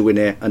were just doing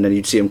it and then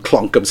you'd see him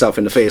clonk himself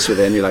in the face with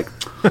it and you're like,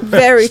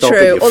 very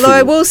true. Although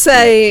I will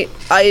say,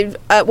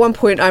 at one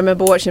point I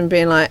remember watching him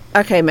being like,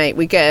 okay mate,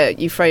 we get it,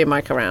 you throw your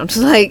mic around.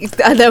 Like,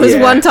 there was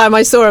one time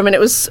I saw him and it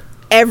was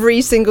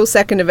every single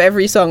second of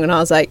every song and I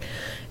was like,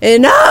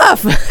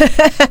 enough.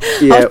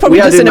 I was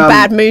probably just in a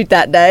bad mood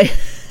that day.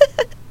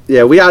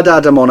 Yeah, we had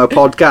Adam on our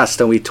podcast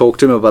and we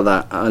talked to him about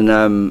that,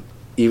 and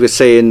he was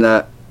saying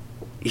that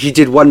he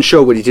did one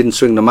show when he didn't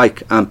swing the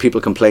mic and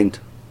people complained.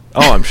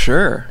 Oh, I'm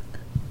sure.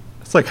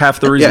 That's like half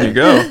the reason you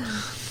go.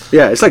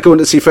 Yeah, it's like going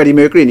to see Freddie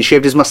Mercury and he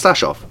shaved his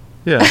moustache off.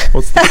 Yeah,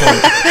 what's the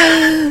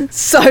point?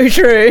 So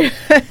true.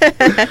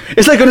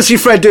 It's like going to see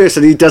Fred Durst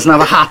and he doesn't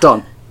have a hat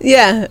on.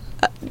 Yeah.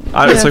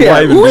 It's like,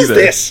 why even who be is there?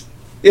 this?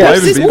 Yeah,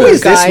 who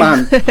is this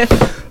man?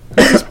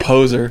 This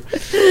poser.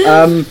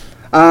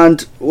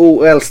 And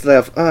who else do they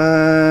have?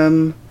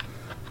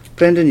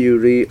 Brendan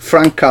Urie,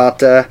 Frank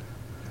Carter.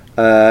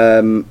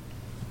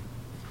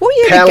 What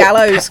year did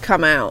Gallows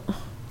come out?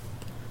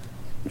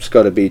 It's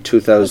got to be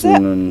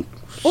 2000.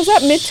 Was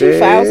that mid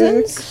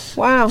 2000s?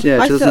 Wow.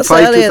 Yeah, I thought it was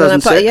 2005, earlier than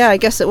that, but 2006. yeah, I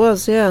guess it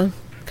was. Yeah,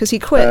 because he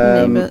quit.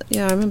 Didn't he? But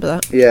yeah, I remember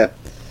that. Yeah,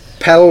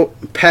 Pell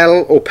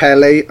or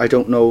Pele, I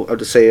don't know how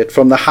to say it.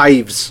 From the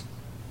Hives,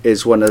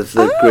 is one of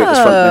the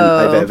greatest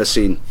frontmen I've ever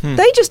seen.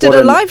 They just did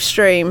a live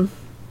stream.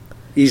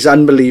 He's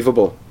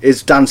unbelievable.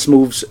 His dance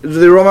moves,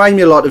 they remind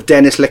me a lot of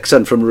Dennis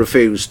Lyxzén from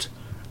Refused.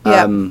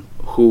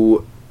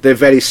 Who, they're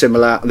very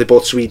similar. They're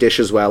both Swedish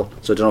as well,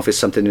 so I don't know if it's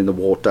something in the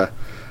water.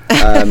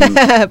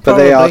 But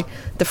they are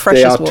the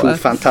freshest water. Two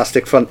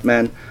fantastic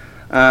frontmen.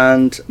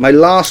 And my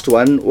last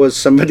one was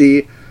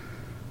somebody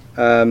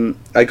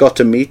I got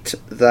to meet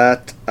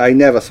that I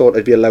never thought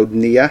I'd be allowed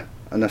near,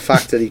 and the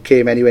fact that he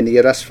came anywhere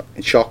near us,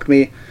 it shocked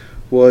me,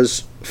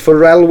 was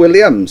Pharrell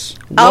Williams.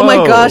 Oh my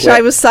gosh,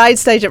 I was side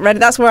stage at Reading.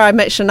 That's where I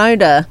met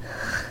Shinoda.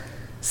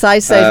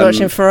 Side stage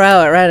watching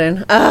Pharrell at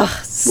Reading.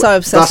 So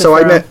obsessed That's how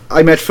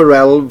I met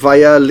Pharrell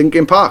via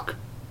Linkin Park.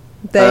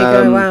 There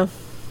you go, wow.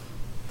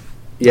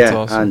 Yeah,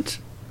 awesome. And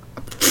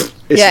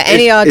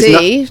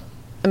NERD,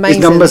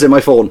 amazing. His number's in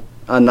my phone,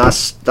 and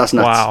that's nuts.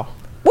 Wow.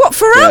 What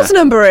Pharrell's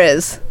number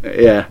is?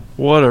 Yeah.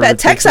 What a better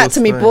text that to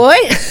me, boy.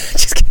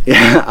 Just kidding.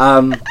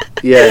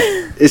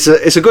 Yeah, it's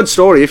a good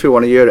story if you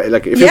want to hear it.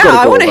 Like, if you've got to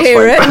go, I want to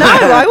hear it. fine. No,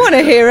 I want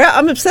to hear it.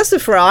 I'm obsessed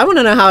with Pharrell. I want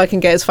to know how I can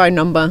get his phone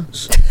number.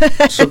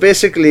 So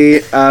basically,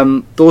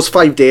 those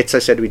 5 dates I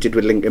said we did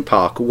with Linkin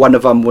Park, one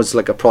of them was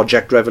like a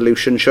Project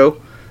Revolution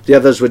show. The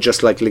others were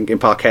just like Linkin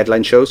Park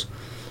headline shows.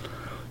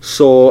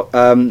 So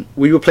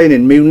we were playing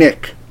in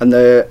Munich, and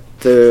the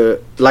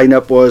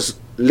lineup was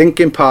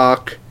Linkin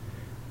Park,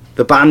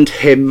 the band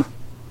Him,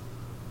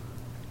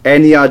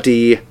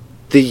 NERD,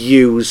 The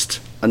Used,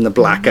 and the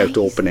Blackout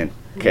opening.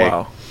 Okay.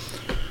 Wow.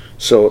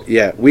 So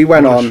yeah, we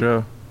went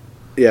on.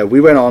 Yeah,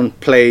 we went on,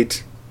 played,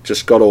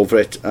 just got over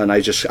it, and I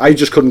just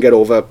couldn't get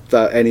over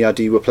that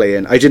NERD were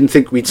playing. I didn't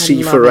think we'd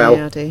see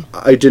Pharrell. NERD.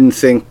 I didn't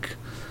think.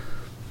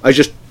 I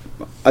just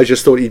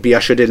thought he'd be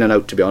ushered in and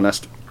out, to be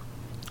honest.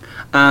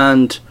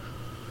 And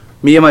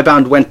me and my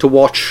band went to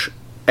watch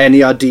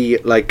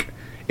NERD like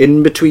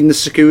in between the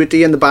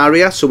security and the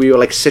barrier, so we were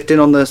like sitting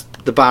on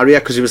the barrier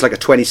because it was like a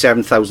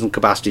 27,000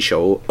 capacity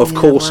show. Of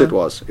course,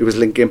 wow. It was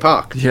Linkin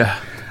Park. Yeah.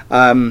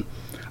 And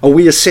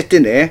we were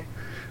sitting there,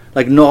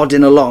 like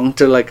nodding along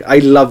to like I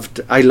loved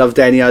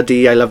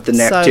NERD, I loved the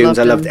Neptunes,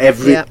 I loved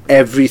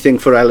everything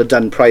Pharrell had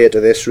done prior to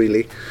this,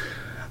 really.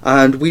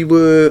 And we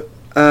were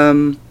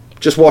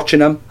just watching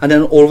them, and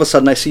then all of a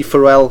sudden I see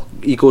Pharrell.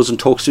 He goes and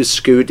talks to his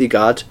security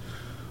guard,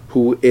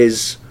 who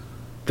is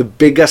the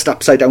biggest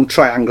upside down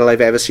triangle I've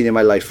ever seen in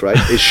my life, right?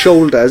 His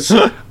shoulders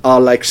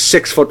are like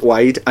 6 foot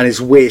wide and his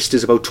waist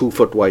is about 2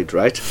 foot wide,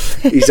 right?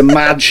 He's a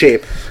mad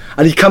shape.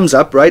 And he comes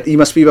up, right? He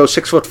must be about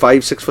 6'5",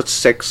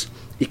 6'6".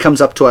 He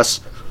comes up to us.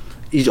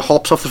 He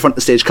hops off the front of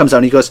the stage, comes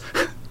down, he goes,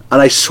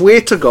 and I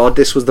swear to God,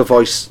 this was the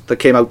voice that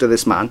came out of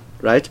this man,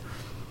 right?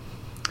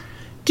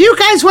 Do you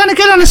guys want to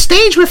get on a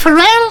stage with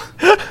Pharrell?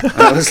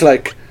 And I was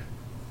like,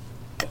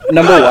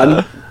 number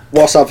one,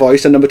 what's our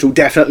voice? And number two,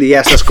 definitely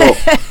yes, let's go.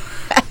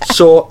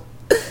 So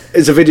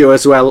there's a video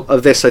as well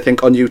of this, I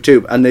think, on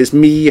YouTube, and there's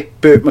me,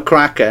 Burt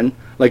McCracken,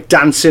 like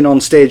dancing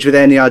on stage with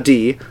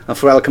NERD, and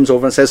Pharrell comes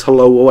over and says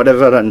hello or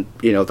whatever, and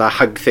you know that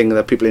hug thing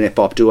that people in hip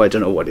hop do. I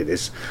don't know what it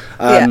is.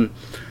 And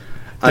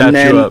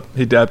then you up.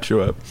 He dapped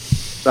you up.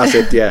 That's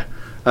it. Yeah,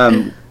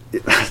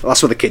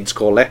 that's what the kids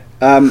call it.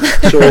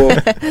 So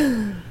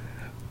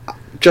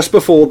just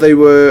before they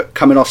were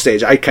coming off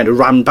stage, I kind of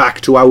ran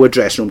back to our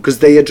dressing room because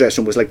their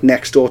dressing room was like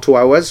next door to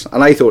ours,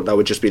 and I thought that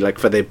would just be like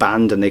for their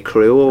band and their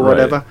crew or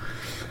whatever.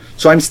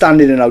 So I'm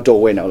standing in our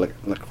doorway now, like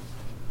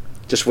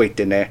just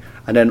waiting there,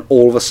 and then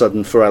all of a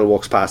sudden Pharrell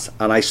walks past,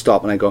 and I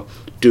stop and I go,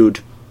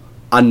 "Dude,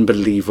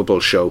 unbelievable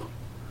show."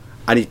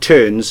 And he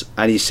turns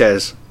and he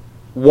says,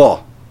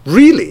 "What?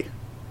 Really?"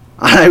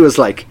 And I was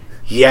like,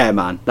 "Yeah,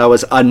 man, that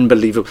was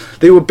unbelievable."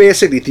 They were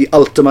basically the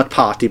ultimate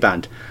party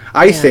band.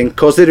 I think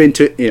because they're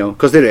into,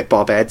 because they're hip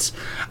hop heads,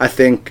 I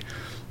think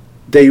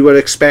they were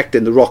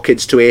expecting the rock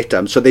kids to hate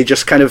them, so they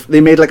just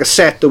they made like a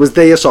set that was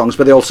their songs,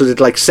 but they also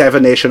did like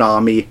Seven Nation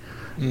Army,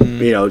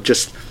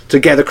 just to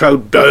get the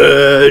crowd.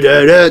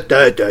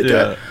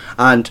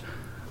 And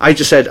I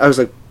just said, I was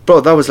like,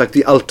 "Bro, that was like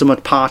the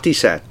ultimate party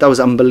set. That was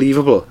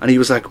unbelievable." And he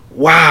was like,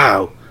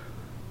 "Wow,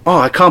 oh,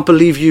 I can't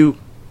believe you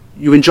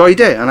enjoyed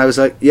it." And I was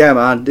like, "Yeah,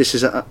 man, this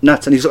is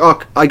nuts." And he's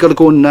like, "Oh, I gotta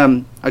go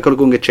and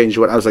get changed."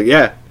 I was like,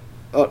 "Yeah.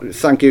 Oh,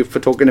 thank you for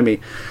talking to me."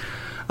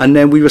 And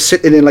then we were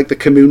sitting in like the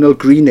communal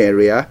green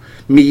area,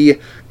 me,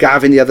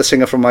 Gavin, the other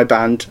singer from my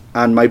band,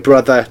 and my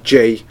brother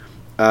Jay,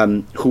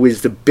 who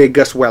is the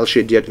biggest Welsh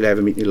idiot you'll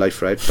ever meet in your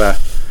life, right?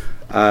 But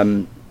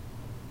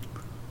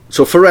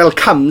so Pharrell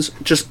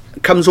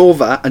comes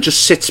over and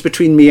just sits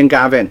between me and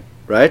Gavin,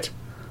 right?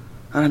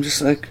 And I'm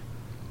just like,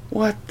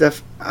 what the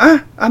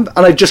and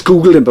I just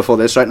googled him before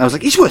this, right? And I was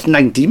like, he's worth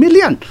 90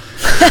 million.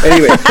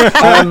 Anyway,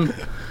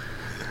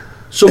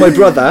 so my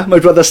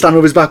brother standing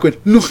over his back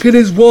went, look at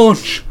his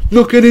watch.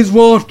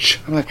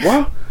 I'm like,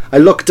 what? I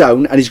look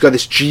down and he's got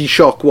this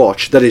G-Shock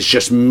watch that is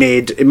just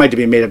made, it might have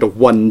been made out of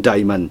one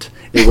diamond.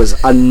 It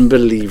was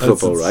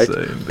unbelievable. That's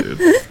insane, dude.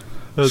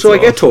 That's so awesome. I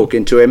get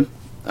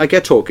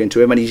talking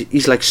to him and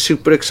he's like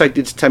super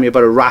excited to tell me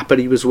about a rapper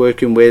he was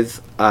working with.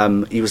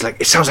 He was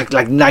like, it sounds like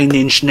 9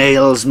 Inch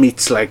Nails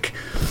meets like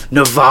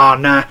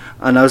Nirvana.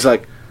 And I was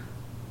like,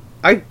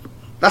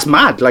 that's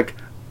mad. Like,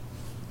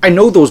 I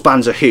know those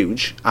bands are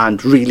huge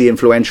and really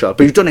influential,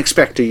 but you don't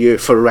expect to hear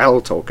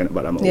Pharrell talking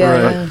about them.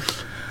 Yeah.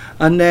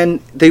 And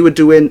then they were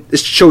doing,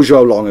 this shows you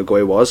how long ago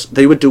it was,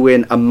 they were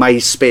doing a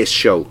MySpace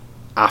show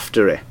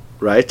after it,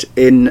 right?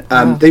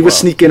 They were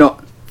sneaking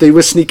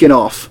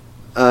off,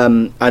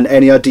 and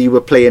NERD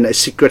were playing a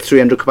secret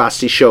 300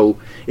 capacity show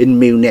in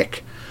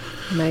Munich.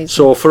 Amazing.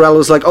 So Pharrell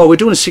was like, "Oh, we're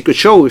doing a secret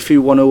show if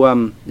you want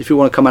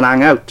to come and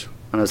hang out."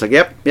 And I was like,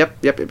 Yep. So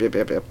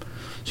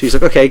he's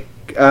like, "Okay,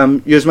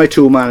 here's my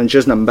tour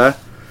manager's number.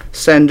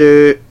 Send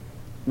her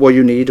what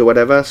you need or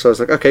whatever." So I was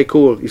like, "Okay,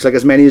 cool." He's like,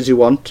 "As many as you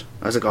want."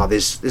 I was like, "Oh,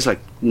 there's like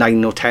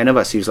 9 or 10 of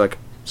us." He was like,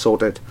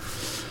 "Sorted."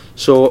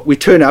 So we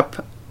turn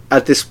up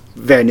at this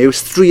venue.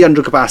 It's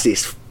 300 capacity.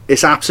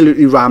 It's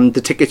absolutely rammed.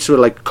 The tickets were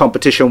like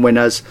competition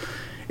winners.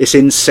 It's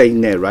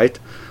insane there, right?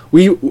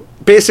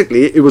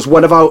 It was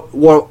one of our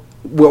what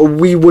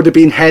we would have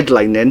been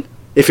headlining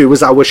if it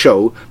was our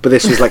show, but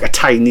this was like a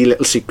tiny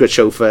little secret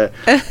show for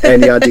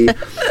NERD.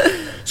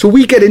 So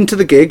we get into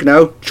the gig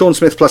now. Sean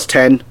Smith plus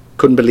 10,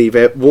 couldn't believe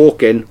it.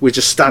 Walk in, we're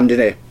just standing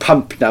there,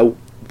 pumped now,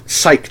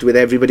 psyched with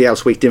everybody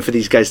else waiting for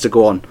these guys to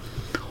go on.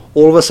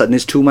 All of a sudden,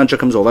 his tour manager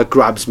comes over,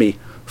 grabs me.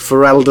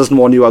 "Pharrell doesn't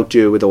want you out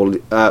here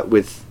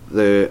with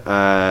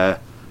the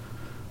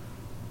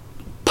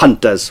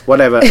punters,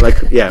 whatever,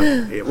 like,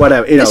 yeah,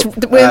 whatever, you know.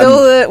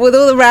 With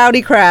all the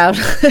rowdy crowd.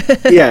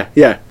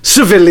 yeah.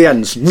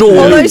 Civilians,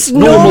 normal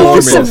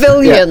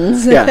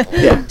civilians.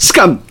 Yeah.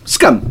 Scum.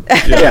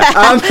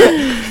 Yeah.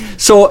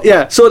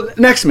 So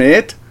next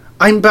minute,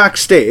 I'm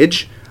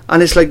backstage,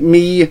 and it's like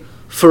me,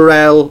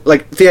 Pharrell,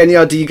 like the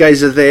NERD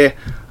guys are there,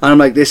 and I'm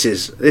like, this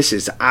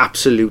is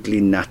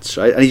absolutely nuts,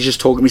 right? And he's just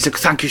talking to me. He's like,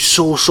 thank you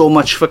so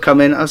much for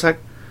coming. I was like,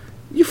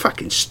 you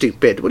fucking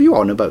stupid. What are you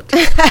on about?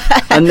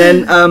 And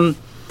then,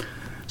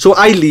 so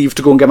I leave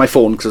to go and get my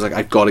phone, because I was like,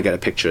 I've got to get a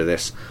picture of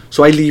this.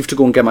 So I leave to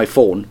go and get my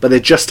phone, but they're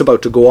just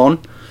about to go on.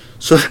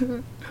 So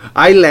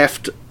I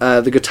left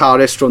the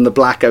guitarist from the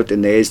Blackout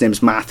in there. His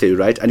name's Matthew,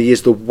 right? And he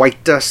is the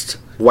whitest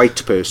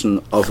white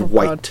person of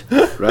white,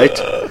 right?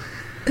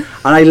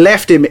 And I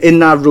left him in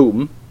that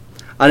room.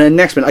 And then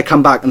next minute I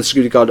come back and the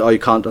security guard, you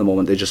can't at the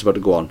moment, they're just about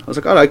to go on. I was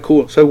like, alright,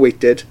 cool. So I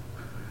waited.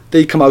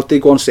 They come out, they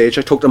go on stage.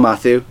 I talked to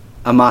Matthew.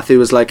 And Matthew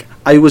was like,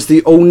 I was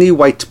the only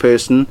white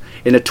person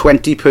in a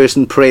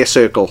 20-person prayer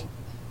circle,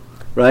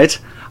 right?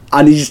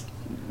 And he's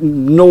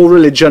no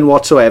religion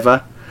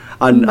whatsoever.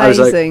 And I was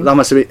like, that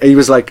must have been... He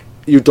was like,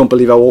 you don't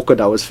believe how awkward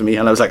that was for me.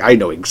 And I was like, I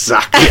know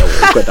exactly how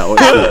awkward that was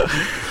for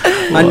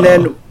me. And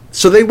then,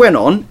 so they went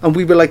on, and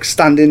we were like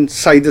standing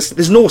side of...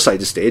 There's no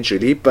side of stage,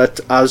 really, but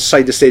as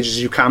side of stage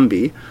as you can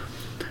be.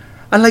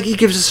 And like he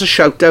gives us a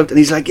shout out, and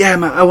he's like, yeah,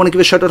 man, I want to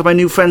give a shout out to my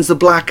new friends, the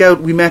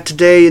Blackout. We met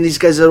today, and these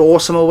guys are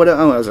awesome or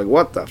whatever. And I was like,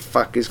 what the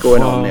fuck is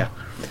going on there?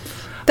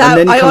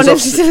 That I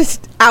honestly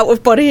out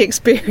of body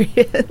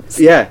experience.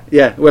 Yeah.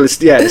 Well, it's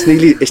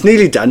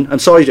nearly done. I'm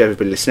sorry to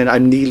everybody listening.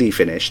 I'm nearly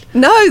finished.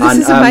 No, this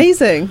is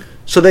amazing.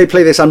 So they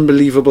play this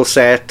unbelievable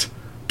set,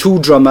 2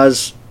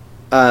 drummers,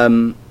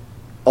 on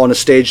a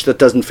stage that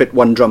doesn't fit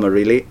one drummer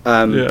really.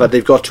 But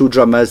they've got 2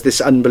 drummers.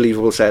 This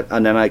unbelievable set,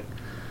 and then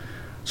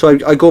So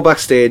I go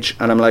backstage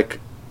and I'm like,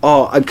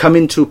 I'm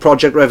coming to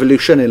Project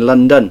Revolution in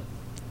London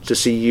to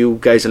see you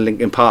guys in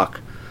Linkin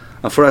Park.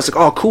 And Pharrell's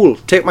like, cool,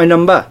 take my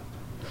number.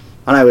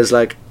 And I was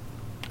like,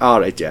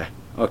 alright, yeah,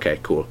 okay,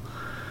 cool.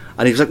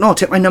 And he was like, no,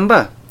 take my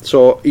number.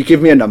 So he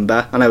gave me a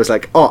number, and I was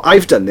like,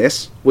 I've done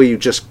this, where you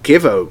just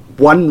give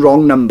one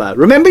wrong number.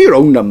 Remember your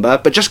own number,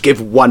 but just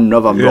give one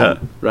of them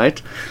wrong,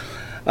 right?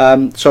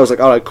 So I was like,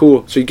 alright,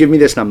 cool. So he gave me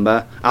this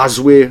number. As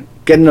we're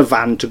getting a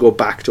van to go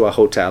back to our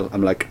hotel,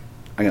 I'm like,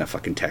 I'm going to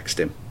fucking text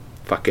him.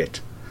 Fuck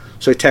it.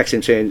 So I text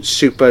him saying,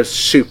 super,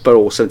 super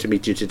awesome to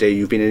meet you today.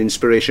 You've been an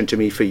inspiration to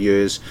me for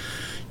years.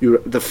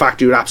 The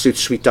fact you're an absolute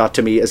sweetheart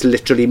to me has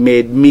literally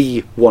made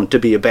me want to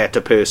be a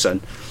better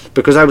person.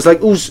 Because I was like,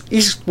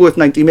 he's worth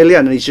 90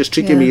 million and he's just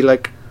treating me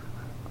like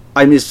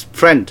I'm his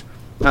friend.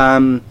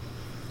 And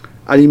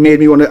he made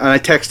me want to... And I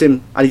text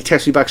him, and he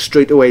texted me back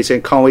straight away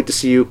saying, can't wait to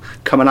see you.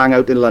 Come and hang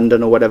out in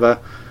London or whatever.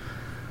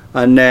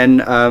 And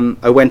then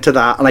I went to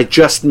that, and I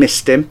just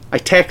missed him. I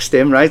texted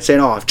him, right, saying,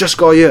 I've just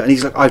got you. And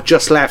he's like, I've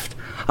just left.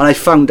 And I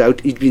found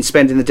out he'd been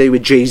spending the day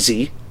with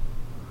Jay-Z.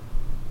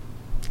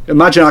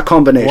 Imagine that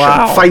combination.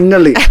 Wow.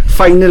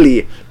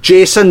 Finally,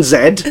 Jason Z,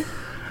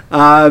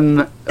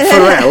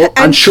 Pharrell,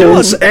 and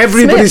Sean's,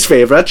 everybody's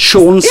favourite,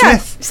 Sean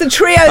Smith. It's the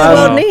trio the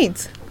world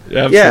needs.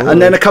 Yeah,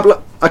 and then a couple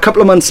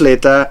of months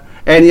later,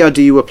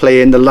 NERD were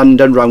playing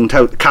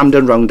the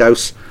Camden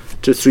Roundhouse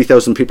to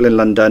 3,000 people in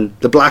London.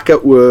 The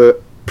Blackout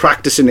were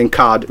practicing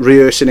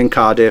rehearsing in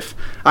Cardiff.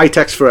 I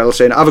text Pharrell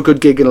saying, have a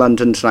good gig in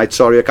London tonight,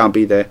 sorry I can't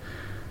be there.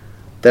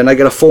 Then I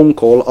get a phone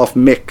call off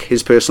Mick,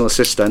 his personal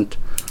assistant,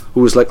 who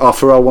was like,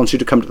 Pharrell wants you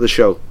to come to the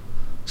show.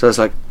 So I was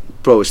like,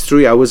 bro, it's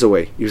 3 hours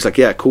away. He was like,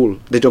 yeah, cool.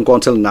 They don't go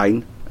until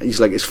 9. He's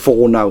like, it's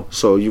 4 now,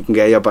 so you can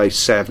get here by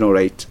 7 or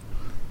 8.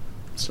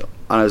 So,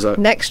 and I was like,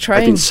 next train.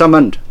 I've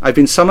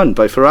been summoned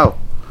by Pharrell.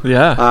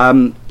 Yeah.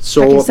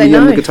 So me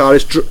and the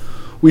guitarist,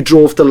 we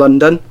drove to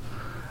London,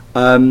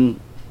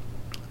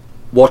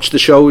 watched the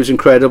show. It was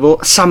incredible.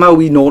 Somehow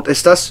he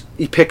noticed us.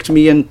 He picked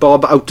me and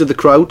Bob out of the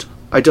crowd.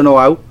 I don't know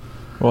how.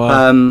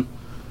 Wow.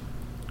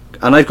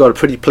 And I've got a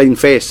pretty plain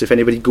face. If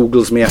anybody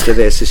Googles me after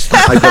this,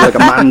 I've got like a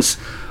man's...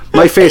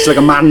 My face is like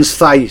a man's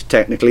thigh,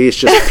 technically. It's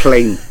just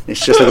plain.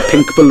 It's just like a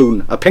pink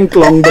balloon. A pink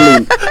long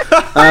balloon.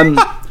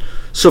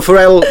 So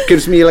Pharrell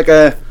gives me like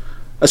a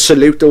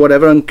salute or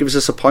whatever and gives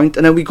us a point.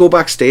 And then we go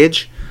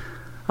backstage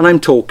and I'm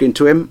talking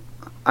to him.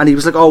 And he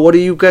was like, what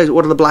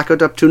are the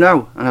Blackout up to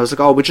now? And I was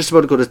like, we're just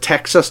about to go to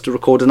Texas to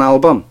record an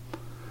album.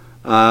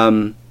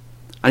 And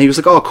he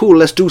was like, cool,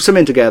 let's do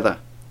something together.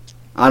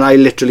 And I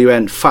literally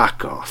went,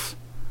 fuck off.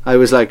 I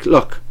was like,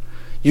 look,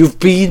 you've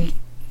been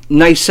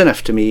nice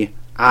enough to me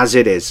as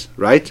it is,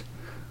 right?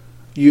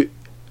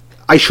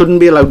 I shouldn't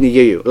be allowed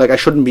near you. Like, I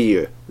shouldn't be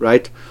you,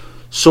 right?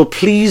 So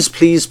please,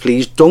 please,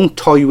 please don't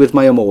toy with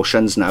my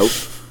emotions now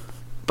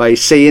by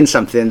saying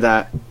something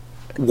that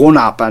won't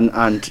happen.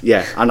 And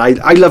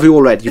I love you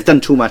already. You've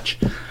done too much.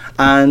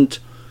 And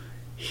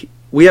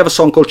we have a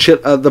song called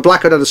the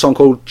Blackout had a song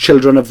called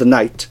Children of the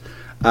Night,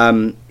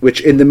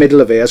 which in the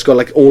middle of it has got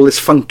like all this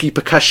funky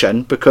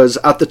percussion, because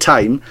at the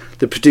time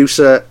the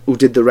producer who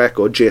did the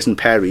record, Jason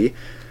Perry,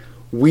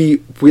 we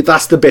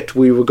that's the bit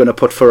we were going to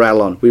put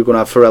Pharrell on. We were going to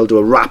have Pharrell do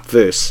a rap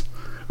verse,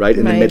 right,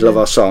 in the middle of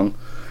our song.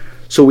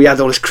 So we had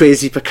all this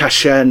crazy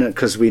percussion,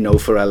 because we know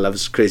Pharrell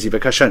loves crazy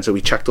percussion. So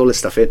we chucked all this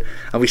stuff in,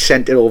 and we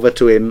sent it over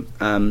to him.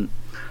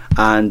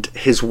 And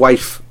his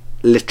wife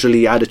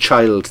literally had a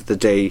child the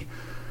day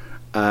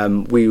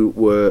we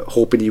were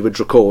hoping he would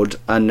record.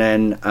 And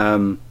then,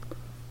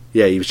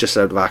 he was just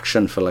out of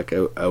action for like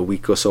a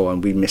week or so,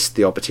 and we missed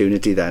the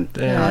opportunity then.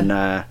 Damn.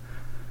 And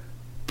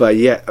but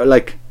yeah,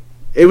 like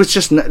it was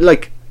just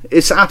like,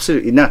 it's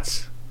absolutely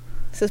nuts.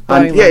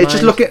 And yeah, it's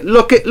just looking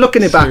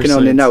it back and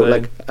on it now.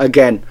 Like,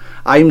 again,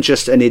 I'm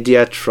just an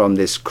idiot from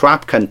this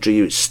crap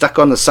country stuck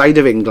on the side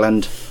of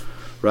England,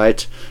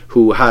 right?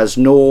 Who has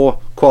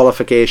no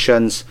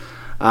qualifications.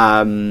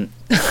 I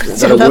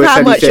love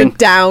how much you're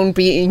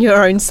downbeating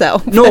your own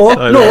self.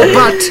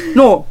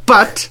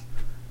 But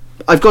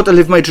I've got to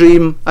live my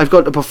dream. I've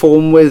got to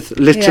perform with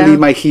literally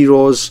my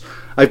heroes.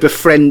 I've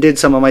befriended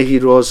some of my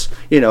heroes.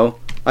 You know,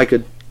 I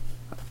could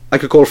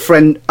call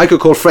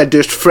Fred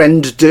Durst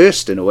Friend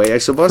Durst in a way, I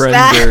suppose. And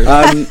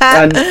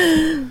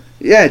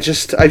yeah, I've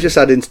just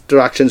had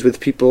interactions with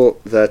people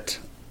that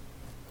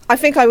I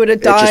think I would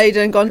have died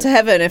and gone to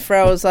heaven if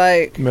Pharrell was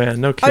like,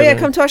 man, no kidding. Oh yeah,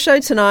 come to our show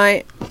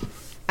tonight.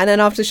 And then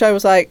after the show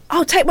was like,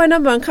 oh, take my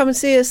number and come and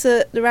see us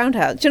at the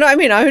Roundhouse. Do you know what I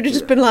mean? I would have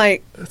just been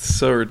like... That's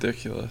so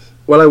ridiculous.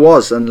 Well, I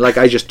was, and like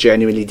I just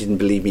genuinely didn't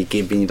believe me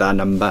gave me that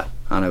number.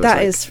 And I was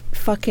that is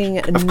fucking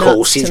nuts. Of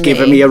course he's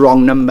given me a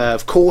wrong number.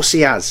 Of course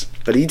he has.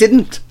 But he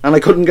didn't. And I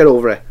couldn't get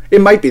over it.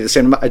 It might be the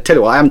same. I tell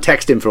you what, I haven't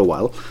texted him for a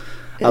while.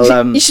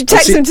 You should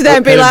text him today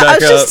and be like, I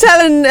was just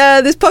telling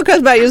this podcast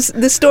about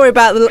this story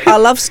about our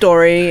love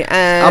story.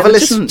 Have a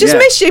listen. Just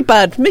miss you,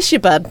 bud. Miss you,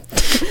 bud.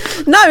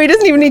 No, he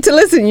doesn't even need to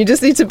listen. You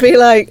just need to be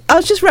like, I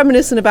was just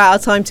reminiscing about our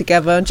time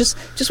together and just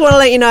want to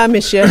let you know I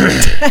miss you.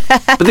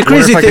 But the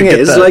crazy thing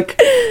is,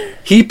 like,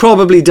 he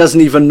probably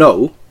doesn't even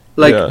know.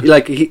 Like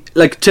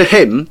to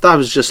him, that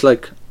was just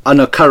like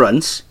an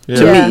occurrence. Yeah.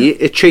 To me,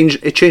 it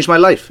changed my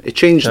life. It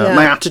changed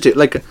my attitude.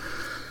 Like,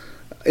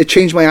 it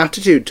changed my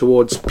attitude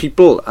towards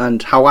people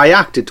and how I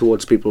acted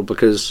towards people,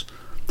 because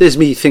there's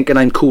me thinking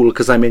I'm cool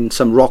because I'm in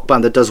some rock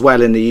band that does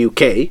well in the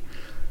UK,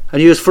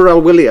 and here's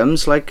Pharrell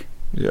Williams like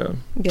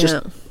just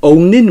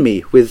owning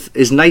me with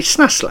his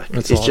niceness. Like,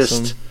 that's it's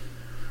awesome. just.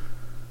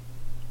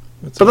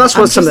 But that's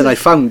what something I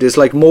found is,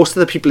 like, most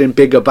of the people in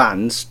bigger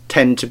bands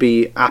tend to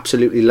be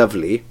absolutely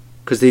lovely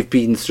because they've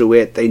been through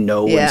it, they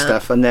know and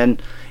stuff. And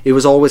then it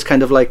was always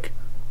kind of like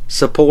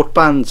support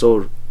bands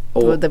or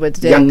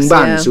young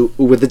bands who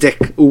were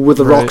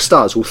the rock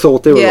stars, who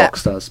thought they were rock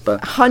stars.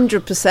 But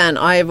 100%,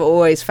 I've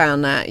always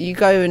found that you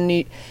go and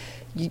you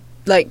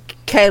like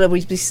Caleb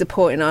would be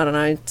supporting, I don't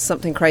know,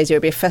 something crazy. It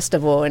would be a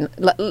festival, and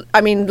I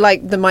mean,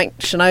 like the Mike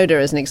Shinoda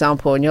as an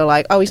example, and you're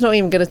like, oh, he's not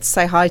even going to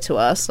say hi to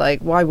us.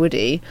 Like, why would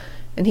he?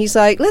 And he's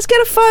like, let's get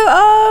a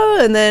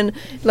photo. And then,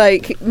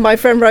 like, my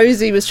friend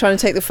Rosie was trying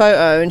to take the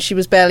photo and she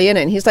was barely in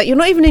it. And he's like, you're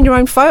not even in your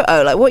own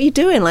photo. Like, what are you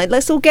doing? Like,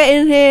 let's all get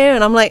in here.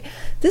 And I'm like,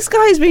 this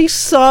guy's being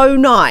so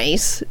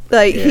nice.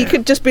 Like, he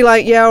could just be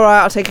like, yeah, all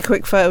right, I'll take a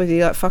quick photo with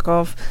you. Like, fuck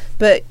off.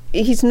 But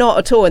he's not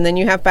at all. And then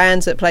you have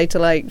bands that play to,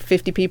 like,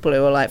 50 people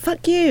who are like,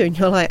 fuck you. And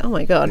you're like, oh,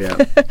 my God. Yeah.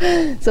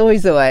 It's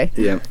always the way.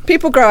 Yeah.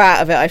 People grow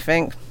out of it, I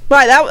think.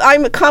 Right,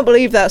 I can't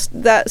believe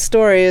that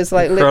story is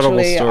like incredible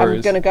literally. Stories.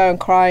 I'm going to go and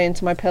cry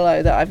into my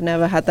pillow that I've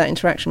never had that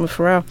interaction with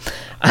Pharrell.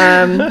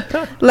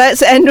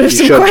 Let's end with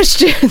some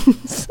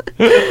questions.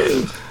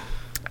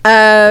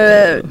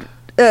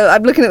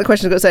 I'm looking at the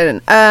questions I've got to say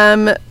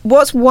then.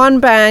 What's one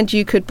band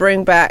you could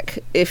bring back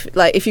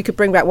if you could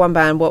bring back one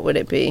band? What would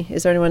it be?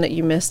 Is there anyone that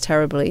you miss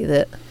terribly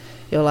that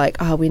you're like,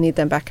 oh, we need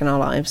them back in our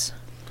lives?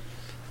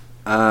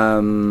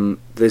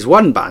 There's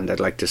one band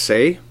I'd like to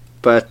say,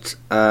 but.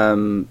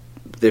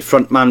 The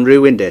frontman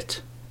ruined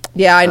it.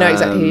 Yeah, I know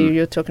exactly who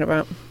you're talking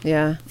about.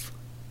 Yeah.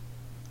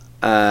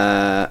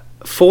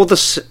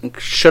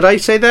 Should I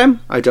say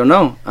them? I don't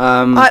know.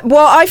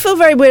 Well, I feel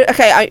very weird.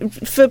 Okay,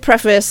 for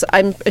preface,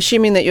 I'm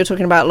assuming that you're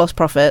talking about Lost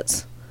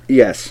Prophets.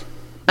 Yes.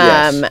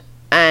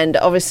 And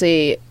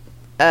obviously,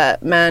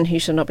 man who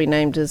should not be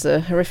named is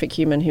a horrific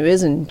human who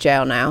is in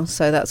jail now,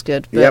 so that's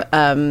good. But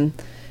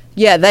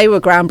yeah, they were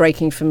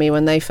groundbreaking for me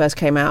when they first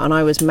came out, and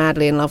I was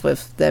madly in love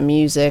with their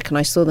music, and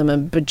I saw them a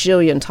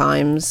bajillion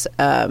times.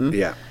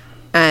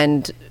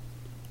 And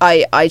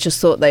I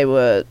just thought they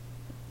were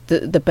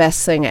the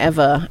best thing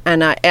ever.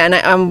 And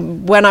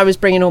when I was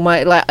bringing all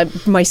my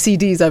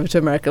CDs over to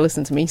America,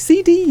 listen to me,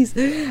 CDs.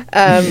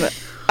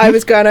 I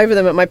was going over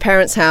them at my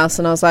parents' house,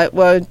 and I was like,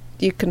 well,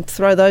 you can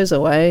throw those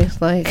away.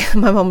 Like,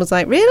 my mum was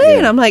like, really?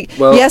 And I'm like,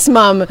 well, yes,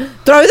 mum,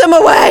 throw them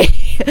away.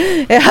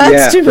 It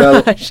hurts too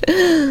much.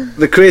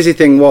 The crazy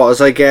thing was,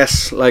 I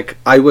guess, like,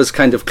 I was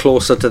kind of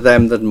closer to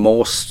them than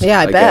most. Yeah,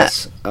 I bet.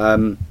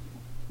 Guess.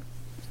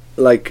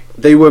 Like,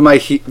 they were my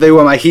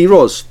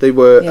heroes. They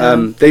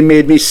were they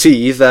made me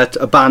see that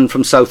a band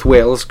from South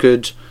Wales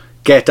could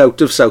get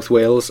out of South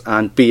Wales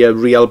and be a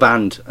real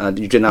band.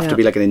 You didn't have to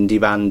be like an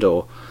indie band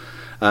or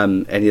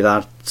any of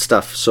that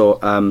stuff. So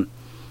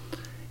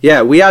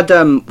we had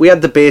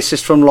the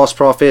bassist from Lost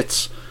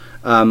Prophets.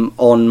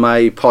 on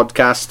my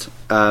podcast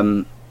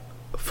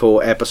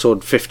for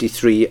episode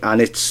 53,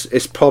 and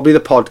it's probably the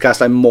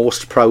podcast I'm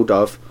most proud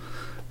of,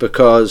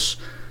 because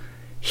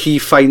he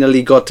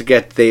finally got to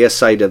get their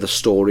side of the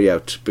story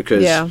out.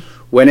 Because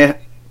when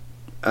it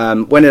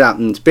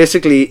happened,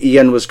 basically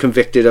Ian was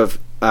convicted of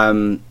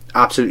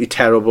absolutely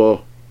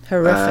terrible,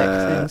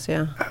 horrific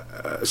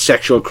things,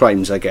 sexual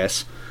crimes, I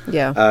guess.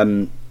 Yeah.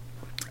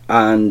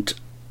 And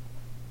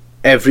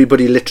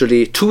everybody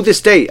literally, to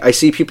this day, I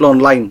see people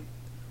online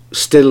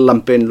still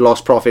lumping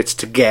Lost Prophets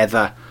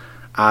together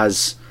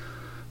as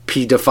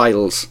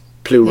paedophiles,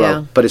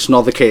 plural, but it's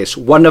not the case.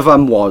 One of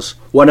them was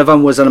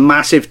a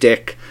massive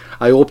dick.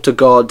 I hope to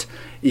God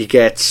he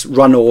gets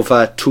run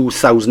over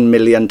 2,000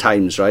 million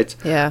times, right?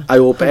 Yeah. I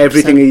hope 100%.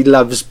 Everything he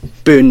loves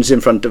burns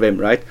in front of him,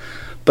 right?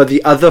 But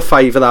the other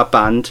 5 of that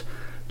band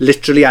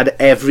literally had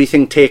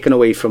everything taken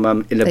away from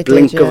them in a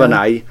blink of an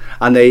eye,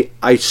 and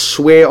I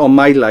swear on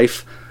my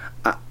life,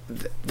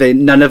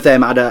 none of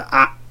them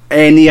had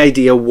any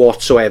idea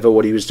whatsoever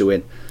what he was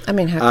doing. I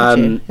mean, how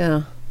could you?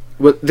 Yeah.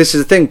 Well, this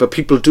is the thing, but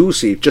people do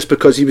see, just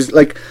because he was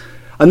like,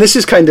 and this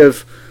is kind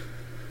of,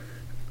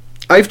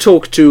 I've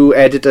talked to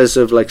editors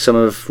of like some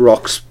of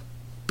rock's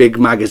big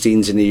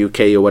magazines in the UK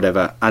or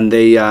whatever, and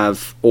they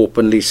have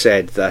openly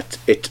said that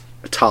it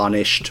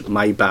tarnished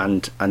my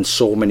band and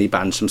so many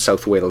bands from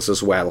South Wales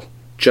as well,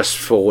 just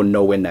for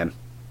knowing them.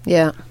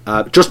 Yeah.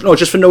 Just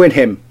for knowing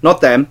him,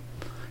 not them,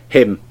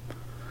 him.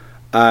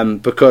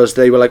 Because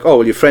they were like, oh,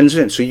 well, you're friends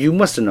with him, so you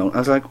must have known. I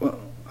was like, well,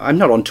 I'm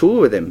not on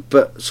tour with him,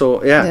 but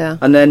so yeah.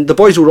 And then the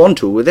boys who were on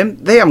tour with him,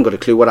 they haven't got a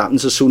clue what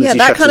happens as soon as he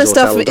shuts his hotel door. Yeah,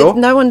 that kind of stuff.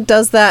 No one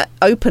does that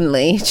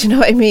openly. Do you know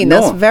what I mean?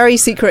 No. That's very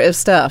secretive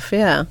stuff.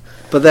 Yeah.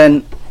 But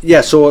then,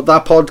 so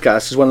that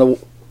podcast is one of the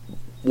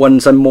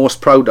ones I'm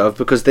most proud of,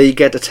 because he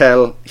gets to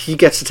tell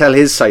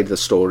his side of the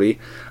story,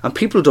 and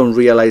people don't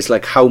realise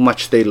like how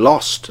much they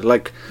lost.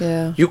 Like,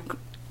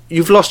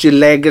 you've lost your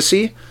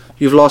legacy.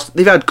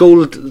 They've had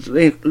gold,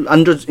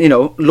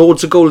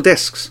 loads of gold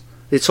discs.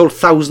 They sold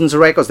thousands of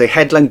records. They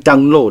headlined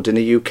Download in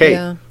the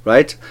UK,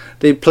 right?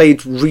 They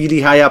played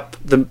really high up,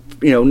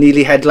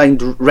 nearly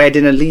headlined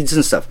Reading and Leeds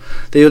and stuff.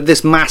 They were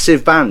this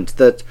massive band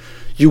that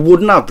you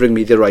wouldn't have Bring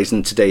Me the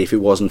Horizon today if it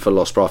wasn't for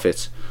Lost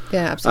Prophets.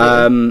 Yeah,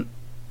 absolutely.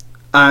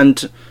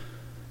 And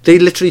they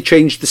literally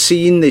changed the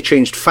scene. They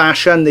changed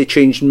fashion. They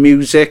changed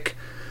music.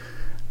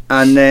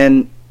 And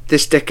then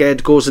this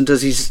dickhead goes and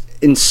does these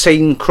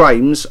insane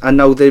crimes, and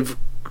now they've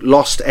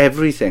lost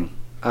everything.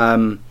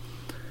 And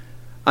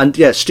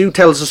Stu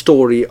tells a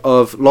story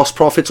of Lost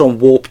Prophets on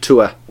Warped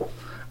Tour,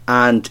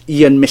 and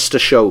Ian missed a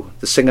show.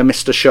 The singer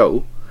missed a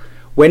show.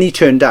 When he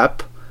turned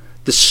up,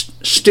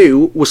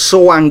 Stu was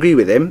so angry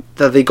with him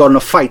that they got in a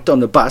fight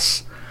on the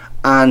bus,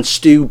 and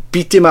Stu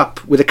beat him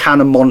up with a can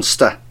of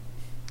Monster.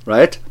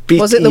 Right?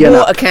 Was it the Ian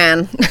water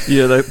can?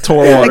 Yeah, the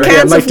toilet water. The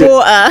cans of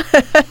water.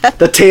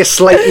 That taste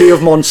slightly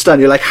of Monster, and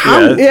you're like,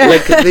 how? Yeah.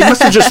 Like, they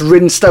must have just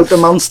rinsed out the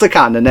Monster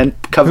can and then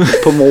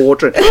put more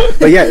water in.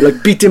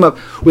 But beat him up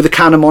with a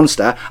can of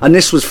Monster, and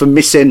this was for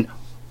missing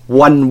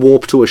one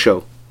Warped Tour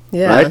show.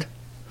 Yeah. Right?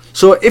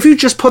 So if you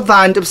just put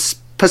that into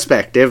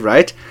perspective,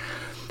 right?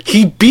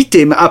 He beat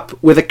him up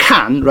with a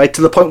can, right,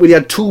 to the point where he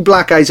had 2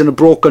 black eyes and a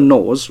broken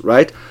nose,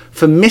 right,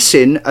 for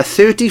missing a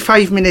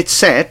 35-minute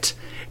set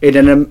in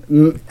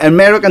an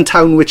American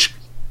town which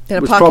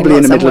was probably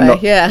in the middle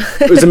of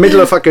it was the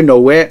middle of fucking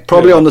nowhere,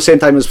 probably on the same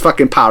time as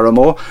fucking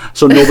Paramore,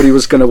 so nobody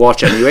was going to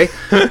watch anyway.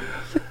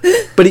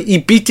 But he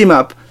beat him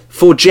up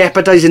for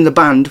jeopardising the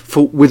band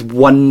with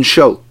one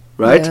show,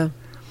 right? Yeah.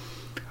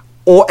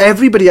 Or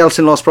everybody else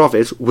in Lost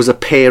Prophets was a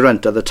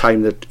parent at the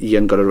time that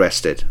Ian got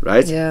arrested,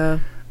 right? Yeah.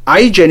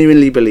 I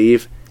genuinely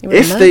believe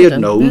if they had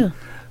known,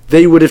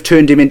 they would have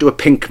turned him into a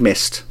pink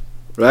mist,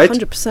 right?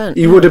 100%.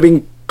 He would have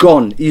been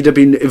gone. He'd have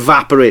been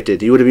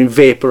evaporated. He would have been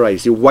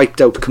vaporized. He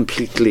wiped out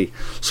completely.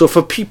 So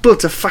for people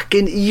to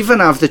fucking even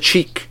have the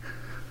cheek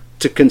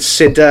to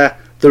consider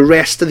the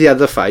rest of the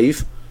other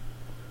 5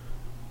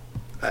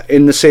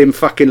 in the same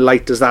fucking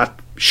light as that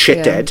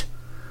shithead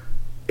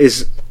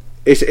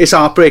it's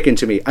heartbreaking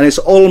to me, and it's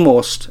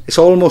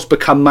almost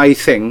become my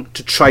thing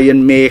to try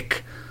and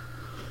make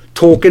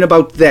talking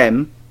about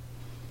them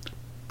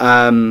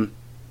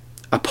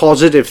a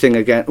positive thing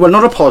again. Well,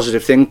 not a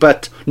positive thing,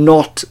 but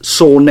not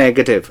so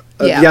negative.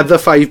 The other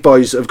 5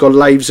 boys have got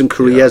lives and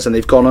careers, and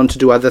they've gone on to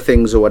do other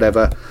things or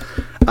whatever.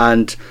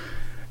 And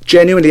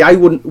genuinely,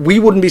 we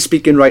wouldn't be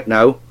speaking right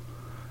now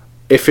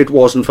if it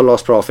wasn't for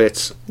Lost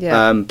Prophets,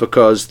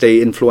 because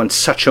they influenced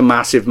such a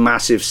massive,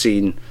 massive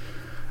scene.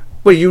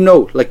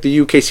 Well, like the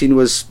UK scene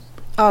was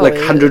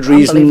 100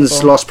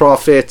 Reasons, Lost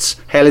Prophets,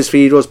 Hell is for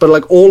Heroes, but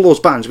like all those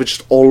bands were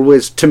just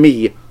always, to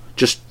me,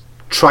 just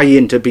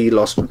trying to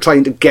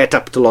get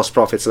up to Lost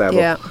Prophets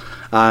level.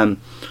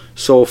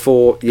 So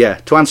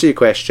to answer your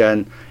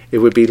question, it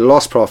would be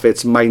Lost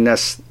Prophets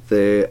minus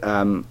the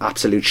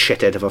absolute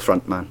shithead of a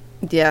frontman.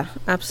 Yeah,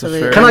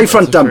 absolutely. Can I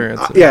front them?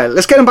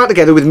 Let's get them back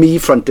together with me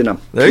fronting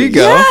them. There you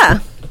go. Yeah,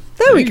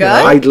 there we go.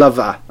 I'd love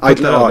that. I'd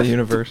love the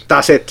universe.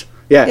 That's it.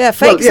 Yeah,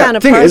 fake sound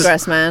of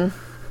progress, man.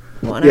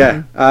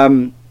 Whatever.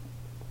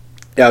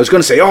 Yeah, I was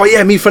going to say, oh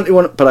yeah, me Fronty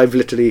One, but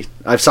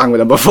I've sang with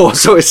them before,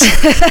 so it's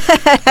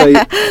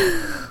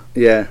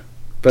yeah.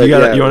 But you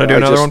want to do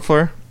another one,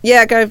 Fleur?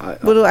 Yeah, go.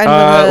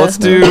 Let's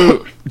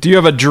do. Do you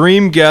have a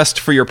dream guest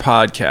for your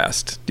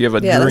podcast? Do you have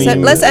a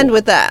dream? Let's end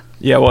with that.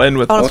 Yeah, we'll end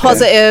with on a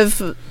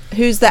positive.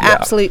 Who's the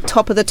absolute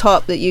top of the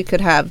top that you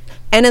could have?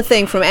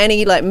 Anything from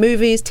any like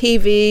movies,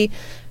 TV,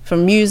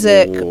 from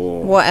music,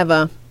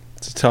 whatever.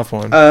 It's a tough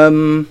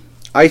one.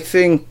 I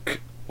think.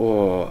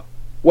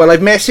 Well,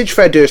 I've messaged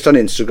Fred Durst on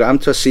Instagram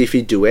to see if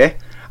he'd do it,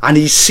 and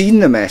he's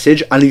seen the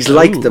message and he's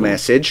liked the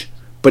message,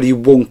 but he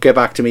won't get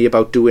back to me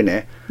about doing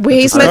it. Well,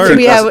 he's meant to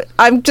be out.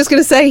 I'm just going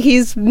to say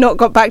he's not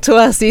got back to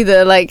us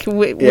either. Like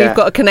we've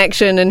got a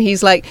connection, and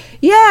he's like,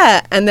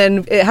 yeah, and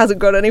then it hasn't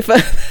gone any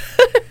further.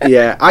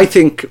 Yeah, I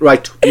think,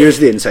 right, here's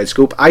the inside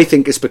scoop. I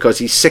think it's because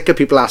he's sick of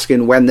people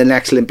asking when the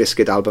next Limp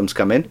Bizkit album's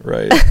coming.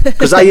 Right.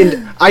 Because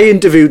I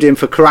interviewed him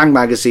for Kerrang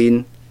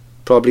magazine,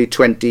 probably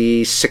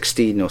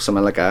 2016 or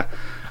something like that,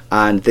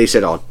 and they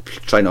said, oh,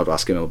 try not to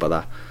ask him about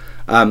that.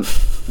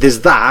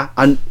 There's that,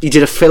 and he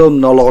did a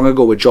film not long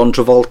ago with John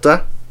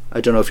Travolta.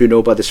 I don't know if you know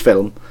about this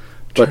film,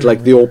 but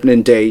like the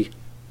opening day,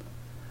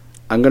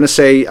 I'm going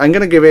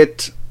to give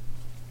it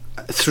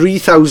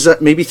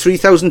 3,000, maybe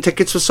 3,000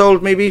 tickets were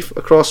sold, maybe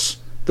across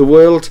the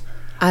world.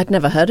 I'd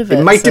never heard of it.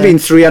 It might have been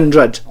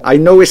 300. I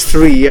know it's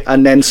 3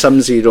 and then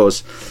some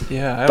zeros.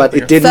 Yeah, but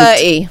it didn't.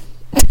 30.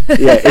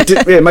 Yeah,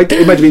 it might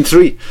have been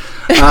 3.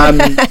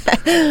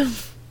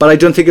 But I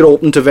don't think it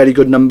opened to very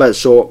good numbers.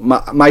 So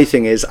my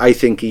thing is, I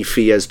think he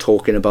fears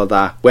talking about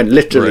that when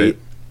literally,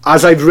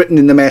 as I've written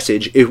in the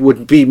message, it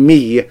would be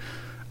me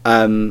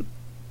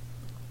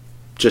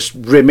just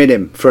rimming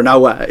him for an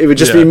hour. It would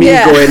just be me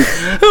going,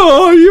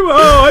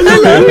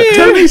 I love you.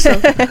 Tell me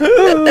something.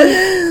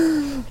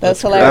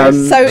 That's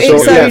hilarious.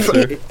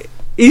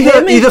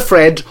 Either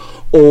Fred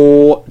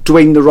or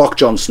Dwayne The Rock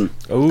Johnson.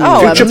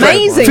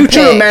 Amazing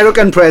future pick.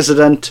 American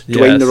president,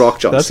 Dwayne The Rock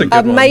Johnson. That's a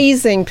good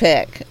amazing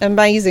pick.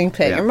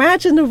 Yeah.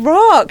 Imagine The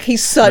Rock.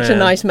 He's such a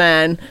nice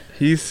man.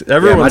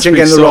 Everyone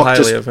speaks so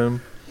highly of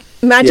him.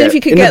 Imagine if you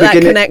could get that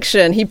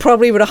connection. He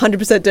probably would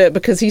 100% do it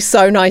because he's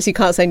so nice he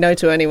can't say no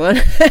to anyone.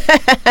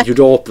 You'd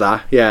hope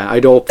that. Yeah,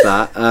 I'd hope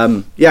that.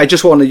 I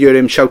just want to hear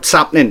him shout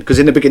 "Sapnin" because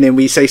in the beginning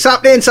we say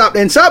 "Sapnin,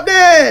 Sapnin,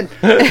 Sapnin."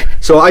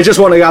 So I just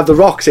want to have The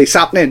Rock say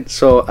 "Sapnin."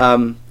 So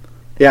I've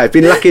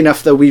been lucky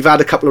enough that we've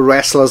had a couple of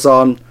wrestlers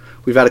on,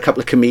 we've had a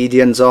couple of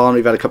comedians on,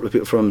 we've had a couple of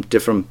people from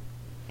different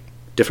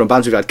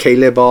bands. We've had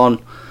Caleb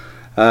on.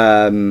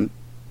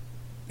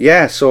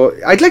 So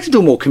I'd like to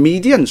do more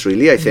comedians,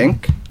 really, I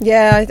think.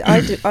 Yeah,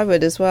 I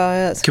would as well.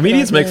 Yeah,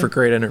 comedians make for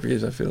great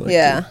interviews, I feel like.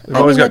 Yeah. They've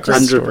always got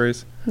great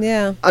stories.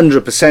 Yeah.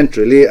 100%,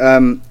 really.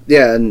 And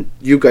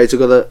you guys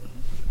have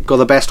got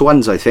the best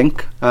ones, I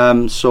think.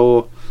 I'd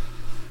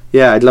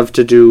love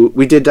to do...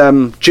 We did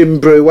Jim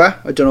Brewer.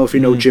 I don't know if you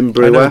know Jim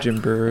Brewer. I know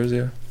Jim Brewer,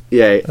 yeah.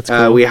 Yeah, that's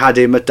cool. We had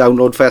him at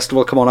Download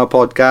Festival come on our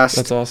podcast.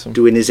 That's awesome.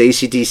 Doing his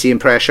AC/DC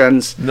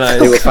impressions. Nice.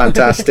 They were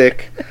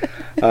fantastic.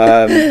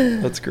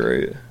 That's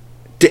great.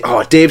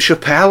 Dave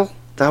Chappelle.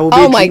 That would be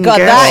oh my god,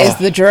 that is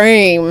the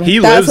dream. He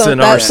lives in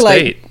our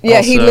state.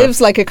 He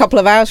lives like a couple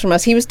of hours from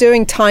us. He was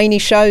doing tiny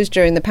shows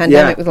during the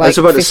pandemic with like I was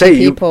about 50 to say,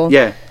 people.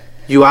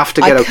 You have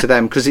to get out to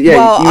them because he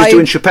was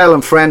doing Chappelle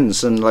and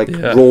Friends and like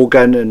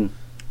Rogan and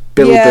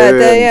Bill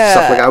Burr and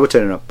stuff like that were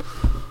turning up.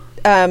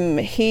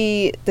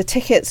 The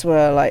tickets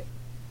were like,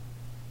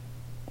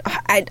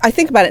 I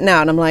think about it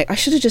now and I'm like, I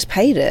should have just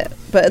paid it.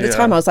 But at the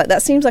time I was like,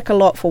 that seems like a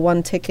lot for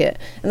one ticket.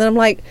 And then I'm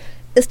like,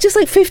 it's just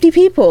like 50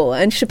 people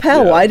and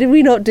Chappelle, why did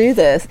we not do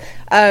this?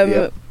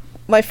 My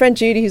friend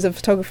Judy, who's a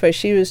photographer,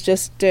 she was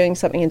just doing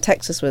something in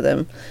Texas with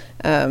him.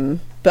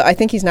 But I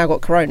think he's now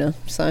got corona,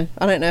 so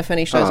I don't know if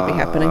any shows will be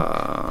happening.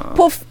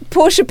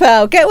 Poor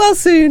Chappelle, get well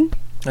soon.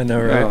 I know,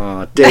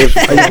 right? Dave,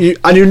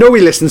 and you know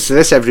he listens to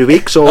this every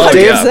week, so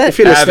Dave, if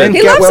you're listening,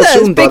 get well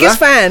soon, brother. Biggest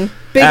fan,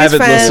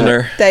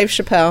 listener. Dave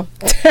Chappelle.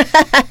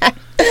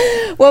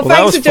 Well, that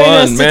thanks was for joining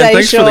us today, man.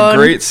 Thanks Sean. for the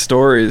great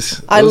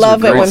stories. I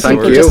love it when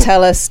people just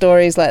tell us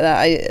stories like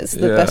that. It's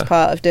the best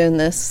part of doing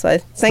this. So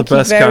thank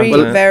you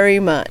very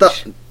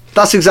much.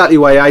 That's exactly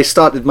why I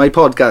started my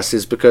podcast,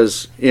 is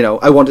because,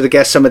 I wanted to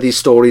get some of these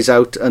stories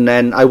out, and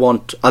then I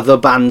want other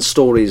band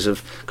stories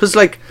of... Because,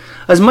 like,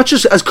 as much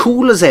as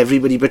cool as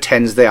everybody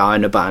pretends they are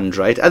in a band,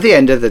 right, at the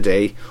end of the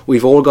day,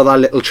 we've all got that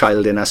little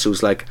child in us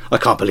who's like, I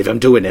can't believe I'm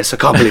doing this, I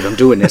can't believe I'm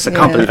doing this, I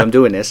can't believe I'm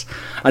doing this.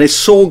 And it's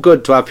so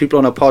good to have people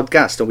on a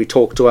podcast, and we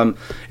talk to them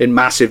in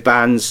massive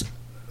bands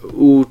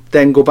who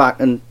then go back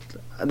and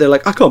they're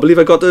like, I can't believe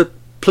I got to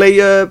play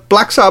a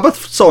Black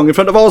Sabbath song in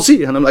front of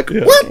Ozzy, and I'm like,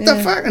 what the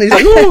fuck? And he's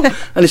like, oh,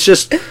 and it's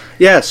just,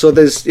 so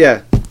there's,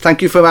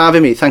 thank you for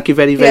having me, thank you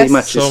very, very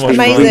much. It's been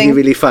really,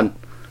 really fun.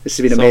 This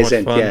has been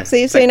amazing. Yeah.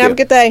 See you soon. Have a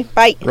good day.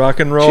 Bye.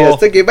 Rock and roll. Cheers.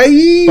 Thank you.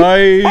 Bye.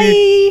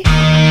 Bye.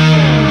 Bye.